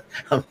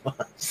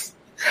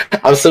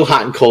 I'm so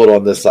hot and cold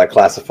on this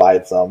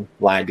Classified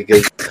line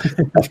because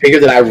a figure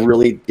that I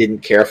really didn't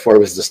care for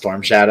was the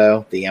Storm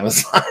Shadow, the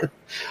Amazon.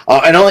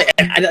 And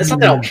it's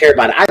not that I don't care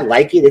about it. I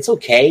like it. It's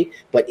okay,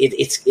 but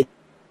it's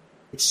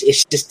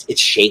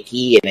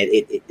shaky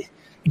and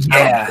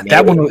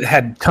that one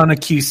had a ton of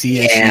QC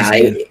issues. Yeah,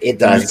 it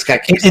does. It's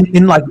got QC.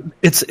 And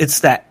it's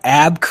that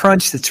ab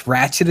crunch that's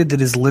ratcheted that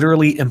is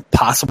literally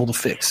impossible to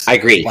fix. I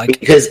agree, like,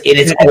 because you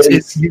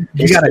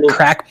got to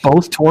crack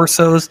both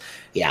torsos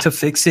to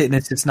fix it, and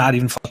it's not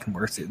even fucking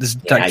worth it.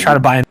 Just try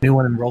to buy a new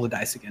one and roll the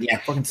dice again. Yeah,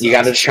 you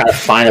got to try to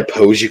find a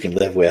pose you can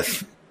live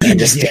with. I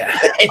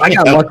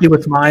got lucky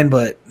with mine,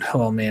 but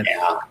oh man,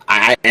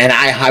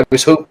 I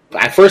was hope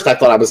at first I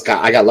thought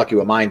I got lucky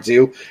with mine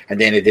too, and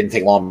then it didn't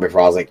take long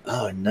before I was like,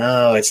 oh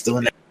no, it's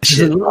doing that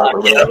shit.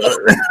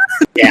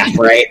 Yeah,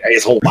 right.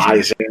 His whole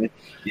body's doing it.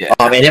 Yeah.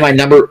 And then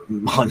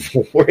my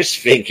worst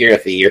figure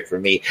of the year for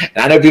me, and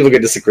I know people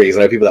can disagree. Because I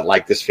know people that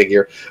like this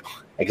figure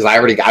because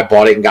I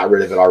bought it and got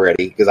rid of it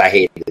already because I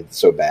hated it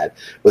so bad.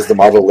 Was the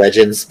Marvel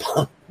Legends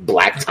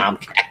Black Tom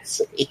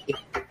Cassidy?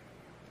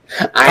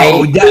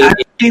 I've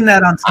seen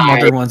that on some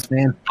other ones,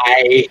 man.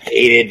 I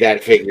hated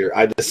that figure.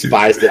 I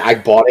despised it. I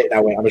bought it,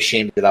 and I'm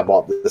ashamed that I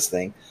bought this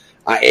thing.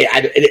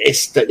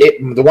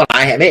 The one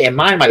I had, and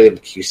mine might have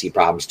been QC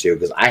problems too,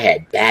 because I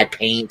had bad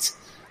paint.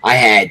 I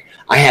had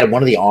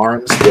one of the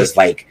arms was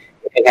like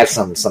it had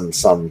some.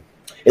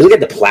 It looked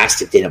like the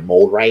plastic didn't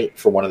mold right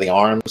for one of the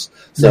arms,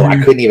 so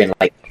I couldn't even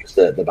use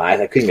the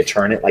bias. I couldn't even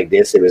turn it like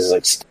this. It was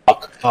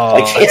stuck.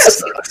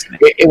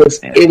 It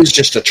was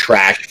just a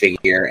trash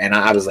figure, and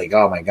I was like,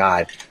 oh my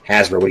god,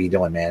 Hasbro, what are you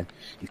doing, man?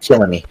 You're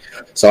killing me.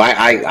 So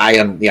I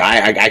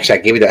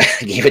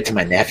gave it to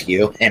my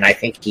nephew, and I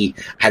think he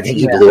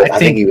blew it. I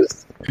think he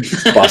was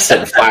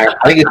busting fire.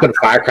 I think he was putting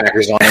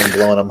firecrackers on it and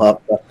blowing them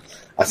up.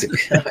 I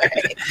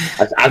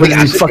was like, what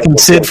is he, fucking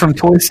Sid from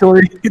Toy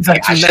Story? It's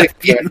like I should have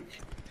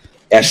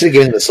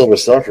given him the Silver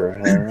Surfer.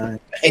 All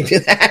right. I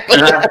did that.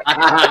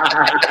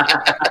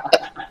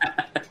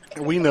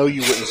 We know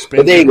you wouldn't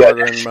spend your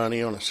hard-earned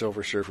money on a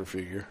Silver Surfer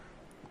figure.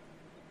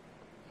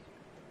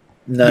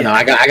 No,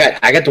 I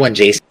got the one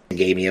Jason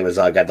gave me. It was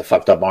got the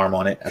fucked up arm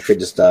on it. I could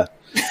just I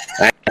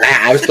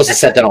was supposed to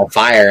set that on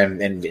fire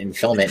and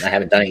film it, and I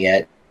haven't done it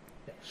yet.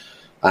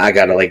 I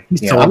gotta I'm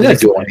gonna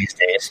do it one of these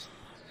days.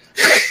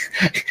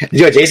 You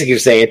know what Jason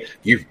keeps saying?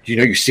 You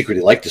know you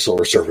secretly like the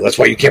Silver Surfer. That's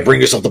why you can't bring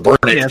yourself to burn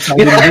it. Yeah, that's how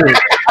you do it.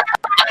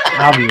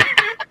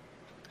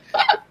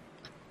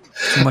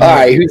 All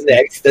right, who's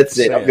next? That's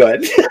Sam. it. I'm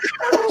good.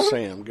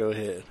 Sam, go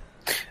ahead.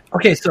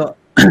 Okay, so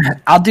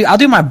I'll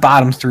do my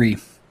bottom three.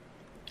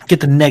 Get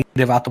the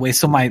negative out the way.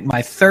 So my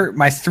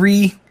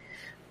three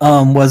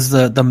was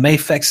the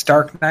Mafex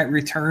Dark Knight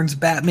Returns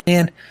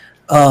Batman.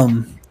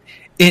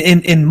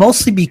 And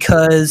mostly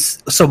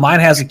because mine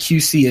has a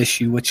QC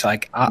issue, which I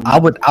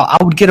would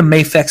get a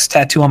Mafex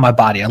tattoo on my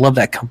body. I love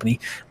that company,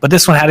 but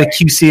this one had a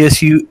QC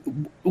issue.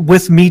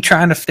 With me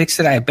trying to fix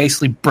it, I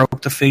basically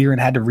broke the figure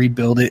and had to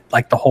rebuild it,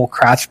 like the whole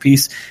crotch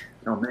piece.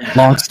 Oh man!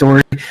 Long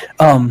story.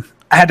 I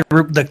had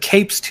to the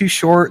cape's too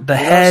short. The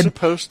head. You're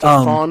supposed to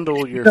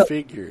fondle your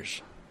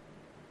figures.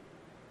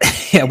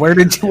 Yeah, where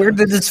did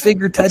this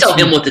figure touch? Tell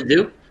him what to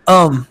do.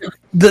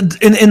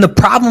 The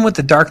problem with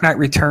the Dark Knight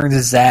Returns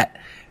is that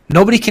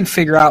nobody can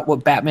figure out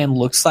what Batman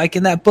looks like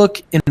in that book,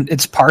 and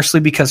it's partially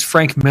because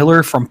Frank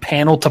Miller from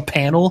panel to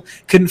panel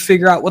couldn't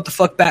figure out what the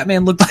fuck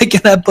Batman looked like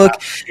in that book.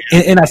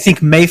 And I think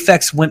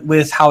Mafex went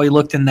with how he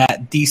looked in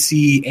that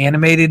DC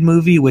animated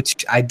movie,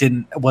 which I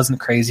wasn't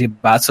crazy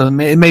about. So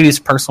maybe it's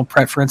personal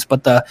preference,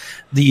 but the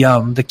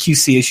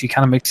QC issue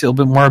kind of makes it a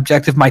little bit more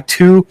objective. My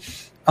two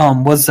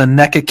was the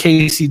NECA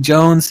Casey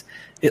Jones.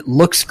 It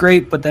looks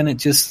great, but then it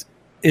just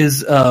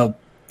is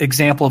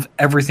example of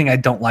everything I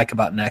don't like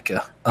about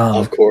NECA.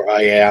 Of course,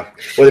 yeah.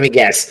 Well, let me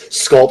guess.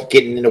 Sculpt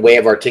getting in the way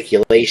of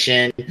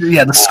articulation.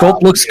 Yeah, the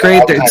sculpt looks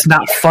great. It's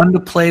not fun to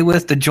play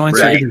with. The joints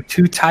are either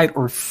too tight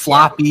or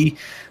floppy.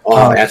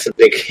 Oh, that's a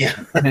big...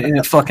 and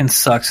it fucking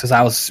sucks because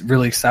I was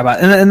really excited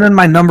about it. And then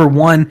my number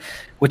one,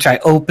 which I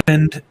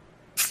opened,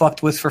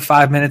 fucked with for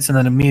 5 minutes, and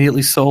then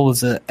immediately sold,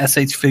 is a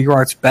SH Figure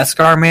Arts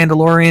Beskar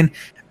Mandalorian.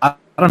 I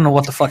don't know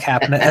what the fuck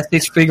happened to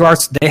SH Figure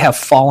Arts. They have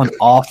fallen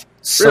off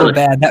so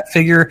bad. That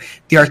figure,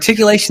 the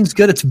articulation's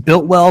good. It's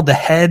built well. The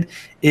head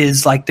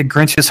is like the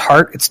Grinch's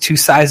heart. It's 2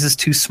 sizes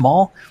too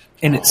small,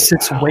 and it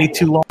sits way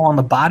too low on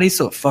the body,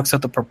 so it fucks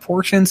up the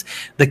proportions.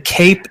 The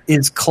cape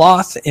is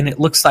cloth, and it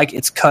looks like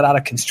it's cut out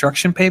of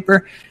construction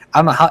paper. I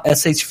don't know how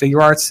SH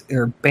Figure Arts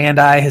or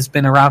Bandai has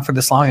been around for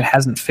this long and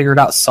hasn't figured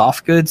out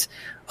soft goods.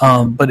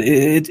 But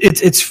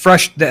it's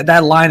fresh.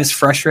 That line is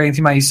frustrating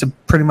to me. I used to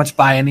pretty much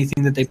buy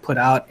anything that they put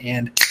out,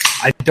 and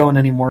I don't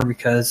anymore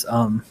because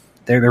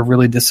they're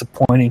really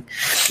disappointing.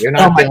 You're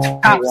not the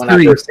only one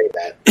I say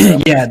that.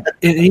 So. Yeah,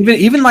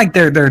 even like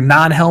their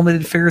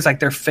non-helmeted figures, like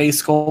their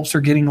face sculpts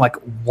are getting like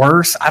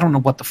worse. I don't know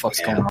what the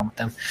fuck's going on with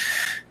them.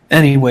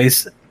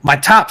 Anyways, my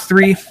top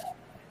three.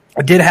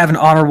 I did have an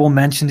honorable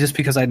mention just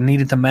because I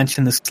needed to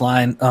mention this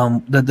line.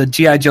 The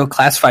G.I. Joe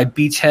Classified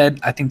Beachhead,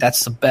 I think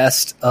that's the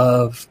best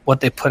of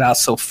what they put out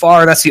so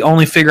far. That's the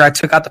only figure I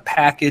took out the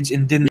package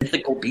and didn't...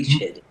 Mythical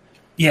Beachhead.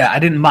 Yeah, I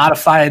didn't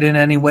modify it in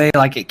any way.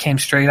 Like, it came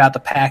straight out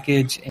the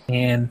package,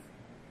 and...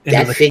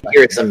 That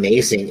figure is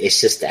amazing. It's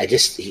just,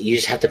 you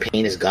just have to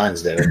paint his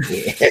guns, though.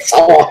 That's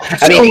all.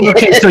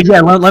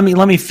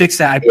 Let me fix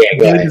that. I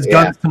gave his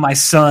guns to my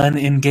son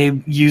and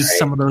used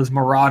some of those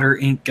Marauder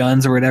ink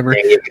guns or whatever.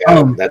 There you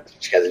go. That's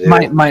what you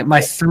gotta do.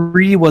 My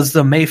three was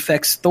the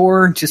Mafex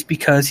Thor, just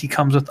because he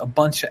comes with a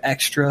bunch of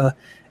extra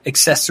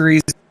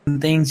accessories and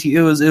things.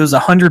 It was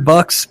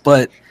 $100,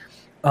 but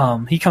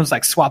he comes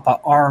like swap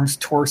out arms,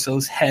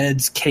 torsos,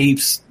 heads,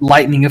 capes,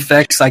 lightning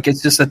effects. Like,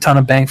 it's just a ton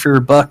of bang for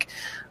your buck.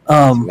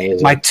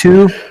 My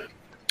two,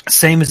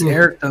 same as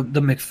Eric,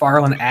 the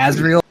McFarlane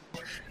Azrael.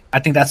 I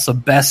think that's the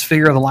best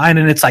figure of the line,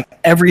 and it's like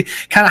every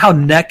kind of how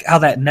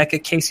that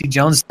NECA Casey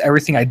Jones,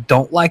 everything I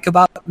don't like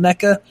about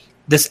NECA,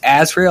 this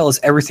Azrael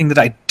is everything that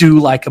I do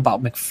like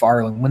about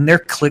McFarlane. When they're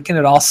clicking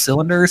at all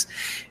cylinders,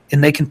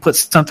 and they can put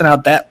something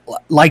out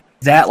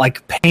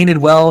like painted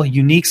well,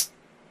 unique,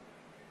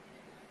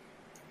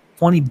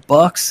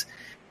 $20.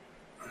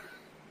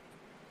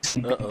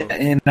 Uh-oh.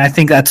 And I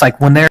think that's like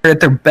when they're at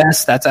their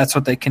best, that's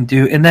what they can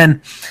do. And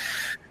then,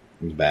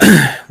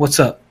 what's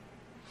up?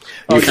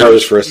 You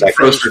froze for a second.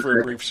 Froze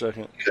for a brief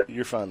second.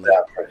 You're fine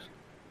there.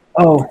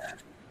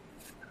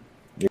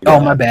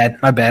 My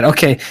bad.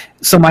 Okay,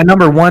 so my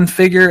number one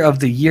figure of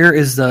the year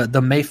is the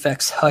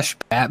Mafex Hush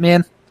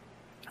Batman.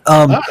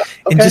 And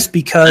just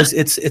because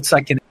it's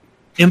like an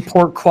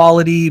import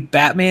quality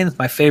Batman, is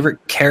my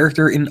favorite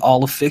character in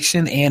all of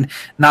fiction, and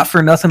not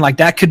for nothing, like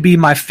that could be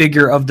my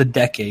figure of the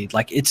decade.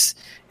 Like it's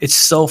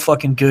so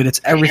fucking good. It's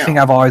everything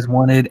I've always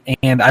wanted,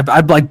 and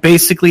I've like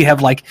basically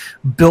have like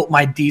built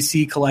my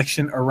DC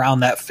collection around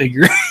that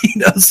figure.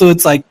 So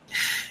it's like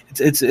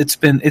it's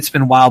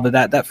been wild,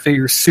 but that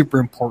figure is super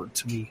important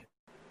to me.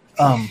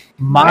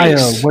 Maya,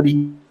 Nice. what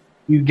do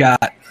you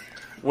got?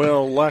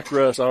 Well, like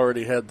Russ, I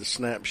already had the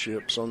snap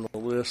ships on the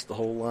list, the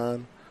whole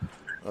line,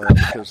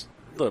 because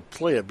the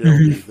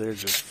playability, they're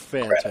just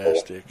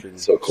fantastic and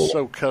So cool.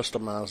 so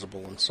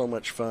customizable and so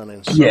much fun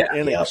and so Yeah.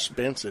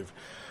 inexpensive.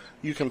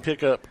 You can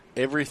pick up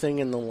everything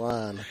in the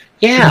line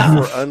Yeah.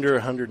 for under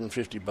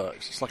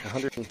 $150. It's like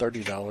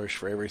 $130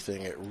 for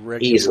everything at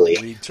regular Easily.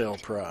 retail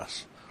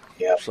price.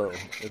 Yeah. So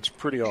it's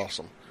pretty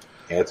awesome.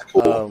 Yeah, it's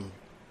cool.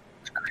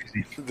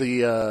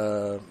 The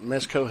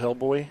Mezco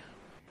Hellboy,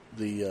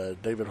 the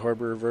David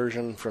Harbour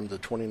version from the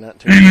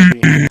 2019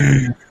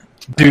 movie.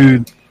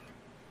 Dude,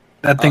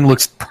 that thing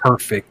looks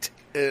perfect.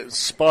 It's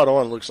spot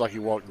on. Looks like he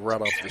walked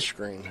right off the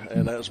screen,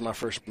 and that was my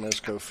first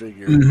Mezco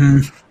figure.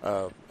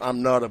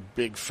 I'm not a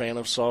big fan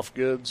of soft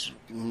goods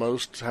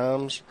most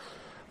times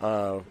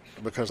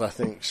because I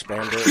think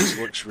spandex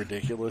looks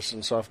ridiculous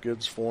in soft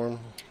goods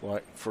form.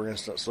 Like, for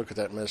instance, look at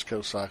that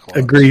Mezco Cyclops.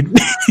 Agreed.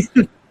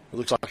 It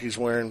looks like he's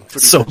wearing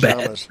footy So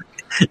pajamas.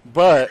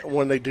 But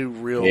when they do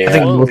real Yeah. I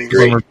think most clothes, of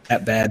them are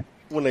that bad.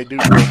 when they do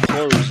real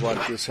clothes,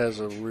 like this has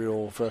a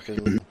real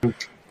fucking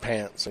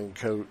pants and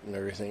coat and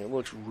everything, it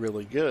looks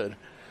really good.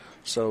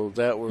 So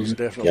that was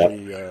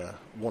definitely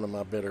one of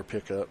my better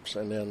pickups.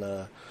 And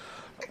then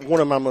one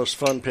of my most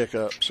fun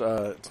pickups,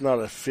 it's not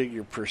a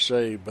figure per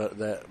se, but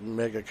that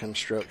Mega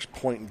Constructs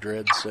Point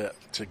Dread set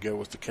to go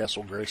with the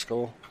Castle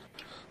Grayskull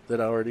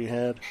that I already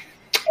had.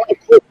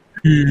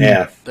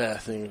 Yeah.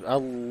 That thing, I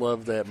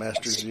love that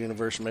Masters of the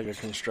Universe Mega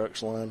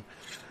Constructs line,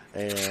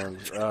 and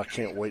I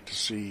can't wait to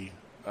see.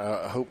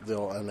 I hope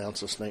they'll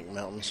announce a Snake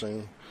Mountain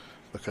soon,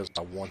 because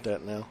I want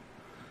that now.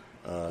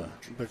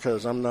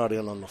 Because I'm not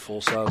in on the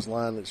full size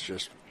line. It's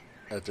just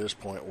at this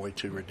point way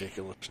too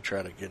ridiculous to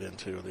try to get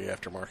into the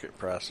aftermarket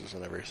prices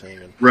and everything.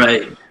 And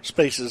Right.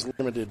 space is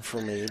limited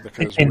for me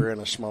because we're in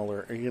a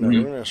smaller, we're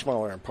in a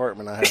smaller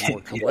apartment. I have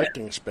more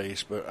collecting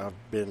space, but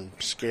I've been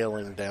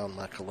scaling down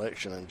my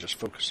collection and just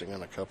focusing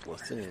on a couple of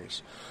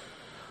things.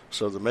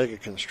 So the Mega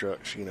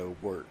Constructs,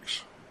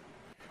 works.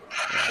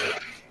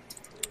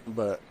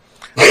 But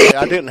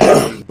I didn't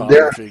have any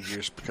bottom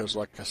figures because,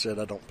 like I said,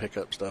 I don't pick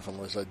up stuff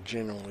unless I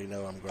genuinely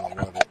know I'm going to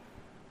love it.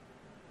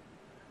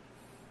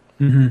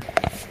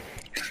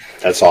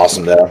 That's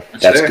awesome, though.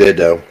 That's fair. good,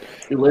 though.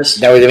 Good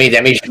list.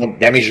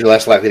 That means you're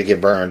less likely to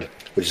get burned,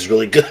 which is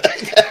really good.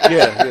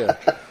 Yeah.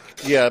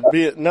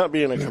 Not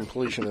being a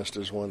completionist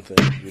is one thing.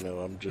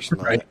 I'm just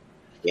not. Right.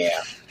 Yeah.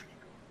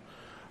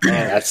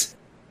 That's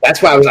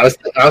why I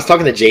was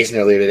talking to Jason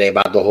earlier today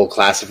about the whole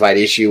classified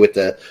issue with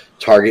the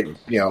Target,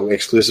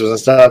 exclusives and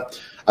stuff.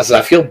 I said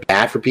I feel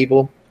bad for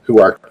people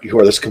who are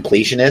those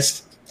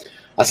completionists.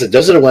 I said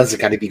those are the ones that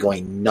got to be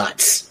going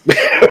nuts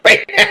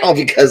right now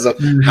because of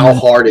how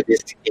hard it is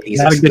to get these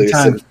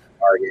exclusives.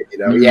 Target,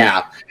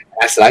 yeah.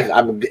 I said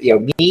I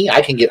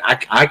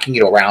can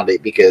get around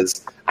it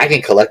because I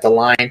can collect a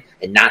line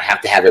and not have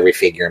to have every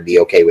figure and be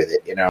okay with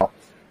it,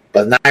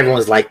 But not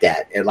everyone's like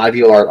that. And a lot of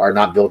people are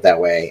not built that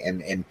way.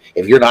 And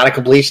if you're not a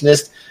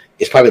completionist,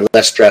 it's probably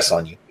less stress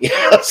on you.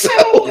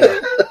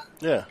 So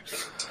Yeah.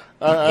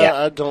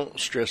 I don't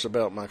stress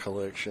about my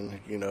collection.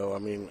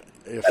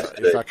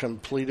 If I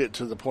complete it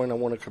to the point I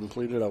want to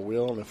complete it, I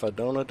will. And if I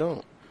don't, I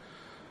don't.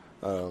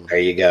 There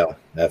you go.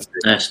 That's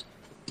good. Nice.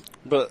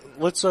 But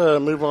let's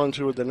move on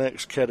to the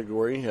next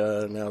category.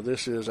 Now,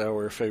 this is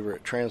our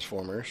favorite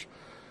Transformers.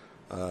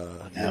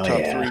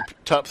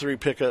 Top three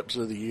pickups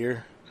of the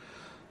year.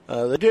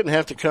 They didn't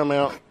have to come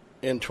out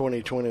in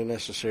 2020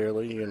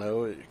 necessarily.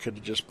 It could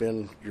have just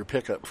been your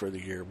pickup for the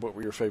year. What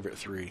were your favorite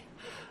three?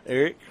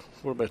 Eric,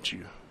 what about you?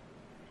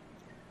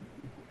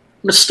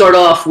 I'm going to start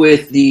off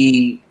with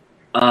the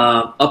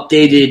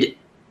updated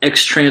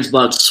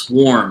X-Transbot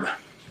Swarm.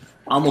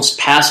 I almost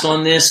passed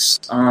on this.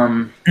 Picked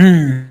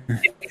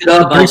it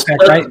up.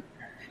 Right?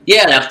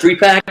 Yeah, that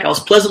 3-pack. I was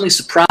pleasantly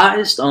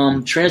surprised.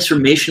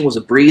 Transformation was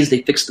a breeze.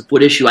 They fixed the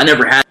foot issue. I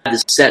never had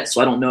this set, so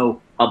I don't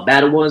know how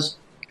bad it was.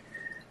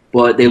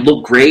 But they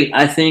look great,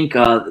 I think.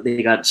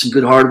 They got some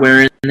good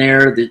hardware in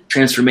there. The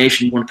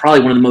transformation, probably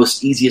one of the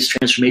most easiest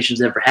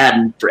transformations I've ever had.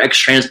 And for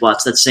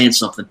X-Transbots, that's saying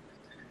something.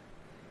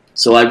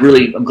 So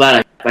I'm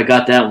glad I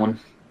got that one.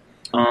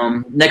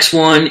 Next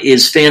one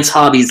is Fans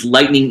Hobby's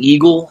Lightning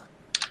Eagle.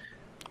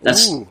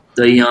 That's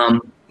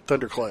the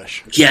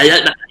Thunderclash.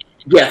 Yeah,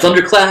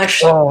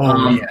 Thunderclash.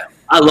 Yeah.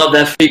 I love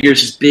that figure.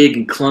 It's just big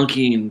and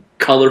clunky and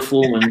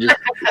colorful and just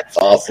That's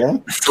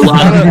awesome. it's a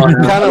lot of fun.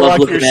 Kind I of love like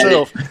looking at it.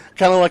 yourself.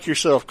 Kind of like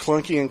yourself,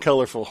 clunky and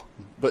colorful,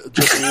 but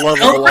just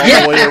lovable all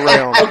the way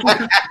around.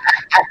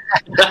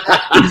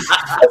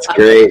 That's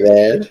great,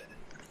 man.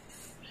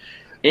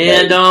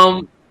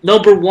 And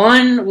number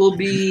one will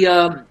be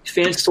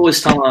Fans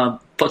Toys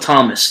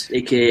Thomas,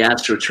 aka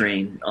Astro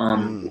Train.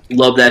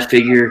 Love that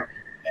figure.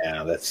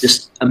 Yeah, that's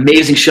Just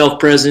amazing shelf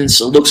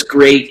presence. It looks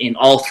great in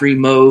all three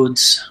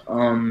modes.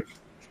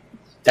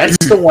 that's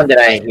the one that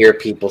I hear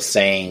people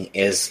saying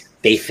is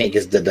they think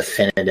is the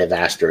definitive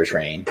Astro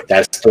Train.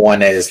 That's the one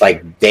that is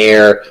like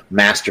their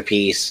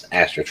masterpiece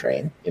Astro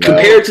Train.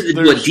 Compared to the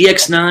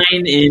DX9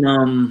 in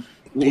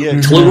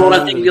Toy World,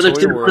 I think the other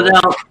two put it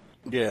out.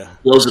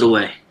 blows it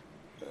away.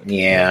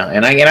 Yeah,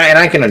 and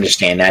I can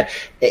understand that.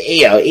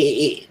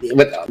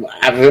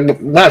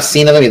 What I've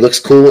seen of him, he looks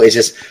cool. It's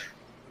just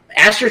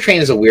Astro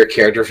Train is a weird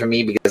character for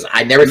me because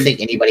I never think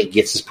anybody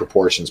gets his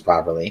proportions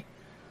properly.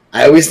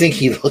 I always think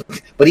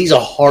but he's a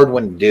hard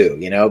one to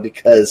do,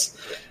 because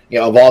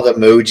of all the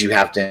modes you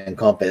have to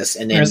encompass,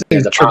 and then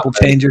there's the triple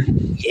changer.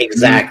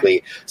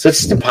 Exactly. So it's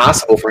just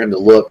impossible for him to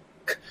look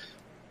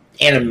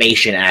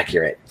animation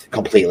accurate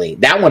completely.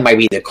 That one might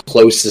be the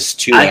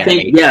closest to. I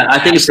think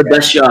it's the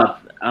best job.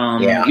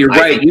 You're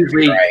right.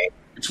 Usually,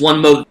 it's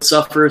one mode that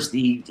suffers.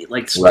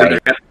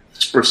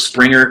 For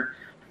Springer,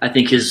 I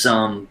think his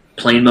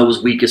plane mode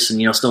was weakest,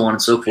 and so on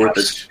and so forth.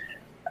 But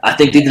I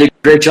think they did a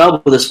great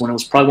job with this one. It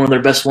was probably one of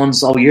their best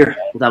ones all year,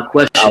 without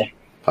question.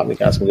 Probably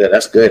got some good.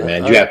 That's good,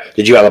 man.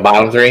 Did you have a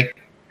bottom three?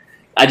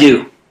 I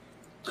do.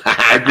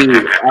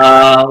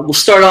 We'll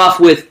start off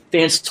with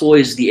Fans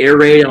Toys, the Air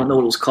Raid. I don't know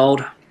what it was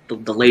called.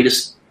 The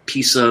latest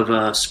piece of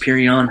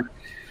Superion.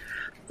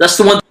 That's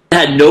the one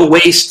that had no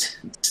waist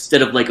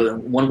instead of like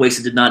one waist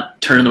that did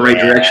not turn in the right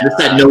direction.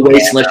 This had no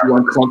waist unless you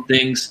unclump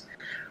things.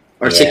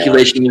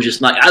 Articulation was just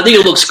not. I think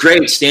it looks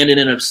great standing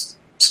in a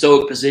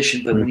stoic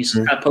position, but when you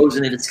start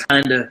posing it, it's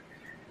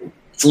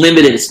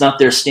limited. It's not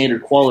their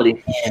standard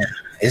quality. Yeah.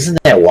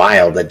 Isn't that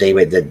wild that they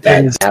would that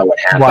would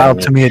happen?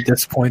 Wild to me at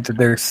this point that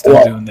they're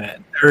still doing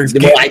that.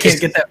 I can't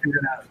get that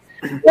figured out.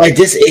 Well,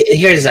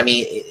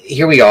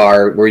 here we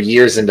are. We're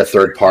years into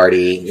third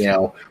party.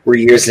 We're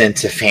years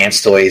into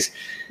Fans Toys.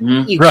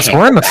 Russ,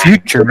 we're in the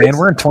future, man.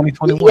 We're in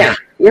 2021. Yeah,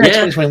 we're in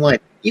 2021.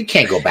 You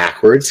can't go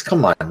backwards.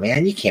 Come on,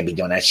 man. You can't be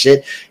doing that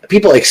shit.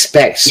 People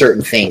expect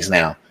certain things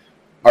now.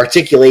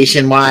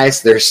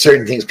 Articulation-wise, there's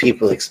certain things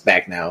people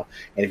expect now.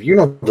 And if you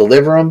don't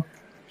deliver them,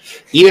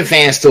 even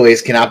Fans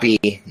Toys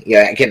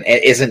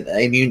isn't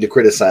immune to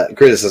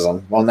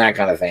criticism on that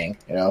kind of thing,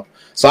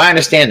 So I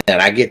understand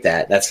that. I get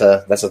that. That's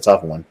a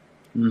tough one.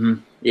 Mm-hmm.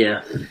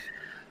 Yeah.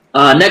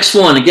 Next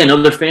one, again,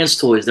 other Fans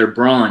Toys. They're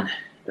Brawn.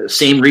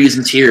 Same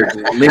reasons here.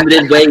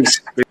 Limited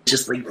waist. They're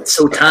just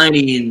so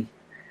tiny, and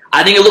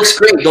I think it looks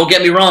great. Don't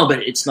get me wrong,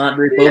 but it's not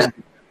very posable.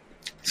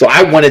 So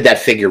I wanted that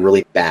figure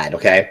really bad,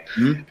 okay?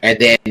 Mm-hmm. And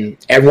then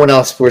everyone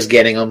else was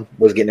getting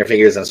their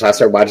figures, and so I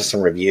started watching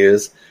some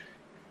reviews.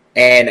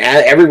 And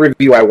every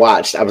review I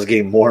watched, I was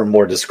getting more and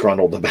more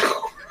disgruntled about.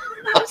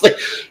 I was like,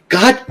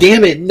 God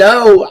damn it,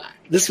 no!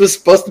 This was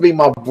supposed to be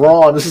my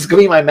Brawn. This is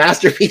going to be my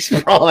masterpiece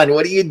Brawn.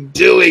 What are you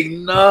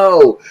doing?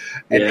 No!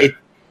 And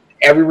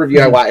every review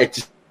I watched,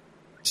 it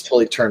just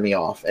totally turned me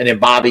off. And then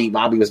Bobby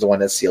was the one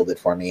that sealed it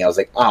for me. I was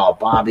like, oh,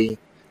 Bobby,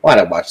 why'd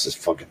I watch this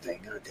fucking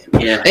thing? God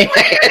damn it. Yeah.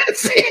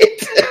 That's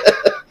it.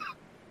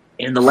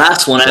 And the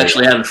last one I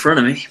actually have in front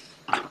of me.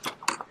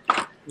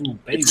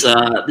 It's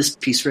this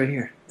piece right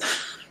here.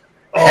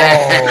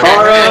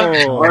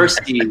 Kara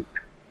Varsity.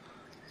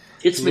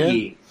 It's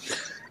McGee.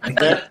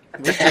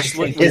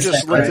 We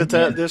just looked at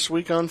that this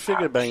week on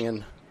Figure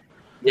Banging.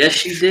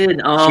 Yes, you did.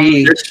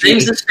 There's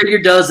things this figure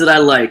does that I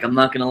like. I'm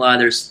not going to lie.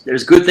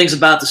 There's good things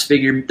about this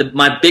figure.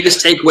 My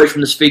biggest takeaway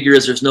from this figure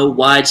is there's no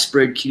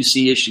widespread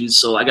QC issues,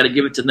 so I got to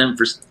give it to them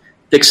for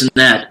fixing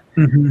that.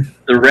 Mm-hmm.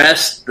 The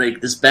rest,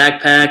 like this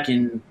backpack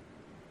and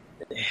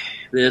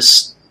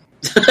this,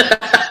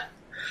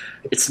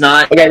 it's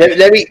not. Okay,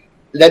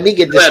 let me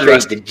get this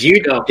straight.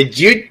 Did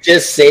you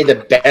just say the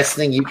best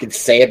thing you could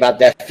say about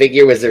that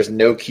figure was there's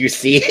no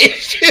QC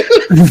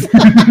issues?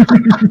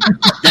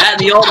 That and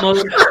the alt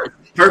mode.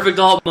 Perfect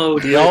alt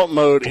mode. The alt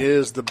mode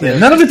is the best. Yeah,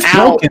 none of it's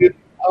broken.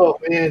 Oh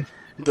man,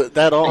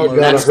 that alt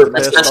mode is the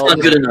best. That's not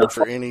good enough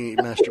for any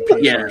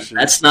masterpiece. Yeah,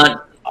 that's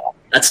not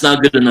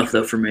good enough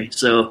though for me.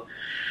 So,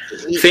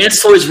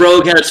 Fans Toys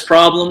Rogue had its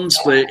problems,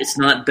 but it's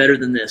not better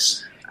than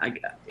this.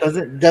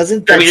 Doesn't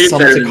that sum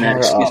Takara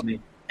excuse me.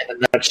 In a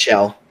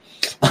nutshell?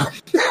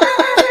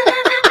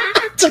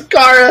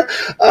 Takara.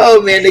 Oh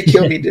man, they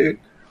kill me, dude.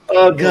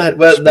 Oh god.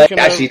 Well,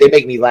 actually, they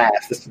make me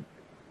laugh.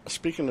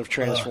 Speaking of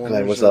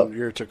Transformers and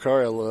your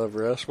Takara love,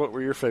 Russ, what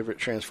were your favorite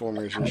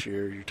Transformers this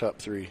year? Your top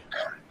three?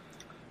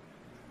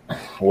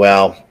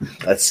 Well,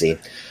 let's see.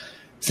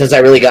 Since I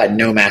really got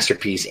no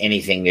masterpiece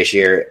anything this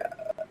year,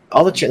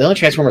 the only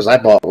Transformers I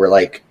bought were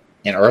like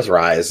in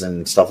Earthrise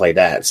and stuff like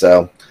that.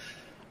 So,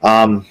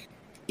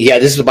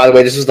 this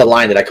was the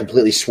line that I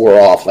completely swore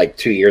off like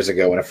 2 years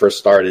ago when I first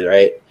started,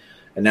 right?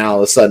 And now all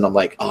of a sudden I'm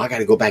like, oh, I got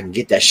to go back and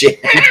get that shit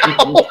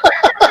now.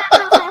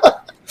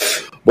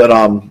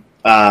 But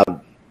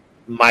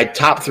my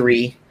top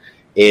three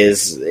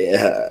is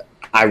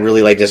I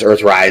really like this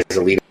Earthrise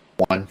Elite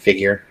 1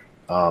 figure.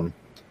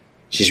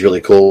 She's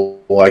really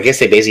cool. Well, I guess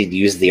they basically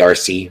used the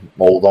RC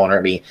mold on her.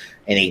 I mean,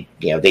 and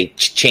they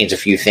changed a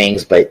few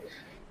things, but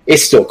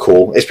it's still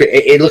cool.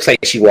 It looks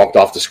like she walked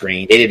off the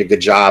screen. They did a good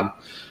job.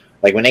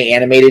 Like when they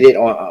animated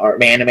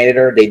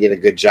her, they did a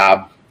good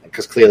job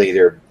because clearly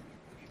they're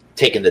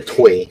taking the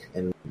toy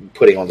and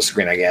putting on the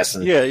screen, I guess.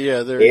 And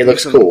it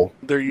looks cool.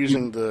 They're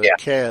using the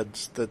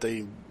CADs that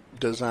they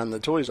designed the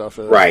toys off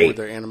of with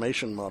their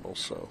animation models.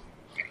 So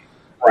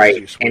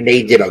and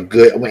they did a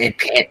good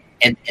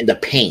and the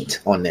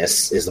paint on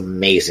this is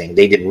amazing.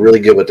 They did really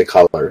good with the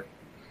color.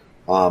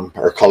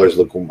 Her colors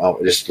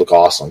look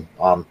awesome.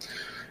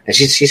 And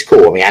she's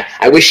cool. I mean,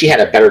 I wish she had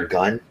a better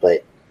gun,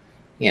 but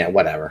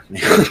whatever. I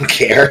don't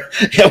care.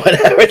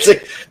 Whatever. It's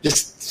like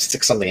just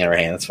stick something in her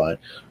hand. That's fine.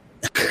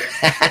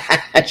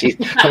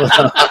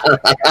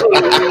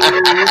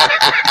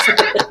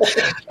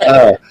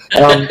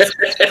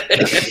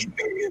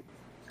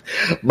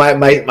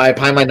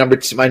 My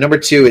number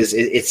two is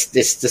it's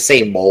the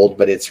same mold,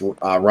 but it's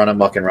Run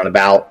Amok and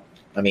Runabout.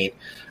 I mean,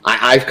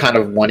 I've kind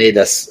of wanted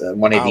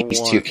one of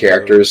these two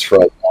characters for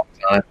a long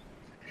time.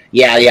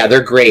 Yeah,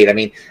 they're great. I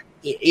mean,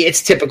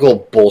 it's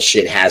typical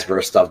bullshit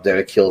Hasbro stuff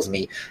that kills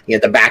me.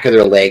 The back of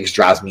their legs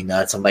drives me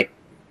nuts. I'm like,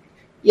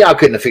 I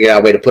couldn't have figured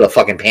out a way to put a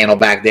fucking panel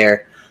back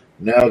there.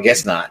 No,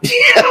 guess not.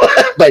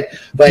 but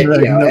right,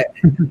 no,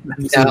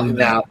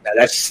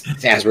 that's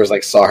Hasbro's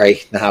like,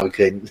 sorry, no, we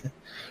couldn't.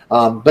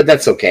 But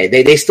that's okay.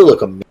 They still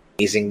look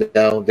amazing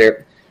though. They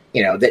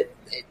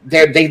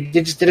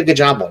just did a good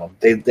job on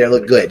them. They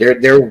look good.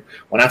 They're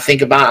when I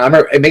think about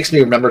it makes me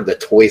remember the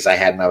toys I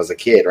had when I was a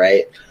kid,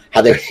 right?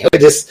 How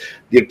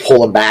you'd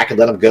pull them back and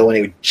let them go and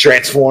it would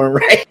transform,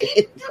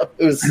 right?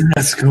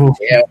 That's cool.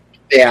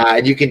 Yeah,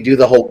 and you can do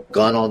the whole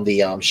gun on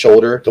the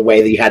shoulder the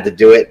way that you had to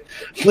do it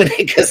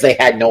because they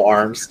had no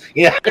arms.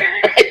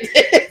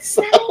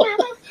 So,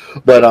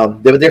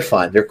 but they're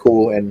fun. They're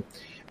cool,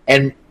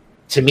 and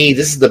to me,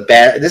 this is the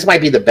best. This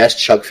might be the best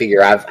Chuck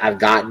figure I've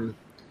gotten.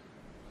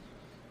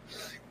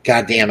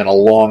 Goddamn, in a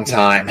long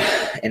time,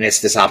 and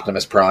it's this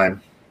Optimus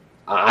Prime.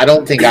 I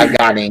don't think I've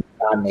gotten a.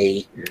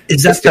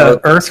 Is that the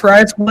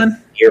Earthrise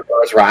one?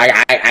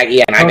 Earthrise.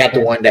 I got the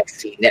one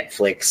that's the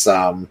Netflix.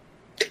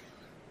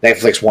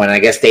 Netflix one. I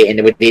guess they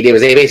did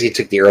was they basically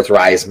took the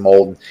Earthrise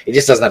mold. It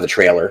just doesn't have the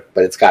trailer,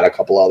 but it's got a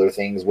couple other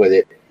things with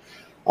it.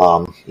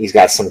 He's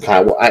got some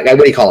kind of what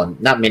do you call them?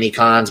 Not mini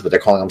cons, but they're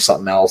calling them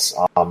something else.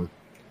 I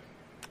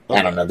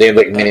don't know. They're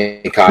like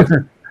mini cons.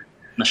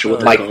 Not sure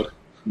what they're called.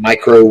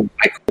 Micro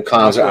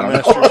cons. I don't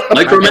know.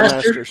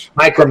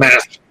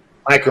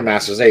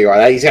 Micromasters. There you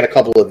are. He's got a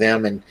couple of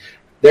them, and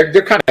they're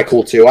kind of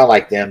cool too. I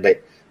like them,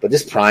 but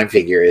this Prime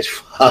figure is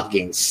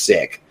fucking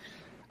sick.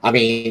 I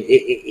mean,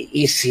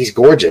 he's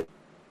gorgeous.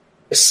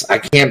 I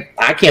can't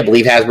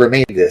believe Hasbro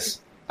made this.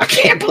 I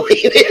can't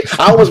believe it.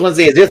 I almost want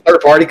to say, is this a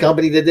third-party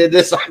company that did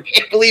this? I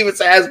can't believe it's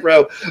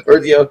Hasbro.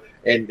 Or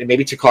and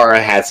maybe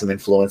Takara had some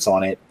influence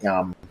on it.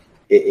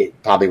 It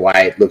probably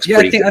why it looks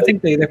pretty good. I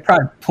think they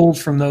probably pulled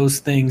from those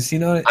things.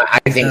 I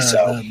think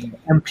so. The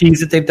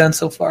MPs that they've done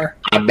so far.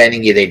 I'm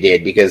betting you they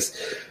did because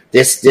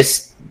this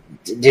is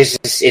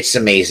it's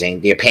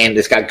amazing.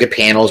 It's got good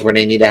panels where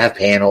they need to have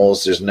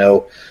panels. There's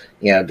no,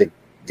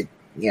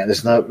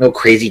 there's no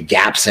crazy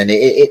gaps in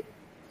it.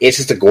 It's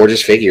just a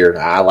gorgeous figure.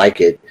 I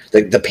like it.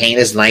 The paint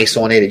is nice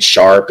on it. It's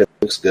sharp. It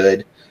looks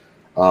good.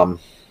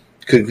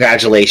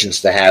 Congratulations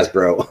to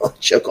Hasbro.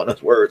 Choke on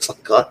his words. Oh,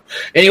 God.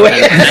 Anyway.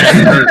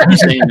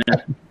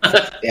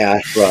 Yeah,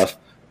 it's rough.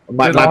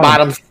 My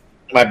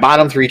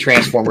bottom three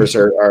Transformers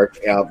are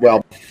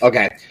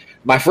okay.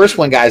 My first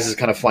one, guys, is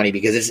kind of funny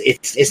because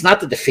it's not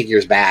that the figure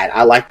is bad.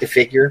 I like the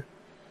figure.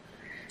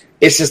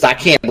 It's just I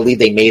can't believe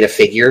they made a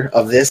figure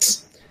of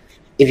this.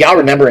 If y'all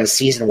remember in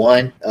season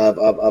 1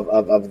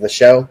 of the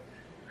show,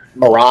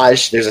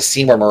 Mirage, there's a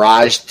scene where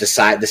Mirage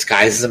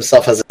disguises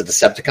himself as a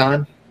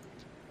Decepticon.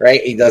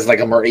 Right, he does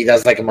like a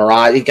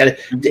Mirage. He got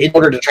in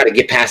order to try to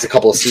get past a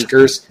couple of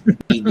Seekers,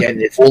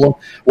 and fool them.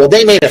 Well,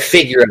 they made a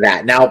figure of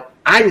that. Now,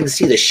 I didn't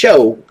see the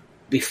show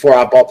before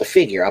I bought the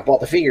figure. I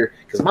bought the figure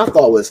because my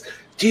thought was,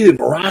 dude,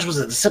 Mirage was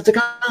a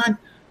Decepticon.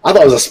 I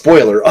thought it was a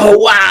spoiler. Oh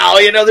wow,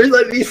 they're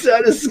letting me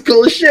say this is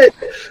cool as shit.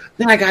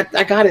 Then I got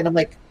it, and I'm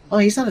like, oh,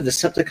 he's not a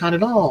Decepticon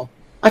at all.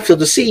 I feel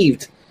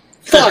deceived.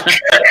 Fuck.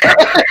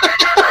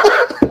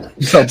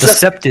 You felt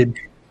decepted.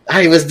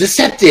 I was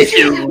decepted.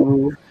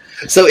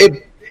 So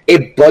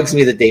it bugs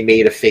me that they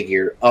made a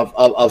figure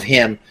of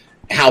him,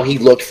 how he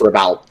looked for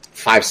about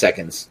 5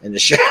 seconds in the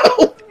show.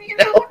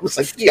 It was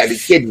like, you gotta be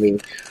kidding me.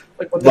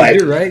 Like what they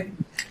do, right?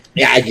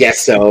 Yeah, I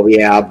guess so.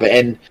 Yeah, but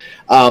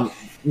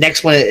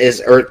next one is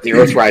the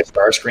Earthrise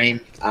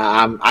Starscream.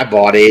 I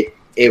bought it.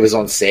 It was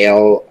on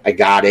sale. I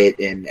got it,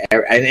 and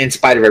in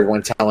spite of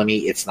everyone telling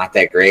me it's not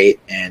that great,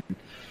 and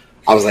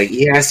I was like,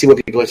 yeah, I see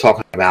what people are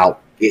talking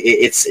about.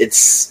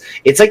 It's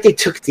like they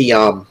took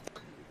the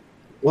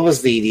what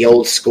was the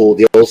old school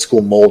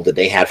mold that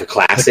they had for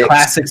classics? The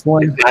classics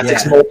one,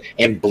 mold,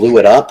 and blew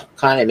it up,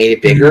 kind of made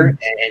it bigger,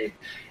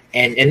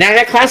 and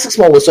that classics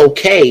mold was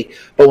okay,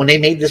 but when they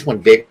made this one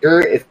bigger,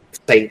 it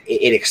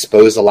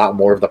exposed a lot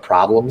more of the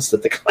problems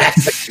that the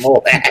classics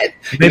mold had.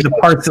 Made the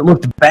parts that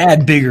looked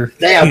bad bigger.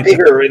 Yeah,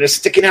 bigger, and it's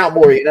sticking out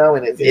more,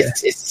 and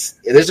it's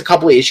there's a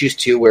couple of issues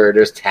too where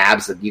there's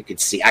tabs that you could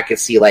see. I could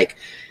see like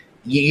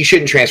you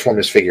shouldn't transform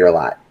this figure a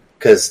lot,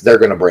 because they're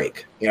going to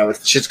break.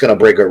 It's just going to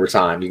break over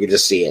time. You can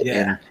just see it.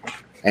 Yeah.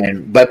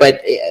 But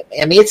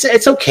I mean,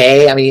 it's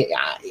okay. I mean,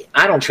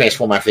 I don't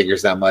transform my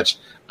figures that much.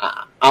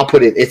 I'll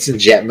put it. It's in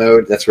jet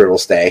mode. That's where it'll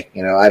stay.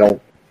 I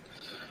don't.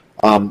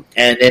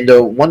 And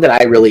the one that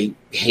I really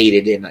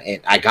hated,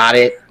 and I got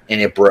it,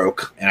 and it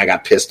broke, and I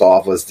got pissed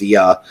off, was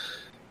the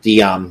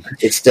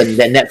It's the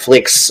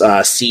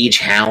Netflix Siege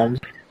Hound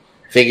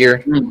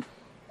figure.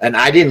 And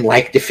I didn't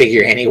like the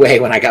figure anyway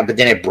but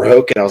then it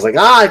broke, and I was like,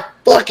 it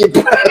fucking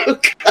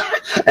broke.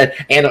 And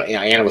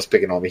Anna was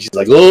picking on me. She's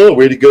like, "Oh,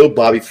 way to go,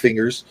 Bobby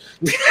Fingers."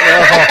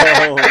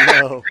 Oh,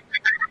 no.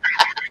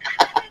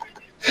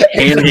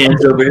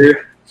 Hands over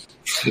here.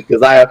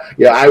 Because I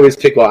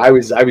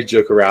always I would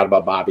joke around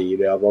about Bobby. You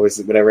know, I'm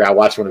always, whenever I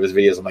watch one of his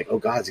videos, I'm like, "Oh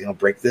God, is he gonna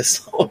break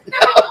this?" Oh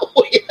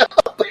no! You know?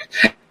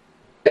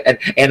 And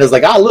Anna's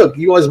like, "Oh look,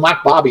 you always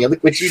mock Bobby, and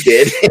look what you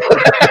did."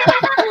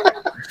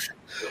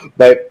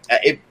 But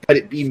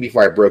even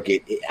before I broke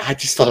it, I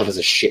just thought it was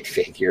a shit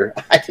figure.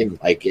 I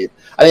didn't like it.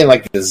 I didn't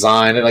like the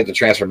design. I didn't like the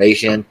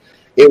transformation.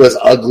 It was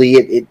ugly.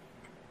 It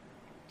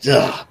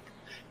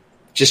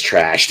just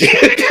trashed.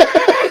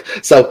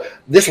 So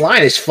this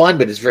line is fun,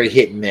 but it's very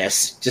hit and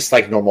miss, just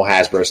like normal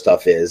Hasbro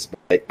stuff is.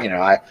 But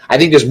I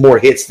think there's more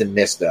hits than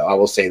miss, though. I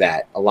will say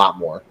that, a lot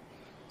more.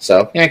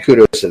 So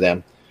kudos to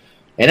them.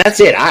 And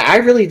that's it. I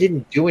really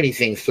didn't do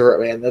anything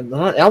through. And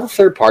all the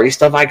third-party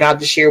stuff I got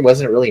this year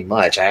wasn't really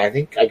much. I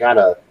think I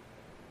got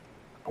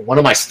one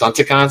of my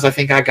Stunticons. I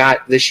think I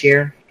got this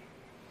year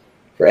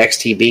for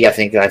XTB. I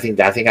think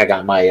I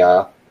got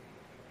my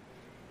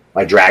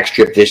my drag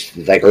strip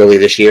early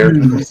this year.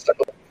 So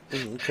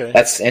Okay.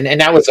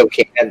 And that was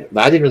okay. And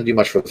I didn't really do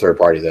much for the third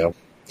party though.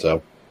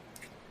 So,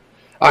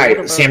 all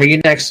right, Sam, are you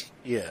next?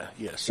 Yeah.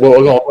 Yes.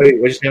 Well, wait.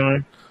 What'd you say on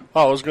it?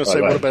 I was going to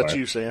say, what ahead, about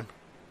you, Sam?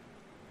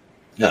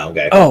 No,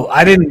 okay. Oh,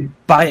 I didn't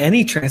buy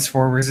any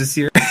Transformers this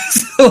year,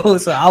 so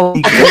I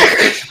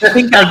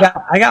think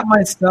I got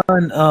my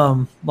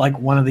son like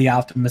one of the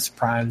Optimus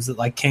Primes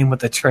that came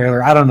with the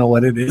trailer. I don't know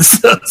what it is,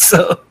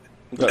 so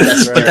but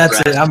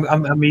that's it.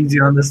 I'm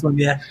easy on this one,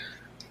 yeah.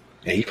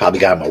 Yeah, you probably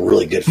got him a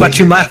really good. But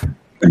you might.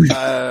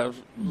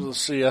 Let's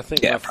see. I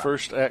think my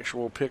first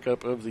actual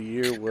pickup of the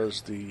year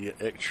was the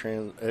X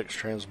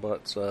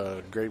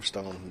Transbots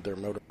Gravestone, their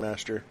Motor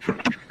Master.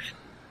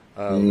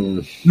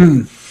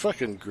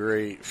 Fucking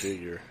great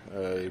figure,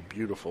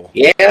 beautiful.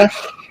 Yeah.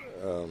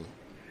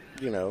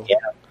 Yeah.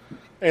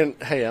 And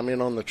hey, I'm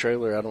in on the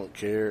trailer. I don't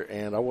care.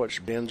 And I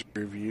watched Ben's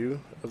review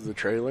of the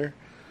trailer,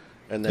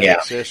 and that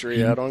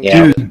accessory add-on.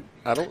 Yeah.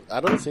 I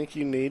don't think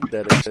you need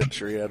that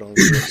accessory add-on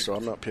kit, so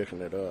I'm not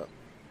picking it up.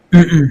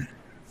 Dude,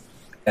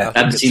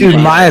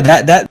 Maya,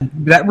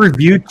 that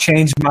review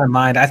changed my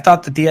mind. I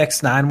thought the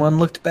DX9 one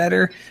looked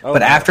better,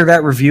 but after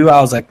that review,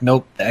 I was like,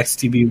 nope, the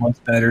XTB one's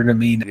better to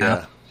me now.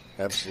 Yeah,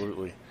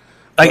 absolutely.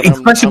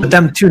 Especially with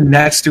them two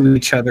next to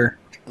each other.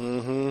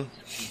 Mm-hmm.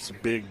 It's a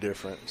big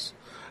difference.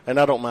 And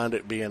I don't mind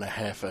it being a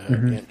half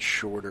inch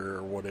shorter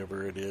or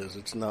whatever it is.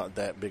 It's not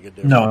that big a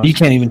difference. No, you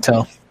can't even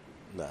tell.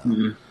 No.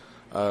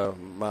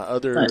 Mm-hmm. My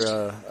other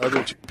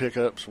two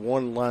pickups,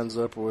 one lines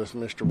up with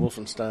Mr.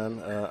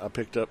 Wolfenstein. I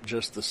picked up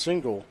just the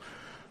single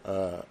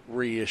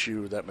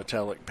reissue of that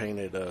metallic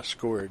painted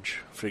Scourge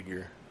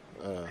figure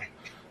that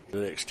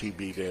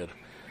XTB did.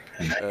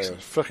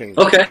 Fucking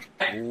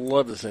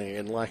love the thing.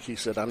 And like he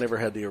said, I never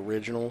had the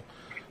original,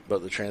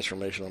 but the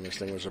transformation on this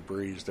thing was a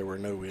breeze. There were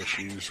no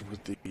issues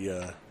with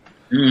the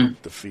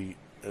feet.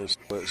 It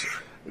was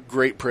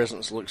great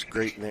presence, looks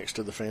great next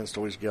to the Fans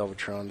Toys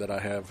Galvatron that I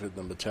have in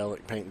the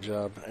metallic paint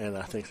job, and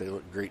I think they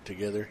look great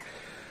together.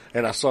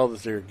 And I saw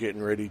that they're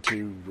getting ready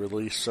to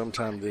release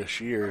sometime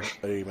this year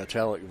a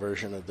metallic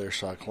version of their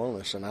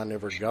Cyclonus, and I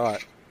never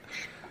got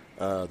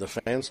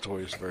the Fans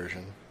Toys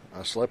version.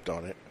 I slept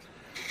on it.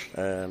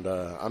 And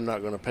I'm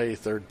not going to pay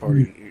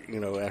third-party,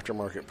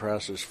 aftermarket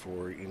prices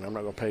for, I'm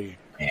not going to pay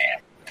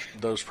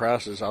those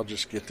prices. I'll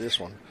just get this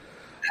one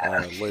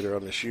later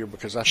on this year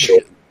because I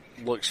think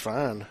it looks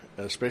fine,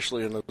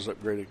 especially in those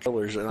upgraded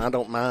colors. And I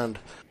don't mind,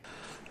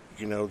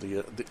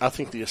 I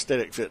think the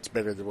aesthetic fits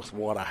better with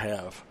what I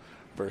have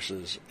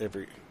versus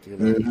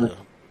the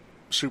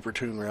super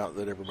tune route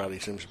that everybody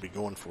seems to be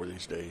going for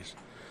these days.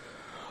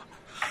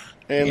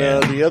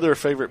 And the other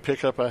favorite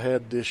pickup I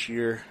had this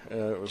year,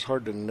 it was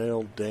hard to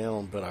nail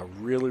down, but I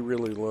really,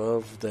 really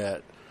love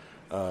that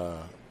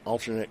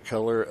alternate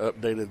color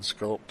updated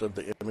sculpt of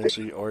the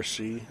MMC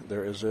RC,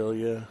 their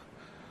Azalea.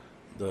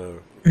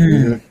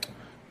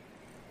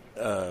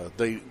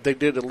 They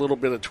did a little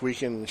bit of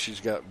tweaking.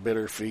 She's got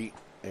better feet,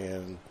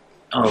 and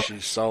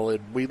she's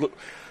solid.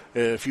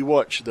 If you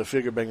watch the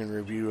Figure Banging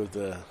review of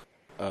the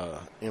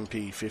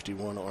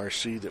MP51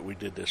 RC that we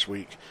did this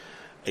week,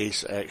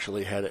 Ace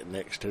actually had it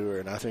next to her,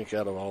 and I think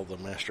out of all the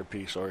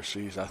Masterpiece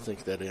RCs, I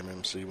think that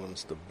MMC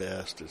one's the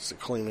best. It's the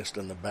cleanest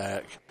in the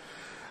back.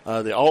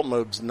 The alt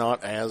mode's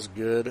not as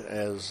good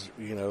as,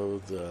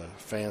 the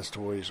Fans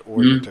Toys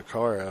or the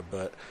Takara,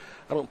 but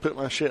I don't put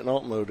my shit in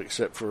alt mode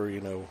except for,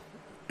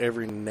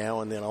 every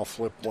now and then I'll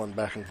flip one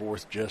back and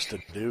forth just to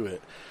do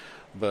it.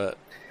 But,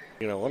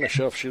 on the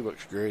shelf she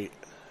looks great,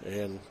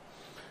 and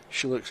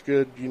she looks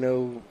good,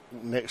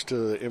 next to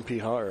the MP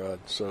Hot Rod,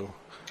 so...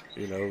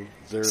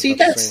 they're see,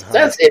 that's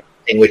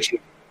interesting.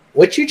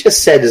 What you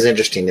just said is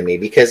interesting to me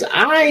because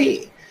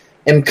I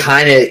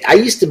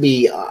used to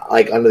be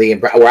under the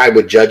impression where I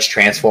would judge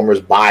Transformers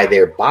by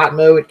their bot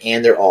mode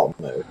and their alt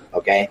mode.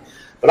 Okay,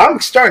 But I'm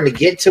starting to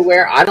get to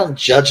where I don't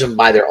judge them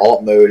by their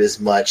alt mode as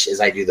much as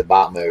I do the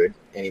bot mode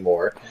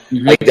anymore.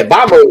 Mm-hmm. Like the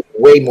bot mode is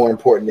way more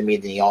important to me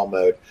than the alt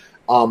mode.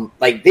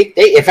 Like they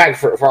in fact,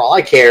 for all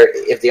I care,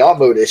 if the alt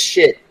mode is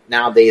shit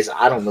nowadays,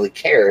 I don't really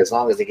care as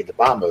long as they get the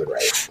bot mode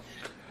right.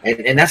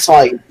 And that's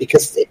all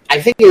because I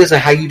think it is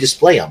how you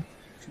display them.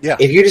 Yeah.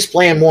 If you're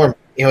displaying more,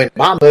 in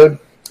bot mode,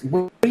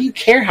 what do you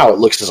care how it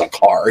looks as a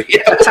car?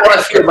 That's how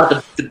I feel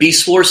about the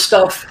Beast Force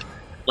stuff.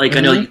 Like, I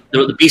know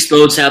the Beast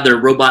modes have their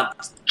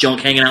robot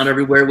junk hanging out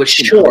everywhere, which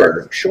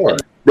sure.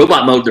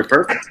 Robot mode, they're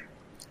perfect.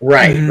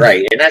 Right.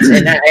 And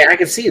I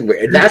can see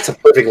that's a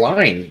perfect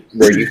line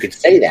where you could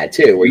say that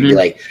too, where you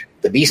like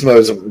the beast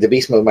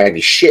mode might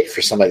be shit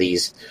for some of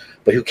these,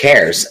 but who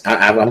cares?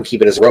 I'm gonna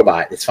keep it as a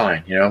robot. It's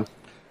fine,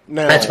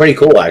 Now, that's pretty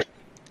cool. Actually,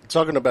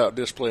 talking about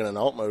displaying an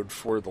alt mode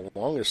for the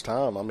longest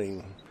time. I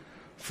mean,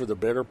 for the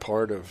better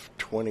part of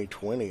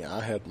 2020,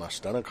 I had my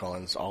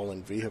Stunticons all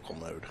in vehicle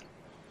mode.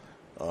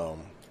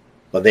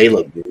 But they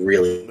look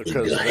really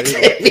because good.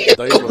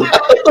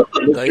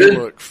 They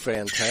look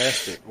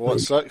fantastic.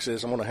 What sucks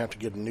is I'm going to have to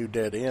get a new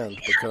dead end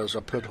because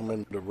I put them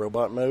into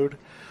robot mode,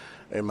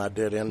 and my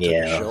dead end took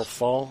a shelf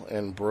fall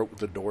and broke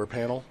the door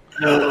panel.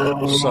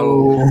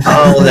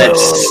 That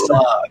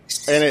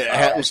sucks. And it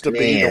happens to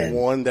be the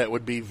one that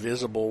would be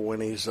visible when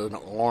he's an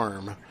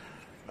arm.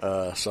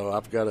 So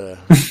I've got to.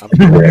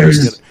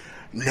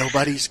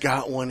 Nobody's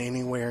got one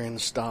anywhere in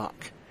stock.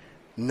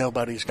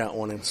 Nobody's got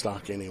one in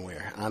stock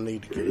anywhere. I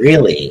need to get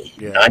really.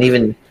 Yeah. Not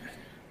even.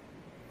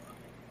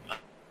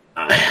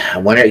 I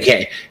wonder.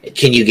 Can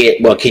you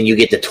get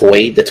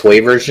the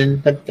toy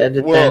version?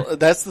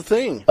 That's the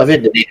thing. Of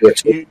it, did they do a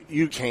toy?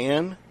 You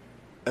can.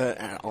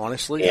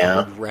 Honestly,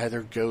 I would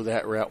rather go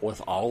that route with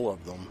all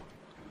of them.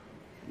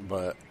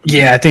 But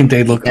I think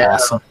they look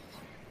awesome.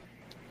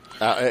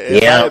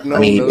 If I had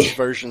known those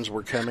versions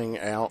were coming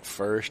out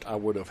first, I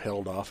would have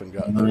held off and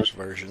got those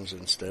versions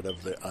instead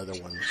of the other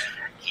ones.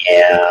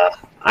 Yeah,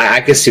 I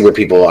can see where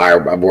people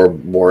are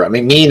more. I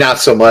mean, me not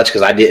so much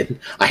because I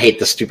hate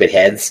the stupid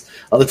heads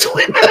on the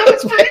toy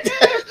modes,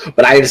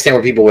 but I understand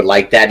where people would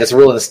like that. It's a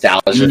real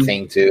nostalgia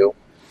thing too.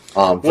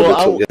 I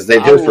love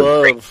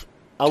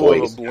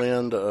a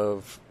blend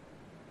of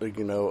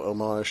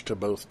homage to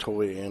both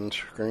toy and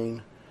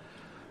screen.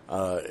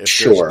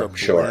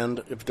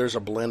 If there's a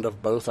blend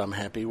of both, I'm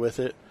happy with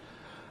it.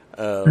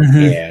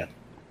 Yeah.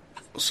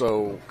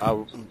 So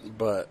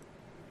but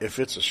if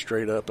it's a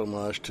straight up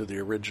homage to the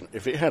original,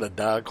 if it had a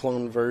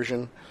Diaclone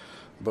version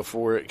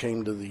before it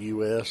came to the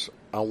U.S.,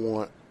 I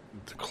want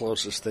the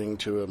closest thing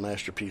to a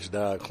Masterpiece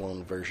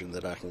Diaclone version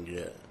that I can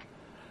get.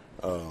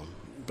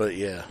 But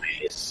yeah,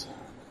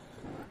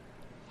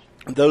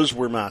 those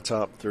were my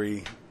top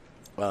three.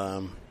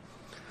 I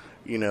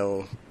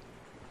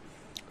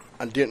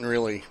didn't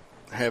really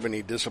have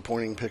any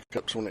disappointing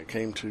pickups when it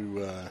came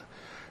to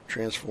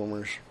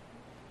Transformers.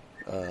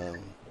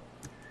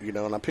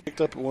 And I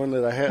picked up one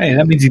that I had. Hey,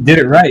 that means you did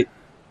it right.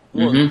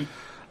 Well,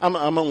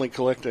 I'm only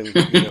collecting.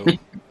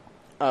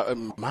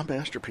 My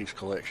Masterpiece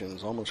collection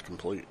is almost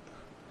complete.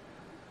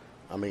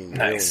 I mean,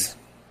 nice.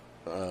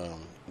 Really,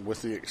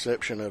 with the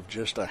exception of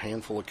just a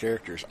handful of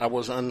characters. I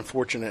was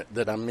unfortunate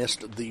that I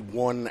missed the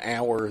 1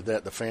 hour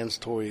that the Fans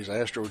Toys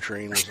Astro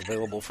Train was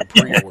available for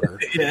pre-order.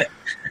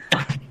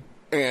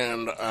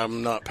 And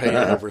I'm not paying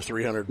over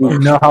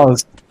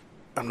 $300.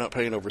 I'm not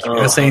paying over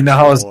 $300. I say, you know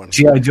how us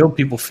G.I. Joe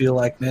people feel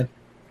like, man.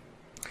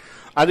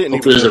 I didn't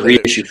even there's a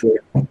reissue for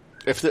it.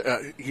 If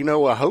I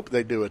hope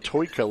they do a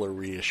toy color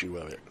reissue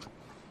of it,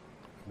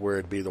 where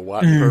it'd be the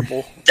white and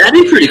purple. That'd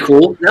be pretty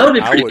cool. That would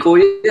be pretty cool.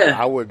 Yeah,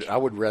 I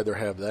would rather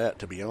have that,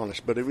 to be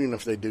honest. But even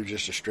if they do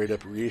just a straight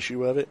up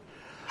reissue of it,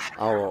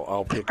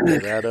 I'll pick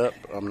that up.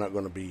 I'm not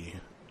going to be,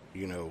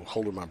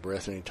 holding my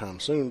breath anytime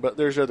soon. But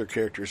there's other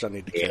characters I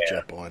need to catch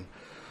up on.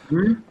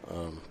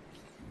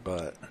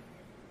 But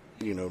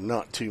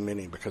not too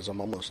many because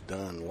I'm almost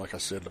done. Like I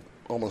said,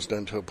 almost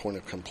done to a point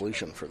of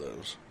completion for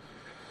those.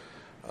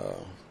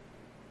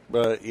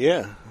 But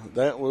yeah,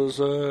 that was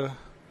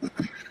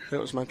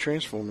my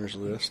Transformers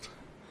list.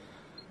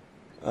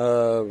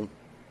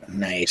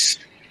 Nice.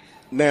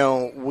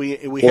 Now we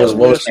had a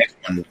list.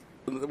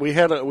 We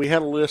had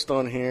a list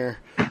on here.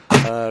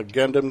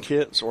 Gundam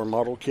kits or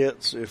model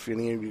kits. If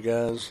any of you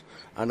guys,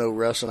 I know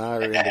Russ and I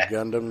are into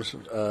Gundams.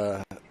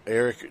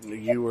 Eric,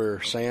 you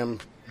or Sam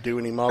do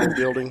any model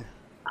building?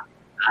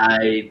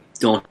 I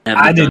don't have.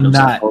 I did Gundams,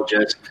 not. I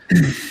apologize.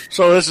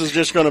 So this is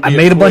just going to be. I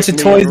made a bunch of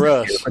toys.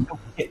 Russ.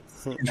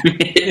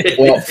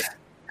 Well,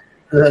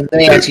 let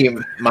me ask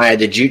you, Maya.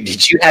 Did you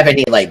have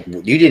any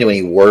you didn't do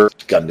any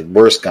worst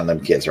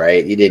Gundam kits,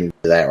 right? You didn't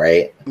do that,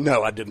 right?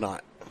 No, I did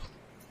not.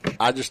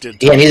 I just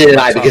did. Yeah, neither did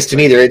I. Because to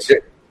me, there is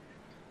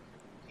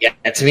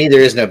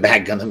no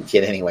bad Gundam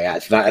kit anyway. I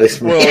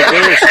just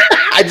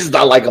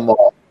don't like them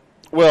all.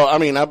 Well, I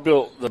mean, I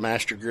built the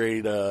Master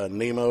Grade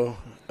Nemo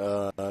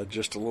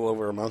just a little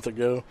over a month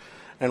ago,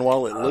 and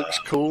while it looks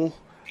cool,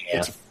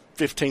 it's a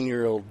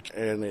 15-year-old,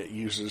 and it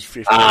uses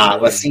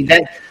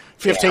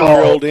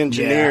 15-year-old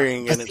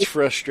engineering, and it's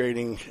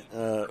frustrating.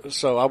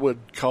 So I would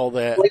call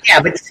that. Well,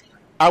 yeah, but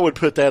I would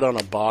put that on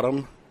a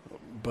bottom,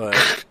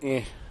 but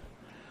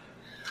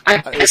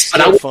but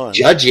I would fun.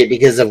 Judge it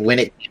because of when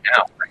it came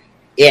out.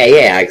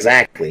 Yeah,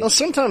 exactly. Well,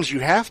 sometimes you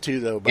have to,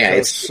 though,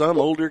 because some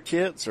older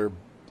kits are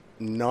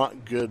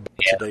not good by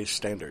today's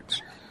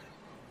standards.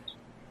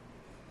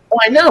 Oh,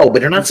 I know,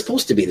 but they're not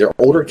supposed to be. They're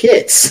older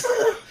kits.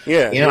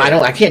 Yeah,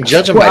 I can't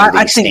judge them by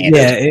these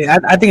standards.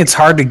 I think it's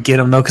hard to get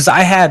them though, because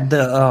I had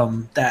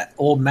the that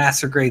old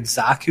Master Grade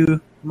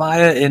Zaku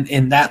Maya,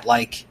 and that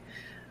like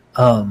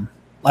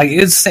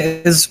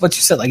it's what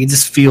you said. Like it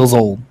just feels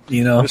old,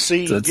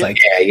 See, so it's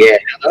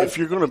if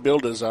you're going to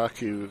build a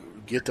Zaku,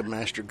 get the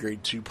Master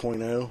Grade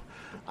 2.0.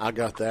 I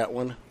got that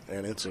one,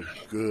 and it's a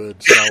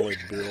good, solid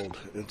build.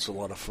 It's a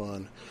lot of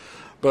fun.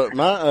 But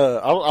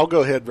I'll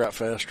go ahead right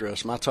fast,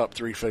 Russ. My top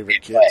 3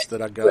 favorite kits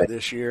that I got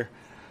this year,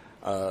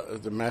 all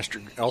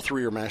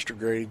 3 are Master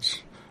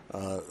Grades: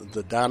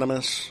 the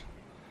Dynamis,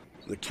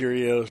 the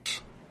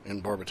Curios,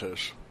 and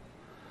Barbatos.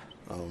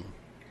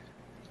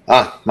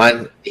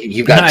 Mine.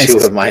 You got nice. 2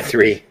 of my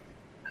 3.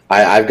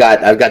 I've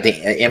got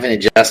the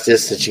Infinite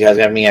Justice that you guys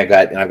got me. I've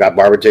got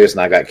Barbatos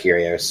and I got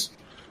Curios.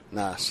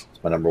 Nice.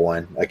 That's my number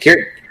 1.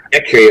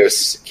 That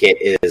Curios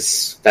kit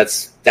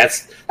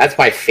that's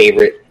my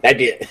favorite. That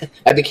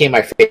became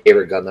my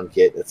favorite Gundam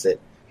kit. That's it,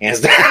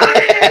 hands down.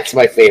 That's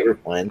my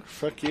favorite one.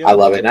 Fuck yeah, I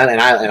love it,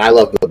 and I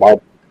love the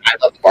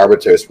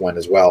Barbatos one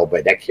as well.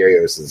 But that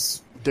Curios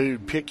is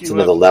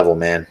another level,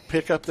 man.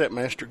 Pick up that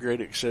Master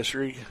Grade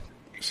accessory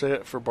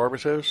set for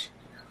Barbatos.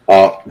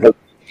 Oh,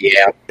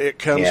 yeah. It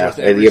comes with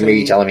everything.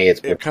 You're telling me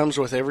it comes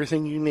with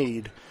everything you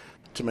need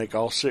to make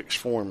all 6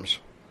 forms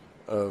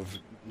of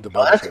the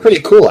Barbatos. That's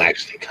pretty cool,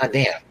 actually. God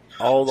damn.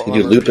 All the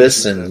you do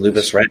Lupus and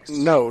Lupus Rex?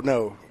 No.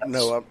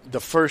 The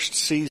first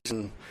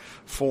season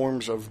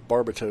forms of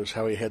Barbatos,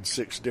 how he had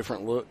 6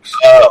 different looks.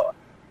 Oh.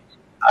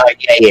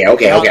 Okay,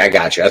 I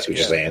got you. That's what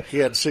you're saying. He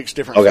had 6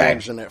 different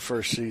forms in that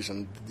first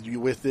season.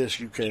 With this,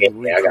 you can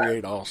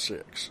recreate all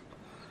 6.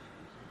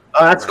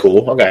 Oh, that's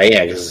cool. Okay,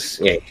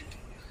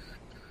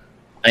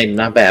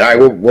 not bad. All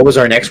right, what was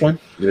our next one?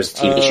 There's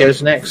TV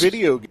shows next.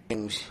 Video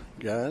games,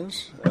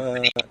 guys.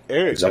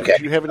 Eric,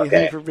 do you have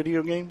anything for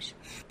video games?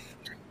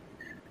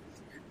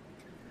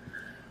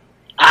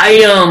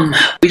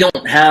 We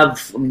don't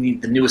have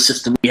the newest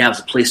system we have is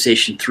the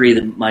PlayStation 3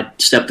 that my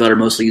stepdaughter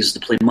mostly uses to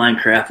play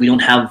Minecraft.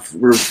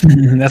 We're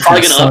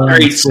probably going to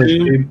upgrade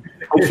soon.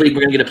 Hopefully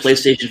we're going to get a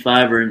PlayStation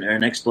 5 or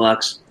an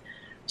Xbox.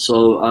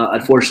 So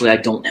unfortunately I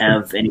don't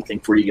have anything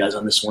for you guys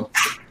on this one.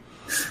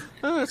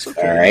 Oh, that's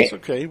okay. All right. That's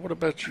okay. What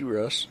about you,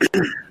 Russ?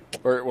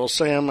 Well,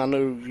 Sam, I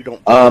know you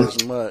don't play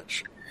as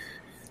much.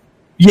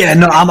 Yeah,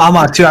 no, I'm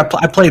on too. I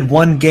played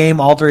one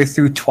game all the way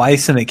through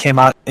twice, and it came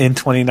out in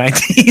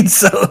 2019.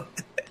 So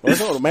it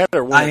don't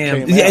matter when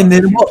it came out. And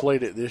then if you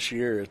played it this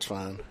year, it's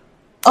fine.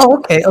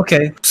 Oh,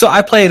 okay. So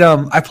I played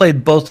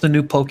both the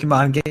new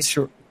Pokemon games,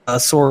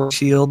 Sword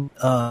Shield,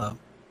 probably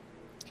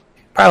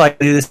like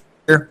this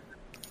year,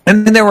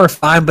 and then they were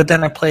fine. But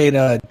then I played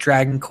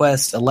Dragon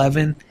Quest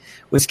 11,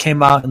 which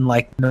came out in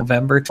like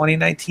November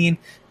 2019.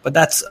 But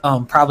that's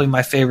probably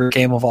my favorite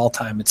game of all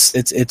time.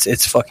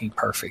 It's fucking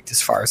perfect as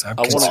far as I'm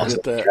concerned.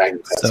 I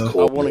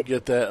want to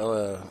get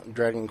that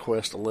Dragon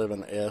Quest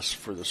 11S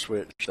for the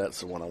Switch.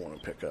 That's the one I want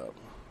to pick up.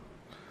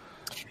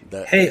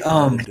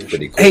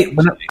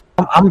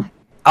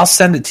 I'll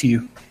send it to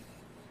you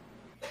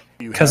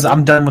because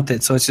I'm done with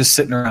it. So it's just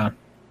sitting around.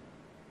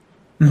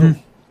 Mm-hmm.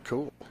 Oh,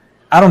 cool.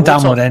 I don't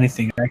download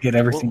anything. I get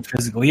everything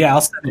physical. Yeah,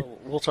 I'll send it.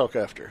 We'll talk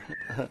after.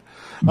 All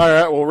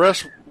right. Well,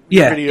 Russ,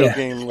 video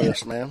game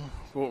list, man.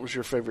 What was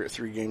your favorite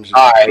 3 games?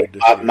 All right,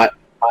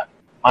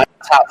 my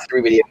top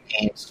 3 video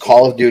games: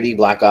 Call of Duty,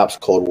 Black Ops,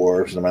 Cold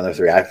War. Was another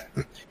 3.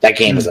 That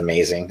game is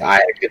amazing. I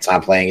had a good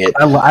time playing it.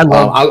 I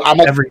love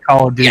every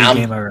Call of Duty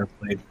game I've ever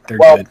played. They're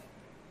good.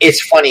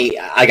 It's funny.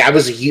 Like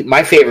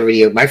my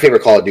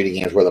favorite Call of Duty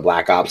games were the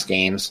Black Ops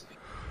games.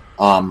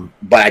 But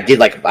I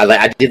did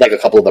a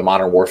couple of the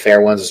Modern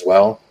Warfare ones as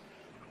well.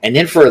 And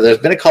then there's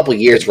been a couple of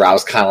years where I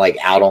was kind of like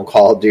out on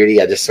Call of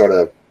Duty. I just sort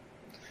of.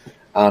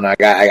 I don't know.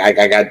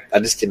 I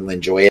just didn't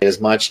enjoy it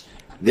as much.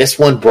 This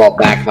one brought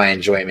back my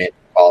enjoyment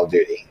of Call of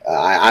Duty.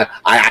 I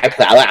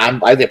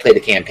play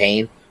the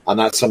campaign. I'm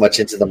not so much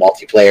into the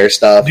multiplayer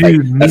stuff.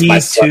 Dude, that's my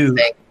too.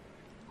 Thing.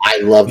 I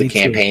love the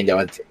campaign though.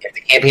 If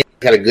the campaign's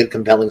got a good,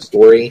 compelling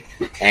story,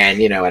 and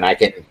and I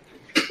can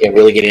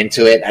really get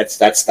into it,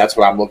 that's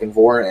what I'm looking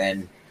for.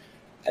 And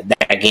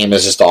that game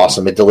is just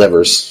awesome. It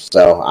delivers,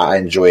 so I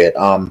enjoy it.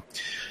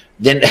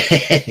 Then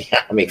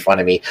make fun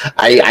of me.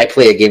 I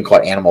play a game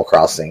called Animal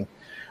Crossing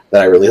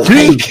that I really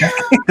like.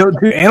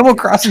 Dude, Animal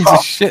Crossing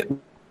is shit.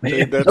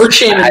 No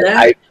shame in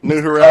that.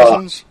 New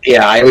Horizons.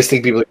 I always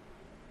think people.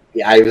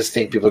 Yeah, I always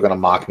think people are going to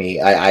mock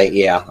me. I had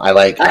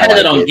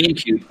that on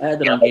GameCube.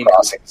 Animal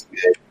Crossing's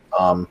good.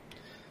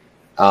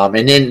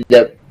 And then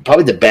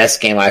probably the best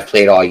game I've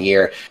played all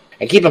year.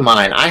 And keep in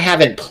mind, I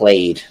haven't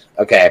played.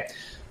 Okay,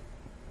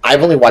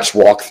 I've only watched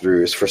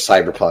walkthroughs for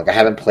Cyberpunk. I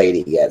haven't played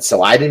it yet,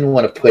 so I didn't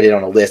want to put it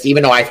on a list,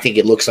 even though I think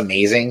it looks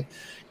amazing.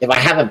 If I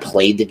haven't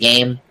played the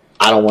game,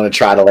 I don't want to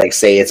try to like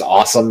say it's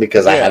awesome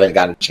because I haven't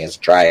gotten a chance to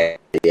try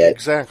it yet.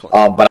 Exactly.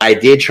 But I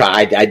did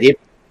try.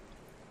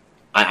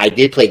 I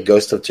did play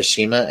Ghost of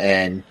Tsushima,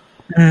 and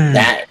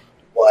that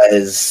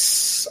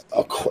was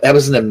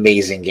an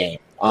amazing game.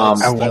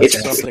 It's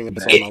something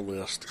that's on my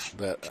list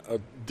that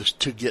just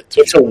to get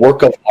to. It's a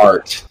work of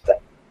art.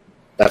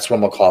 That's what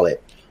I'm gonna call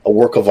it. A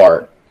work of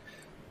art.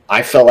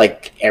 I felt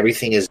like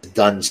everything is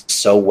done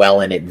so well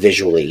in it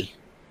visually.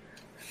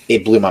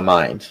 It blew my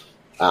mind.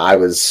 I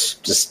was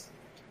just,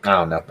 I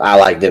don't know. I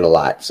liked it a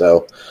lot.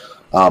 So,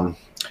 and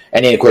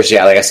then of course,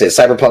 yeah, like I said,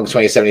 Cyberpunk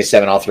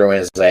 2077. I'll throw in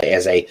as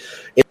a.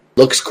 It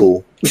looks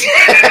cool.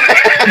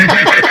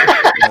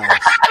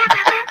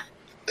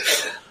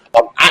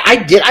 I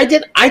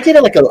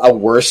did like a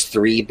worse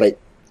 3, but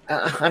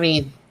I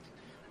mean,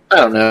 I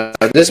don't know.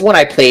 This one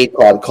I played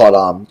called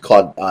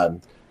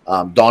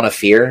Dawn of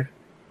Fear.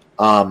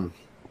 I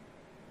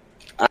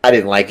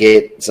didn't like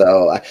it.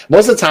 So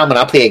most of the time when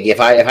I play if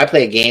I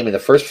play a game in the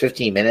first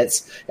 15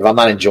 minutes, if I'm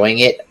not enjoying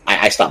it,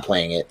 I stop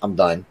playing it. I'm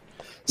done.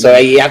 So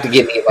you have to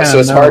give me. So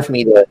it's hard for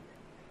me to.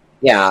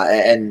 Yeah,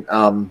 and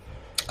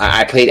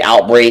I played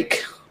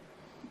Outbreak,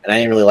 and I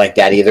didn't really like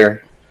that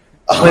either.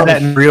 Play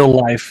that in real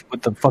life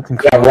with the fucking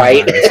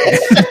right.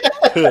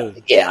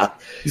 Yeah,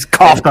 he's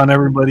coughed on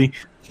everybody.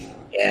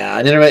 Yeah,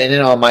 and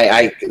then on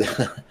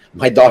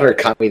my daughter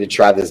got me to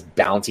try this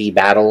Bounty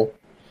Battle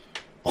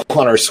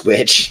on her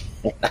Switch,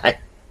 and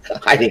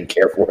I didn't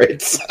care for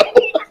it. So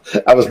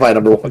that was my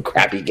number one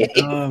crappy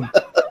game.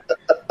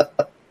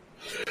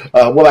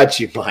 What about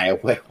you, Maya?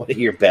 What are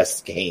your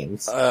best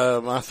games?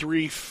 My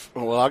 3.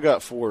 Well, I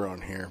got 4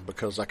 on here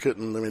because I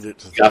couldn't limit it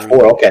to 3. Got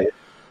 4, okay.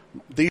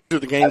 These are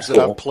the games that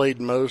I've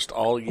played most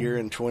all year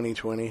in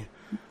 2020.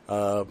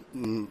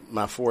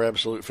 My 4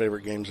 absolute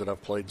favorite games that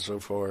I've played so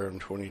far in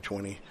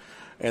 2020.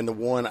 And the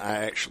one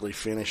I actually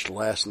finished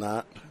last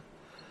night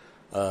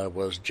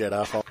was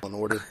Jedi Fallen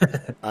Order.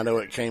 I know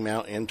it came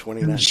out in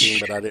 2019,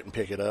 but I didn't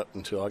pick it up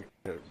until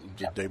the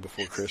day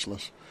before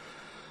Christmas.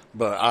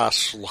 But I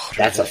slaughtered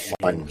That's a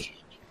fun game.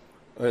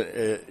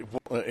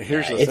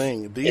 Here's the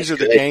thing. These are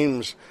the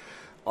games...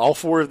 All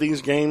 4 of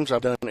these games,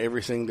 I've done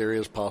everything there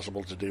is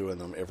possible to do in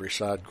them. Every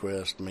side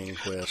quest, main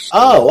quest.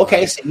 Oh,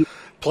 okay. So you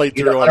played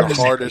through on the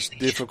hardest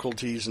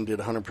difficulties and did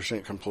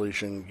 100%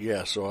 completion.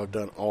 Yeah, so I've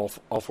done all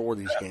 4 of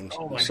these games.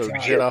 So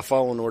God. Jedi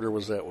Fallen Order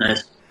was that one.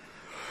 Nice.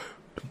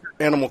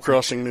 Animal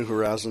Crossing New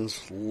Horizons.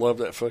 Love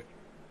that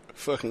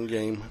fucking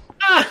game.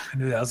 I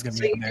knew that was going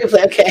to be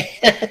there.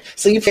 Okay.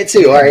 So you fit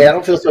too. All right, I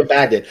don't feel so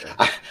bad then.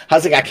 I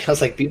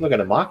was like, people are going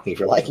to mock me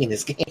for liking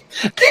this game.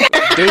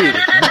 Dude,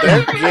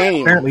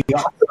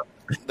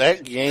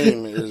 that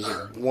game is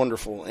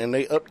wonderful, and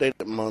they update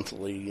it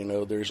monthly. You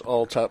know, there's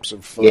all types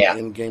of fun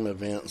in-game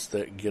events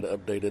that get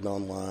updated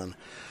online,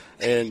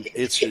 and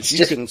it's just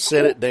you can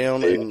set it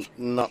down and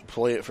not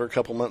play it for a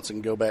couple months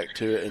and go back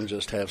to it and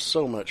just have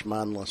so much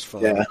mindless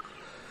fun. Yeah.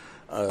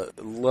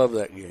 Love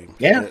that game.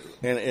 Yeah,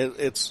 and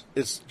it's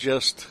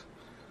just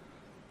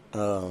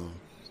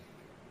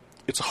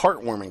it's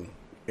heartwarming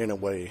in a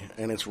way,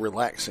 and it's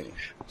relaxing.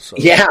 So.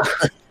 Yeah.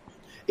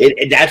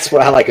 That's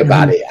what I like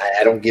about it.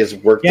 I don't get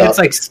worked up.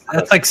 Yeah,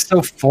 that's like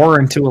so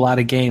foreign to a lot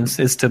of games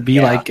is to be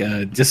like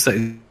just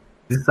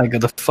it's like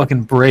the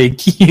fucking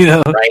break, you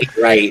know?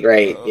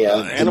 Right.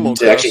 Yeah, Animal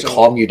to actually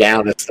calm you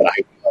down.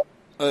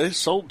 It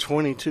sold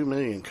 22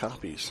 million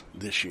copies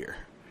this year.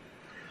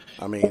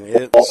 I mean,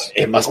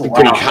 it must be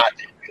pretty hot.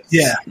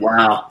 Yeah,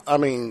 wow. I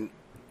mean,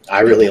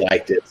 I really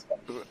liked it.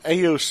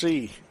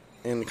 AOC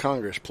in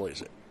Congress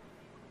plays it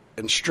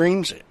and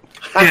streams it.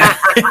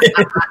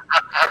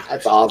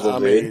 That's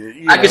awesome,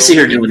 dude. I could see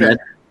her doing that.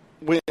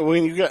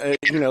 When you got,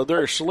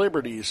 there are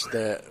celebrities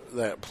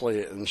that play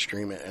it and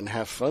stream it and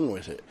have fun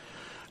with it.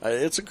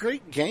 It's a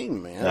great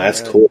game, man.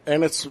 That's cool.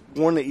 And it's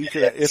one that you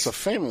can. It's a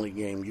family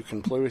game. You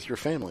can play with your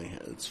family.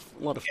 It's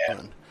a lot of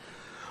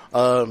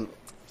fun.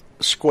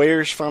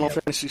 Square's Final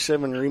Fantasy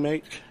VII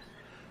Remake.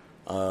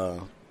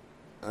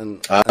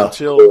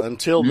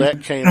 Until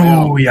that came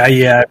out. Oh yeah,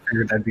 I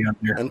figured that'd be on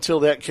there.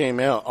 Until that came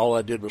out, all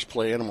I did was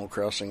play Animal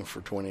Crossing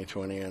for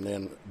 2020, and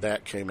then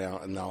that came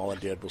out, and all I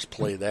did was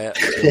play that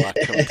until I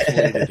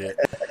completed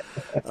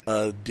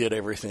it. Did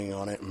everything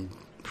on it, and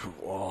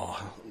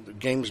the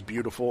game's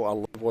beautiful. I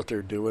love what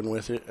they're doing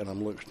with it, and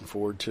I'm looking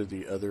forward to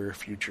the other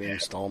future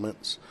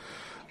installments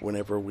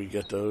whenever we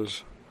get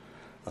those.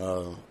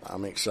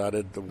 I'm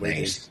excited the way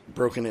they've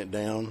broken it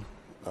down.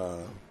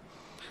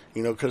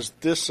 Because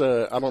this,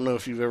 I don't know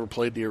if you've ever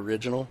played the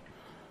original,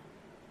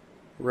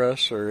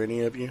 Russ, or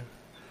any of you.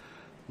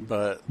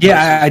 But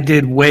I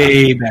did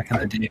way back in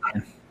the day.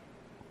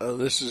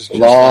 This is just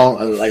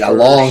a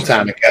long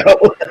time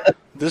ago.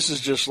 This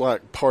is just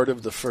like part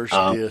of the first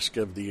disc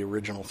of the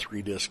original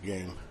 3-disc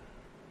game.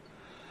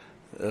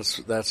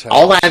 That's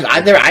how. I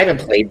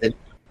haven't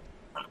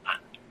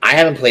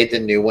played the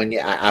new one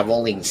yet. I've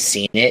only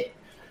seen it.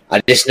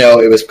 I just know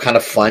it was kind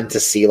of fun to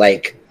see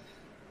it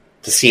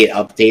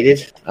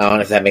updated. I don't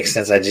know if that makes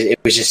sense. It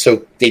was just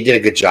so they did a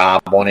good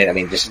job on it. I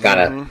mean, just kind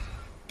of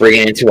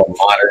bring it into a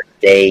modern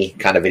day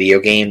kind of video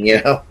game.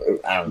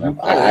 I don't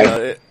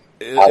know.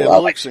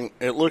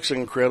 It looks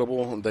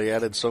incredible. They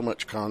added so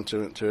much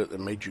content to it that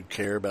made you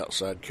care about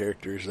side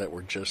characters that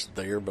were just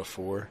there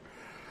before.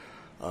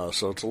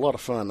 So it's a lot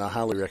of fun. I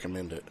highly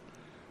recommend it.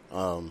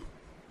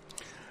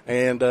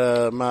 And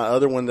my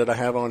other one that I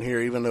have on here,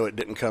 even though it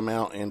didn't come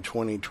out in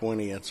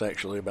 2020, it's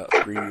actually about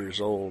 3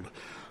 years old.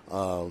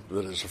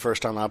 But it's the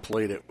first time I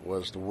played it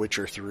was The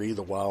Witcher 3: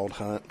 The Wild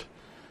Hunt.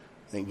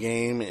 The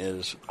game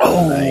is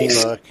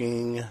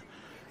fucking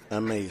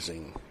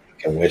amazing.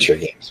 Witcher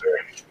games are.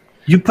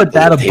 You put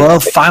that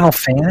above Final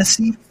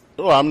Fantasy?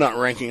 Well, I'm not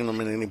ranking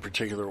them in any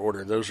particular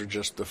order. Those are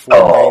just the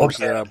four games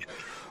that I've.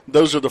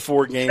 Those are the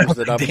four games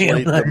that I've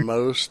played the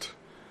most.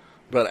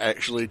 But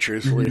actually,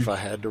 truthfully, if I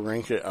had to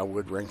rank it, I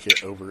would rank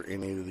it over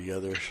any of the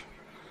others.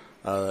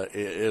 It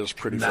is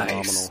pretty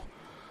phenomenal.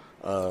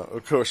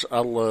 Of course, I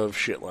love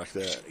shit like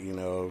that. You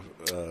know,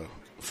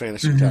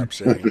 fantasy type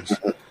settings.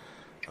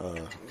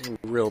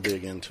 Real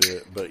big into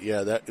it. But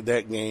yeah,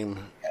 that game.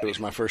 It was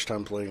my first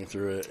time playing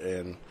through it,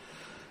 and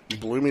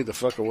blew me the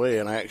fuck away,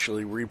 and I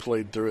actually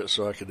replayed through it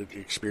so I could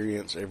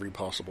experience every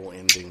possible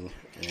ending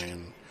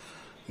and,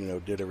 you know,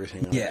 did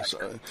everything else.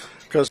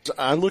 Because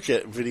I look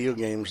at video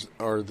games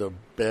are the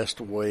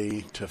best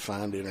way to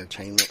find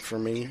entertainment for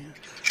me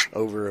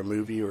over a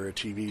movie or a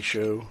TV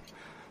show,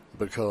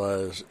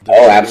 because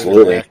they're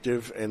absolutely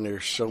interactive and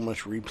there's so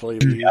much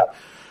replay value.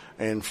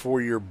 And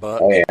for your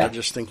buck, I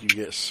just think you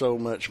get so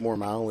much more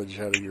mileage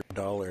out of your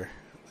dollar.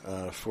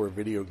 For a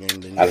video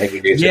game than else.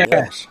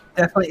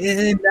 Definitely.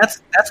 And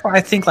that's why I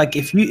think, like,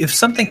 if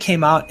something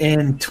came out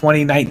in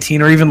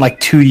 2019 or even like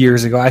 2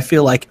 years ago, I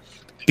feel like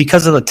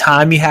because of the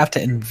time you have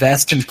to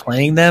invest in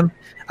playing them,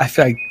 I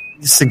feel like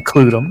just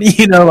include them.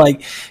 You know,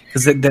 like,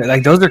 because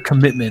like those are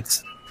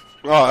commitments.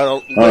 Well,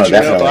 I'll let you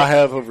know, I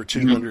have over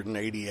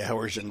 280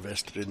 hours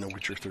invested in The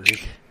Witcher 3.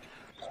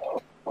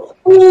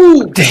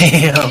 Ooh,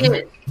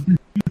 damn.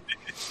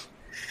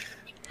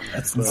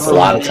 That's a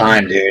lot of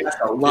time, dude. That's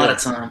a lot of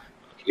time.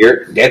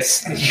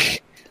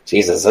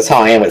 Jesus, that's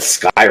how I am with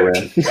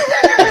Skyrim.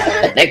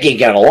 That game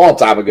came out a long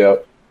time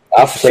ago.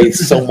 I've played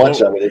so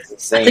much of it, it's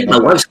insane. I think my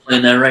wife's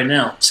playing that right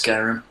now,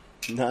 Skyrim.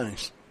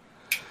 Nice.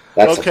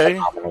 That's okay,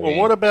 well,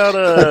 what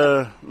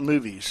about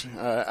movies?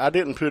 I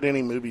didn't put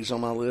any movies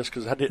on my list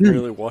because I didn't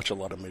really watch a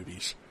lot of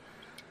movies.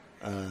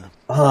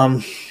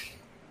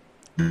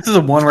 This is the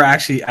one where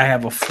actually I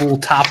have a full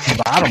top and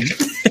bottom.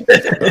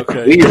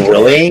 Okay.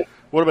 Really?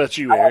 What about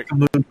you, Eric?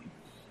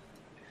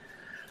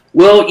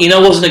 Well, you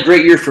know, it wasn't a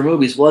great year for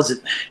movies, was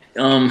it?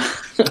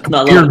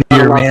 Not a lot,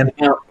 man.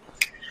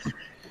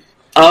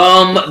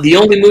 The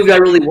only movie I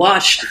really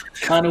watched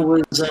kind of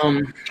was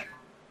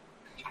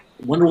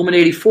Wonder Woman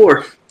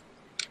 84.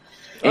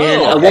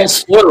 And I won't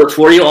spoil it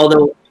for you,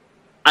 although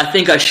I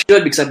think I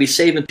should, because I'd be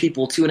saving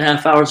people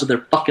 2.5 hours of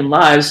their fucking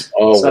lives.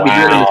 So I'd be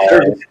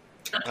doing it.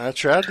 I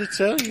tried to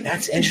tell you.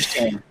 That's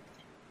interesting.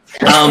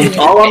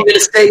 All I'm going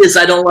to say is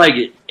I don't like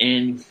it,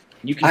 and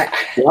you can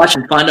watch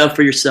and find out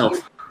for yourself.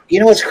 You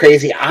know what's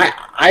crazy?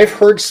 I've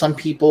heard some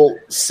people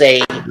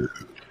say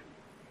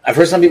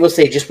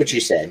just what you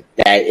said,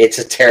 that it's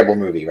a terrible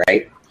movie,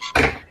 right?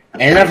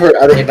 And I've heard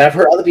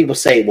other people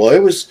say, well, it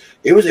was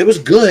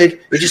good.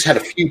 It just had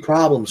a few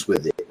problems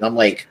with it. And I'm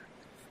like,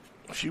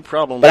 a few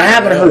problems. But I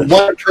haven't heard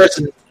one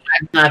person.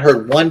 I've not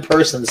heard one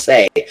person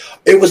say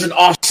it was an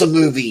awesome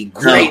movie,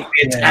 great,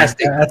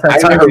 fantastic. I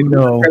haven't heard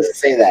one person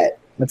say that.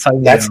 That's how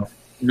you know.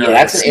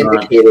 That's an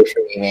indicator for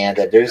me, man.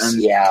 That there's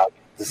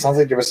it sounds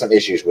like there was some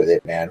issues with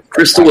it, man.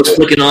 Crystal was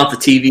flicking off the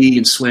TV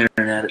and swearing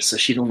at it, so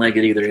she don't like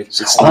it either. You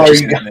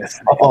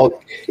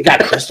got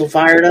Crystal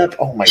fired up?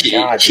 Oh my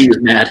god, she was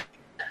mad.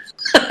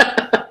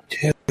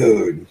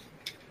 Dude,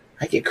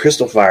 I get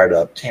Crystal fired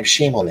up. Damn,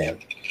 shame on him.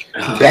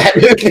 Bad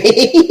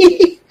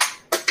movie.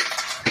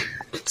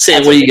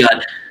 Sam, what do you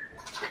got?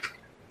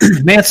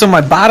 Man, so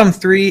my bottom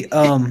three,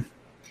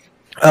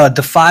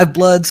 The Five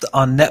Bloods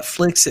on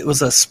Netflix. It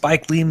was a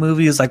Spike Lee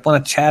movie. It was like one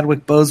of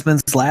Chadwick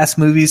Boseman's last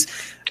movies.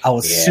 I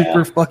was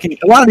super fucking.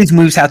 A lot of these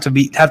movies have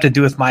to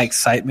do with my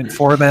excitement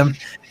for them,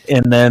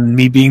 and then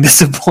me being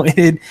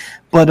disappointed.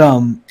 But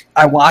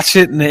I watched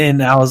it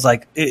and I was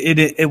like,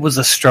 it was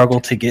a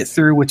struggle to get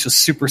through, which was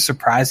super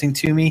surprising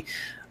to me.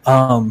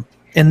 And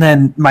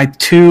then my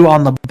two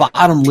on the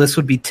bottom list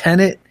would be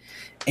Tenet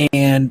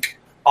and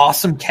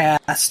awesome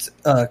cast,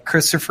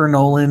 Christopher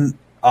Nolan.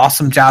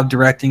 Awesome job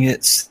directing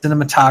it.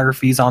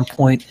 Cinematography is on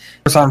point.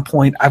 It's on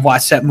point. I've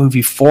watched that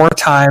movie 4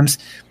 times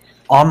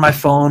on my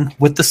phone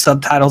with the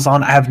subtitles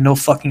on. I have no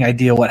fucking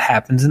idea what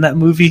happens in that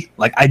movie.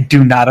 Like, I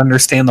do not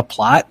understand the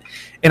plot.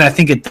 And I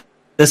think at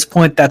this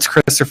point, that's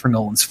Christopher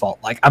Nolan's fault.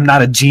 Like, I'm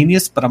not a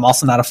genius, but I'm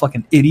also not a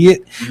fucking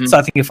idiot. Mm-hmm. So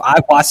I think if I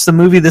watched the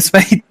movie this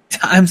many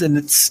times and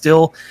it's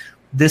still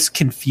this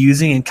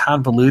confusing and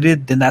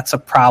convoluted, then that's a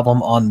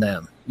problem on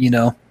them, you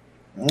know?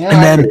 Yeah,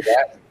 and then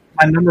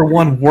my number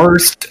one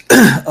worst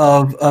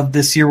of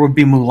this year would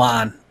be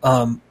Mulan.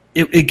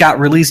 It got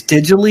released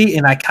digitally,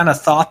 and I kind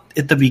of thought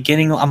at the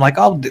beginning, I'm like,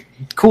 oh,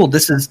 cool,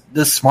 this is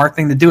the smart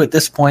thing to do at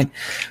this point.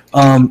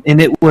 And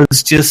it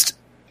was just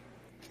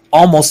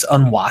almost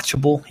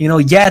unwatchable. You know,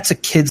 yeah, it's a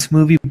kid's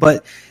movie,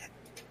 but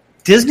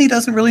Disney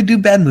doesn't really do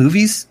bad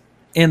movies,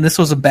 and this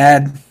was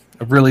a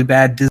really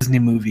bad Disney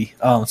movie.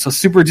 So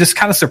super just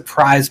kind of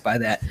surprised by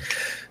that.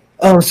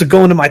 So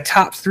going to my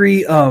top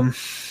 3,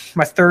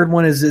 my third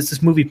one is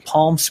this movie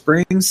Palm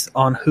Springs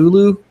on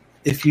Hulu.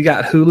 If you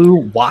got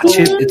Hulu, watch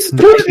it. It's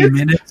 90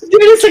 minutes. Dude,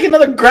 it's like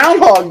another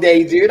Groundhog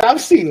Day, dude. I've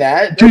seen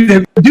that.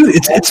 Dude,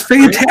 it's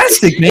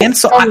fantastic, man.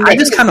 So I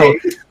just kind of,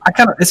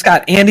 it's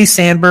got Andy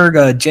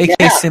Samberg,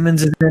 J.K.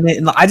 Simmons is in it,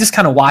 and I just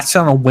kind of watched it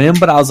on a whim.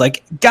 But I was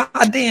like,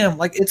 God damn,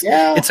 like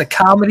it's a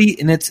comedy,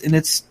 and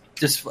it's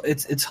just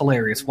it's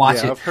hilarious.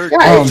 Watch it. I've heard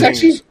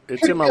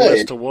it's in my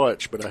list to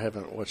watch, but I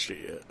haven't watched it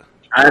yet.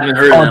 I haven't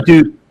heard. Oh,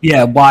 dude,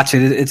 yeah, watch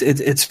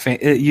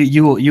it.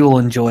 You will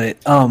enjoy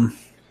it.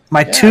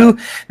 My 2,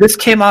 this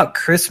came out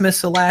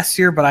Christmas of last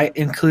year, but I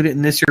included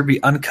in this year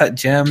be Uncut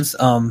Gems.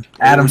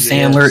 Adam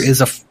Sandler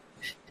is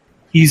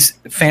he's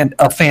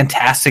a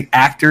fantastic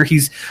actor.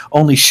 He's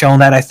only shown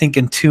that I think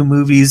in 2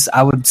 movies.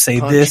 I would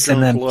say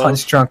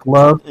Punch Drunk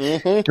Love,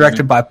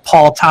 directed by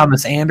Paul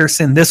Thomas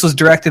Anderson. This was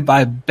directed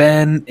by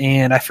Ben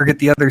and I forget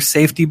the other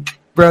Safety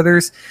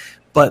brothers,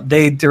 but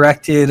they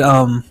directed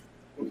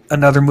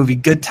another movie,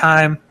 Good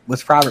Time,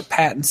 with Robert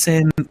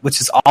Pattinson,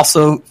 which is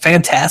also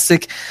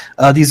fantastic.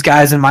 These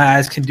guys, in my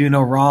eyes, can do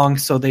no wrong.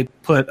 So they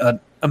put an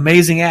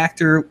amazing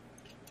actor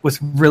with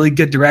really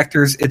good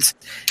directors. It's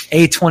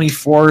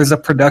A24 is a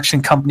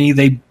production company.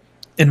 They,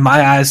 in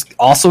my eyes,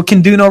 also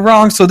can do no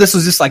wrong. So this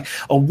was just like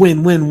a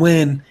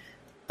win-win-win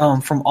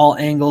from all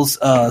angles.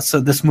 So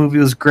this movie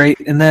was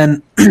great. And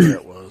then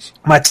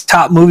my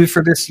top movie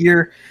for this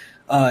year,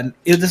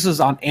 this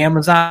was on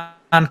Amazon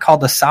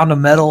called The Sound of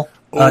Metal.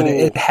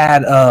 It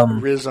had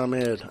Riz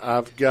Ahmed.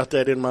 I've got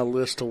that in my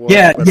list to watch,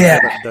 but I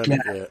haven't done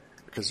it yet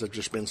because I've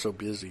just been so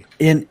busy.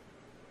 And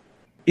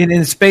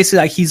it's basically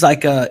like he's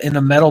like in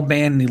a metal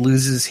band and he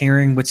loses his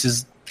hearing, which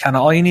is kind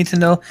of all you need to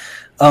know.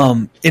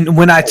 And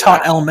when I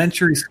taught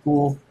elementary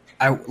school,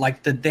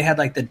 they had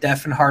like the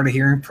deaf and hard of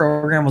hearing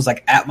program was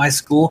like at my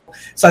school.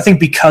 So I think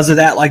because of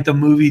that, like the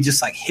movie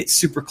just like hit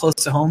super close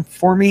to home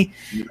for me.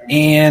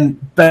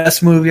 And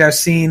best movie I've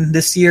seen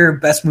this year,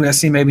 best movie I've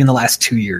seen maybe in the last 2 years.